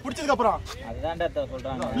புடிச்சதுக்கு அப்புறம்? அதுதான்டா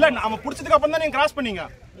சொல்றாங்க. இல்ல அவன் புடிச்சதுக்கு அப்புறம் தான் நீங்க கிராஸ் பண்ணீங்க.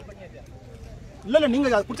 இல்ல நீங்க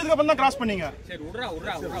புடிச்சதுக்கு அப்புறம் தான் கிராஸ் பண்ணீங்க. சரி உட்றா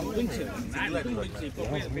முடிஞ்சு இப்போ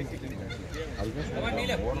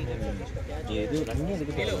இது ரன்னிங்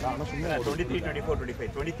எதுக்கு தேவை? ஆனா சும்மா 23 24 25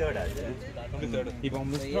 23rd ஆச்சு 23rd இப்போ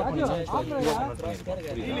மிஸ்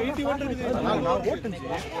நான் ஓட்டுச்சு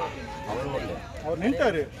அவர்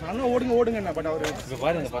நின்னுட்டாரு. நானும் ஓடுங்க என்ன பட் அவர் இங்க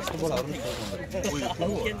பாருங்க ஃபர்ஸ்ட் பால் அவரும்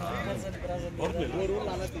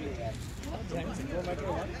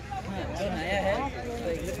जो नया है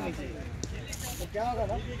तो क्या होगा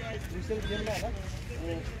ना दूसरे गेम में ना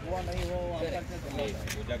वो नहीं वो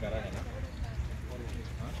पूजा करा है ना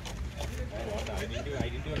I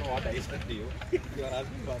didn't know what I said to you. You are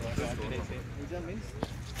asking for what did I say? puja means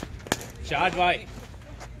Shot boy.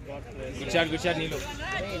 Good shot Neelu.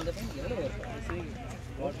 இந்த பையன் எவ்வளவு வரும்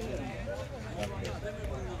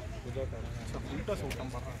उल्टा सोटम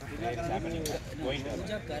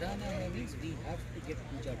पूजा कराना है means we have to get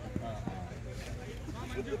puja done.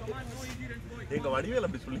 எங்க வடிவேல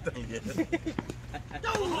அப்படி சொல்லி தரீங்க.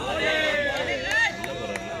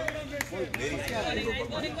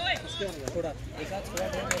 थोड़ा एक आध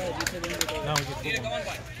स्क्वाड है मेरा जीत देंगे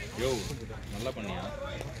யோ நல்லா பண்ணியா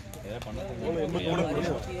ஏதா பண்ண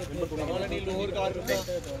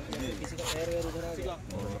किसी का पैर वैर उधर आ गया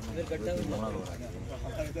फिर गड्ढा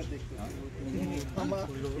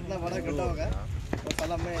इतना बड़ा गड्ढा होगा और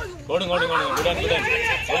साला मैं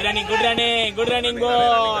गुड रनिंग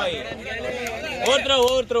बॉय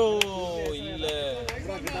ओवरथ्रो இல்ல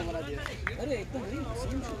अरे एकदम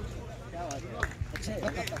सेम क्या बात है अच्छा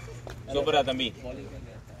சூப்பரா தம்பி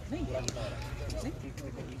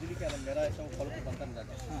बिजली का मेरा ऐसा फॉलो तो बनता नहीं था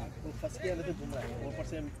हां वो फंस गया लेते घूम रहा है ऊपर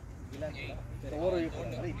से मिला और ये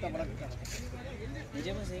अरे इतना बड़ा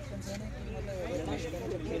मुझे बस एक कंसर्न है कि मतलब अगर मैच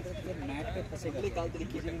खेल रहे तो फिर मैट पे फंसेगा निकाल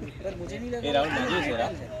तरीके से पर मुझे नहीं लगा ये राहुल मजूस है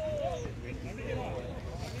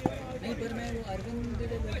नहीं पर मैं वो अरविंद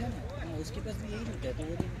दे बैठा ना उसके पास भी यही होता है तो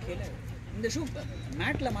वो दिन खेला है இந்த ஷூ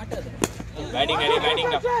மேட்ல மாட்டாது बैटिंग डा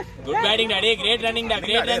गुड बैटिंग डा day great running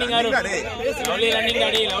Arun lovely running डा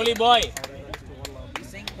डे लवली बॉय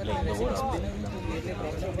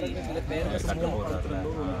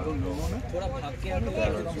थोड़ा भाग के आउट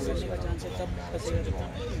का चांस है तब फंसेगा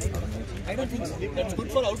I don't think that's good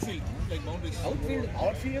for outfield like boundaries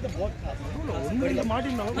outfield है तो बहुत खास बड़ी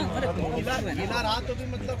मार्टिन ना गिला रहा तो भी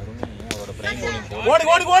मतलब ओड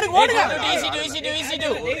easy to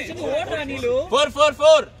ओड रहा नीलू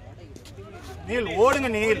 4 நீல் ஓடுங்க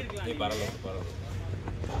நீல் ये பரல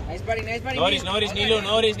नाइस बैटिंग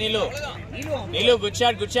नोरिस नीलू गुड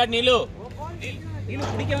शॉट नीलू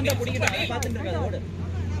பிடிக்க வந்தா பிடிக்கடா பாத்துட்டு இருக்காத ஓடு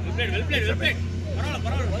வெல் பிளேட்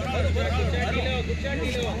பரவாயில்ல குட் ஷாட்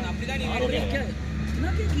नीलू அப்படிதான் நீ ஓடு என்ன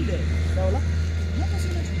क्या कीले डावला क्या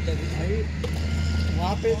पसीना छूटता है भाई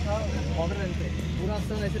वहां पे था ऑर्डर एंट्री पूरा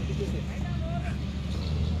सन ऐसे पीछे से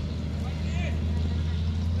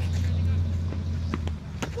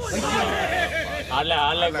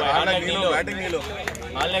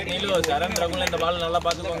नीलू சரண் ரகுல இந்த பால் நல்லா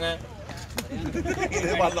பாத்துக்கோங்க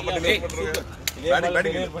இதே பால் தான் பண்ணி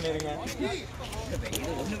பேட்டிங் பண்ணிருங்க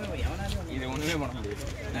இது ஒண்ணுமே பண்ண முடியாது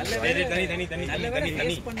நல்ல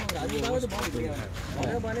தனி பண்ணுங்க அதுவாவது பால் இல்லையா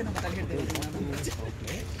ஒரே பாலே நம்ம தள்ளி எடுத்து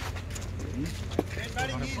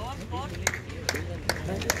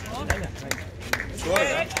ஸ்கோர்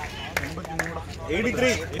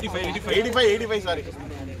 85 சாரி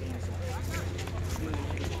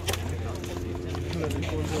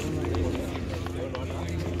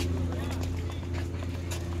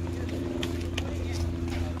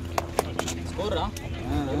ஸ்கோர்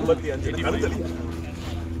 85 கருத்தலி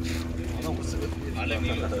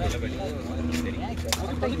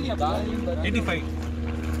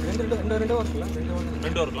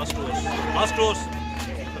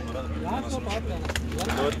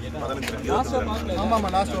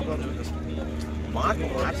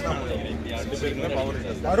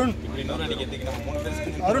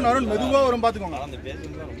அருண் மெதுவா வரும் பாத்துக்கோங்க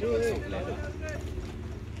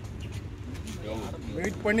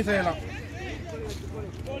வெயிட் பண்ணி செய்யலாம்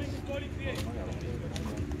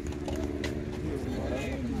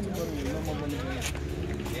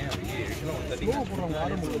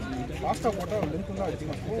ஃபாஸ்டா போட்டா லென்த் தான்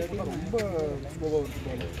அடிச்சுக்கலாம் ரொம்ப ஸ்லோவா இருக்கு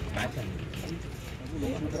போடலாம்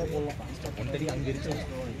அங்க இருக்கு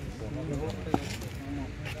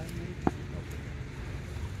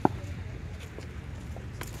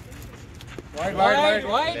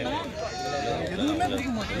எதுவுமே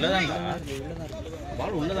பிடிக்க மாட்டேன் உள்ளதான்டா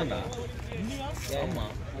பால் உள்ளதான்டா ஆமா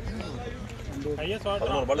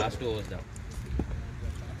லாஸ்ட் ஓவர்ஸ் தான்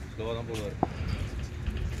ஸ்லோவா தான் போடுவார்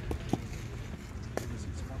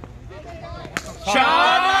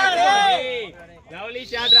லவ்லி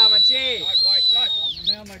ஷாட் ரா மச்சி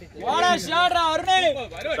வாடா ஷாட் ரா அருணே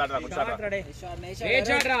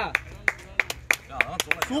ஷாட் ரா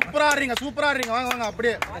சூப்பரா ஆடுறீங்க வாங்க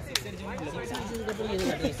அப்படியே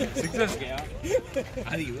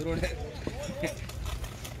அது இவரோட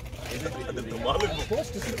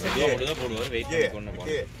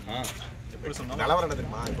நிலவரம் என்ன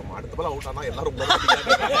தெரியுமா இப்ப அடுத்த பால் அவுட் ஆனா எல்லாரும்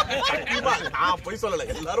நான் போய் சொல்லல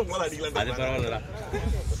எல்லாரும் உங்களால அடிக்கலாம் அது பரவாயில்லடா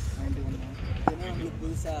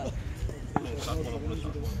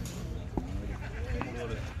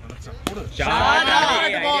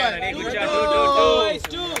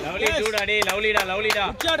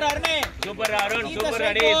சூப்பர் அருண் சூப்பர்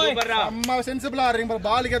அடி சூப்பர் அம்மா சென்சிபிளா ஆடுறீங்க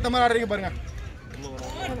பாலுக்கு ஏத்த மாதிரி ஆடுறீங்க பாருங்க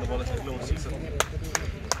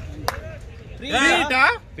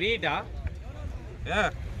Freeda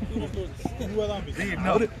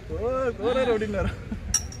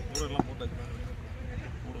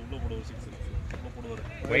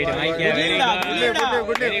Wait, Mike. Very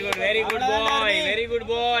good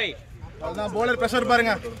boy. அதான் bowler pressure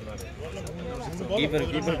பாருங்க. கீப்பர்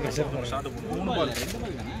பிரஷர் ஷாட் 3 பால்.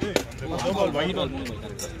 பால் வைட் பால் 3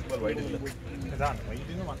 பால் வைட் இல்ல. இதான் வைட்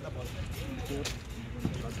இன்னும் வந்த பால்.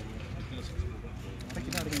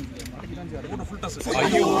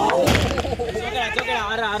 ஐயோ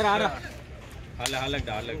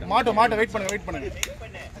மாட்ட வெயிட் பண்ணுங்க.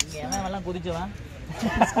 ஏன் எல்லாம் குதிச்சவன்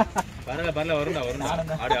பரல வரும்டா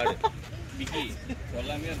ஆடு விக்கி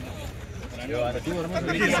சொல்லாமே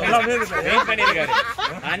வெயிட் பண்ணிருக்காரு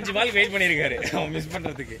 5 பால் வெயிட் பண்ணிருக்காரு அவன் மிஸ்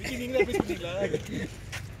பண்றதுக்கு.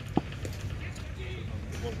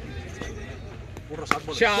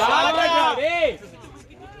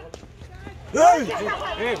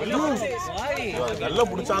 நல்லா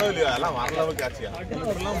பிடிச்சாலும் இல்லையா எல்லாம் வர லெவல் கேட்சியா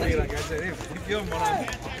பிடிக்கவே போனாங்க.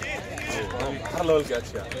 வர லெவல்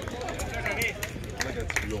கேட்சியா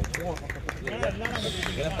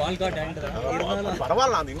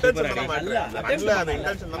பரவாயில்ல அந்த இன்டென்ஷன் அந்த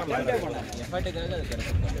இன்டென்ஷன்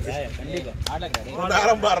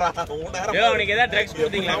அவனுக்கு ஏதாவது ட்ரக்ஸ்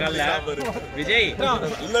கொடுத்தீங்களா காலைல விஜய்?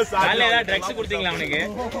 இல்ல சார் காலைல ஏதாவது ட்ரக்ஸ் கொடுத்தீங்களா அவனுக்கு?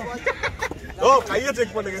 ஓ கையை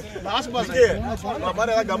செக் பண்ணுங்க. லாஸ்ட் பால் நான்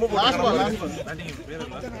மாதிரி ஏதாவது கம்மு போட்டு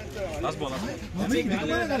லாஸ்ட் பால்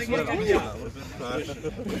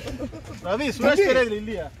ரவி சுரேஷ் தெரியாது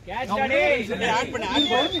இல்லையா? கேட்ச் டாடி ஆட் பண்ணு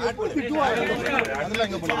அதெல்லாம்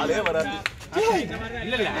எங்க போலாம் ஆளே வராது.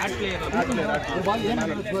 இல்ல ஆட் பிளேயர் ஒரு பால் ஏன்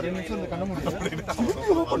 2 நிமிஷம் இந்த கண்ண மூடி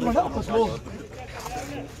ஓபன் பண்ணா அப்ப ஸ்லோ.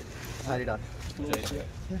 சரிடா.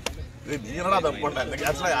 நீ என்னடா தப்பு பண்ண? இந்த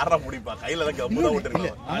கேட்ச்லாம் யாரா பிடிப்பா? கையில தான் கம்மு தான்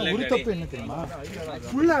விட்டுறீங்க. ஒரு தப்பு என்ன தெரியுமா?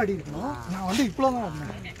 ஃபுல்லா ஆடி இருக்கணும். நான் வந்து இப்பலாம் தான்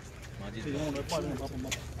வந்தேன்.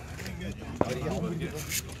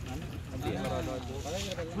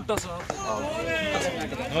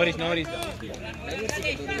 நோரிஸ்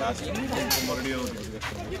மறுபடியும்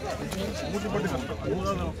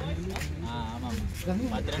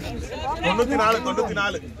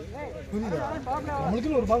 94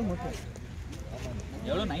 நம்மளுக்கு ஒரு பால் மட்டும்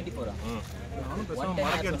எவ்வளவு 94 நானும் பேசாம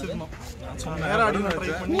மடக்கி அடிச்சிருக்கணும். நேரா அடிக்க ட்ரை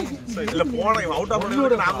பண்ணி இல்ல போன அவுட் ஆஃப் பண்ணி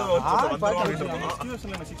நாம வந்துறோம் அப்படினு இருக்கோம்.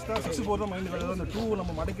 சிச்சுவேஷன்ல 6 4 தான் மைண்ட் வருது. அந்த 2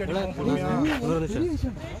 நம்ம மடக்கி அடிப்போம் பொறுமையா.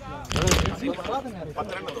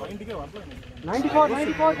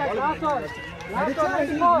 94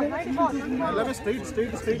 எல்லாமே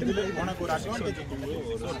ஸ்ட்ரைட் இல்ல. உனக்கு ஒரு அட்வான்டேஜ் இருக்கு.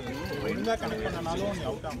 ரெண்டா கனெக்ட் பண்ணனாலும் நீ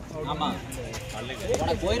அவுட் ஆகும். ஆமா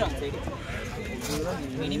உனக்கு போயிடும் சைடு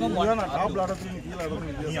மினிமம் நான் டாப் ஆடுறதுல நீ கீழ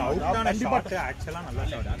ஆடுறது நீ அவுட் ஆன ஷாட் ஆக்சுவலா நல்லா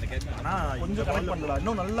ஷாட் அந்த கேட்ச் ஆனா கொஞ்சம் கனெக்ட் பண்ணல.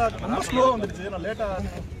 இன்னும் நல்லா ரொம்ப ஸ்லோ வந்துருச்சு. நான் லேட்டா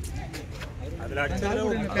அதுல அடிச்சதுல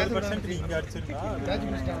ஒரு 10% நீ இங்க அடிச்சிருக்கா கேட்ச்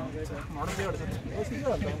மிஸ்டேக் மடக்கே அடிச்சிருக்கா.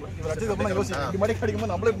 யோசிக்கவே இல்ல. இவர் அடிச்சது அப்புறம் யோசி இப்படி மடக்கி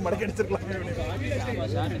அடிக்கும்போது நம்மளே இப்படி மடக்கி அடிச்சிரலாம்.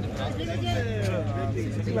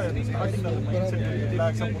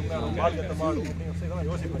 ரிலாக்ஸா போறா பால் கட்ட மாடு அப்படிங்க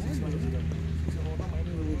யோசிப்பேன்.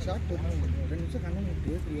 ஷாட் 2 நிமிஷம் கண்ண மூடி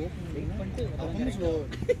ஓபன் பண்ணிட்டு அப்போ ஸ்லோ.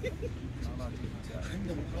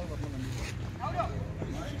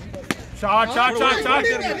 ஷாட்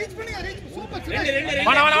ரீச் பண்ணுங்க super.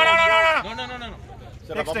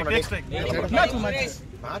 Next match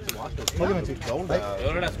match ground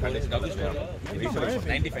எவ்வளோடா score double score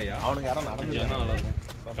 95 அவனுக்கு யாரா நடந்து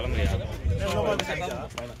கிளம்புறியா?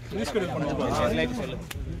 ரீஸ்கெடியூல் பண்ணுங்க.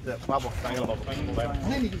 பாப்போம் சாயங்காலம் பாப்போம்.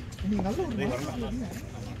 நீங்க நல்ல ஒரு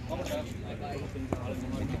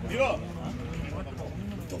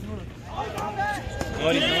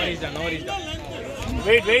Norris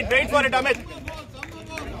Wait for it, Amit.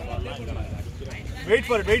 Wait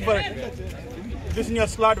for it. This in your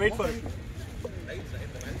slot, wait for it.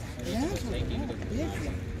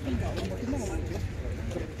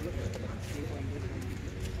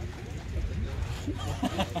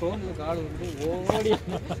 போன்ல கால் வந்து ஓடி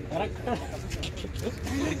கரெக்ட்டா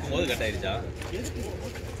மோது கட் ஆயிருச்சா?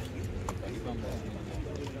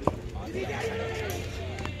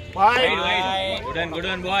 Good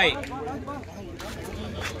one boy.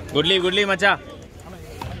 Good leave மச்சா.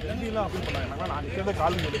 எல்லாம் அப்படி பண்ணாங்க. நான் நிக்கிறத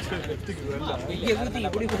கால் லெஃப்ட்க்கு வரல. வெளிய ஊத்தி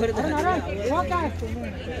இப்படி போறது. ஃபோக்கஸ்.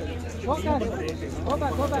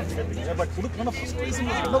 பட் குடுக்கணும் ஃபர்ஸ்ட் ரைஸ்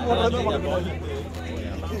என்ன போறது பாருங்க.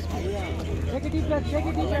 Take it deep breath.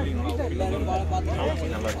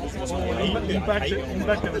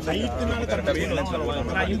 Impact நைட்னால கரெக்ட்டா வேணும்.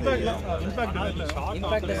 நான் இம்பாக்ட்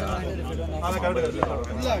அத கரெக்ட்டா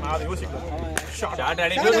நான் யோசிக்கிறேன். ஷாட்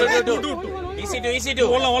அடி டூ easy to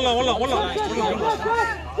ஓடலாம்.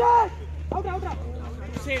 Out.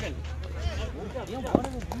 Side.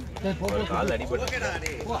 கால் அடிபட்டு.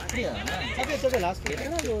 ஓ அப்படியே லாஸ்ட்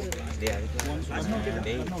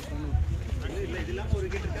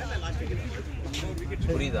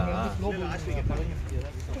புரியுதா?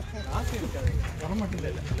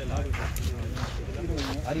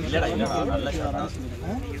 இல்லடா இல்லடா நல்ல ஷாட் தான்.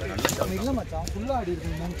 இல்ல மச்சான் ஃபுல்லா ஆடி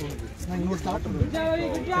இருக்கணும்னு தோணுது. நான் இன்னொரு ஸ்டார்ட்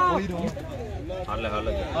போயிடும். ஹார்ட்ல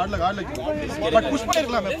பட் புஷ்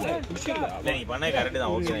பண்ணிரலாம். இல்ல நீ பண்ணே கரெக்ட்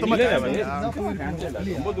தான். ஓகே.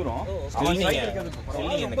 ரொம்ப தூரம்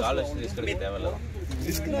ஸ்டில்லிங் இந்த கால் ரிஸ்க் எடுக்க தேவையில்ல.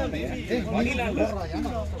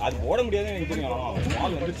 அது போட முடியாது எனக்கு தெரியும்.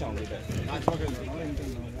 பால் வந்துருச்சு அவங்களுக்கு.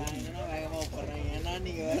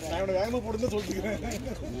 நான் வேகமா போடுன்னு சொல்லிக்கிறேன்.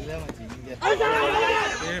 இல்ல மச்சி இங்க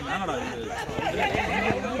மேனடா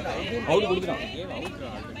அவுட் கொடுத்துறான்.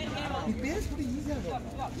 நீ பேஸ் கூட ஈஸியா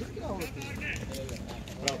இருக்குடா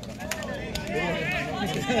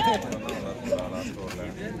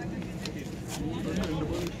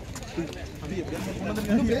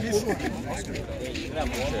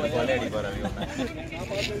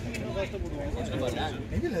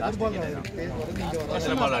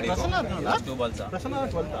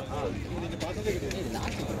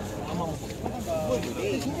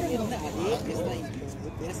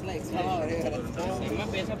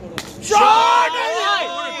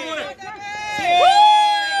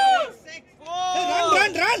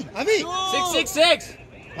ரன் அவி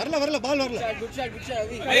 6 வரல பால் வரல. Good shot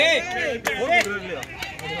AVI.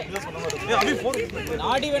 Abhi 4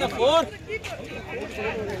 not even 4.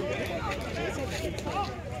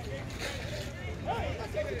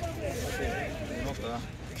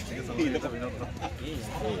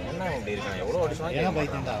 என்ன இப்படி இருக்கான்? எவ்வளவு ஓடி சொன்னா ஏன்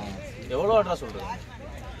பைத்தியம்டா அவன்? எவ்வளவு ஓடுறா சொல்றது?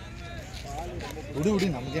 விடு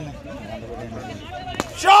நமக்கு என்ன அந்த பைத்தியம்.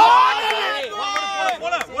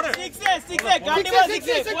 போல 6 கண்டிப்பா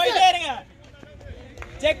 6 போயிட்டே இருங்க.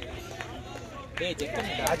 செக். டேய் செக்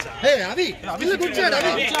பண்ணிடா. ஏய் அவி இல்ல குட் ஷாட்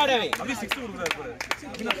அவி. குட் ஷாட் அவி. அபி 6 கொடுக்குறாரு பாரு.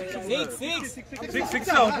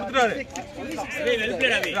 6 அவர் கொடுத்துறாரு. வெல்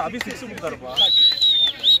பிளேட் அவி. அபி 6 கொடுத்தாருப்பா.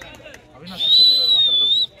 அவினா 6 கொடுத்தாரு. கரெக்ட்டா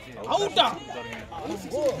அவுட்டா? அவன்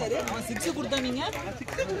 6 கொடுத்தா நீங்க?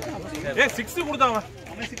 ஏய் 6 கொடுத்தான் அவன்.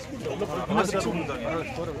 அவன் 6 கொடுத்தாங்க.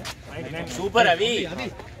 சூப்பர் அவி.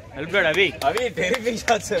 வெல் பிளேட் அவி. அவி டெரிபிக்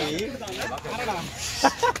ஷாட்ஸ் அவி.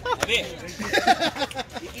 அவி.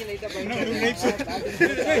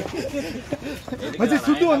 மச்சி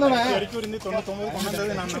சுட்டு வந்தவன் வரைக்கும் இருந்து 99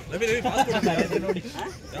 கொண்டது நான்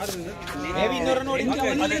மேபி இன்னொரு நோடி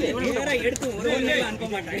நேரா எடுத்து ஒரு ஓவர் அனுப்ப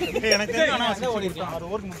மாட்டாங்க. எனக்கு தெரியும் ஆனா அது ஓடிட்டான். அது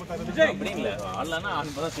ஓவருக்கு 36 அப்படி இல்ல. ஆடலனா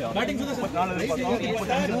ஆன் பண்ணா செய்வாங்க. பேட்டிங் சுத்த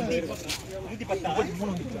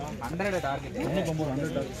 100 டார்கெட்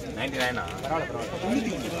 99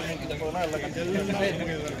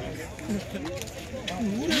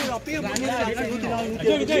 அப்பயே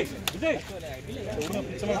விஜய்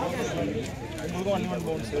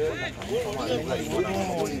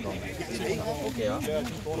ஓகேயா?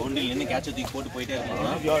 ஒண்டில் நின்னு கேட்ச் தூக்கி போட்டு போயிட்டே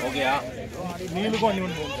இருப்பான். ஓகேயா? நீலுக்கும்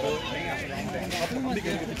அன்னிவன் போகுது. அப்படி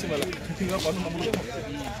கேட்க பிச்சு மேல இதான் பண்ணு நம்மளுக்கு.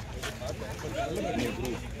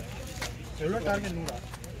 எவ்வளவு டார்கெட் நீங்க?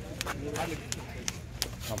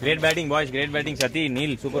 Great batting boys, great batting சத்தி,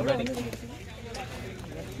 நீல் சூப்பர் பேட்டிங்.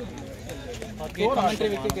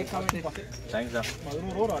 தேங்க்ஸ் டா.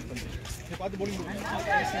 11 ஓவர் ஆட் பண்ணு. நீ பாத்து bowling பண்ணு.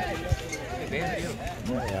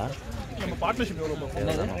 யார்? நம்ம பார்ட்னர்ஷிப் எவ்வளவு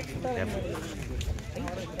பாப்போம்?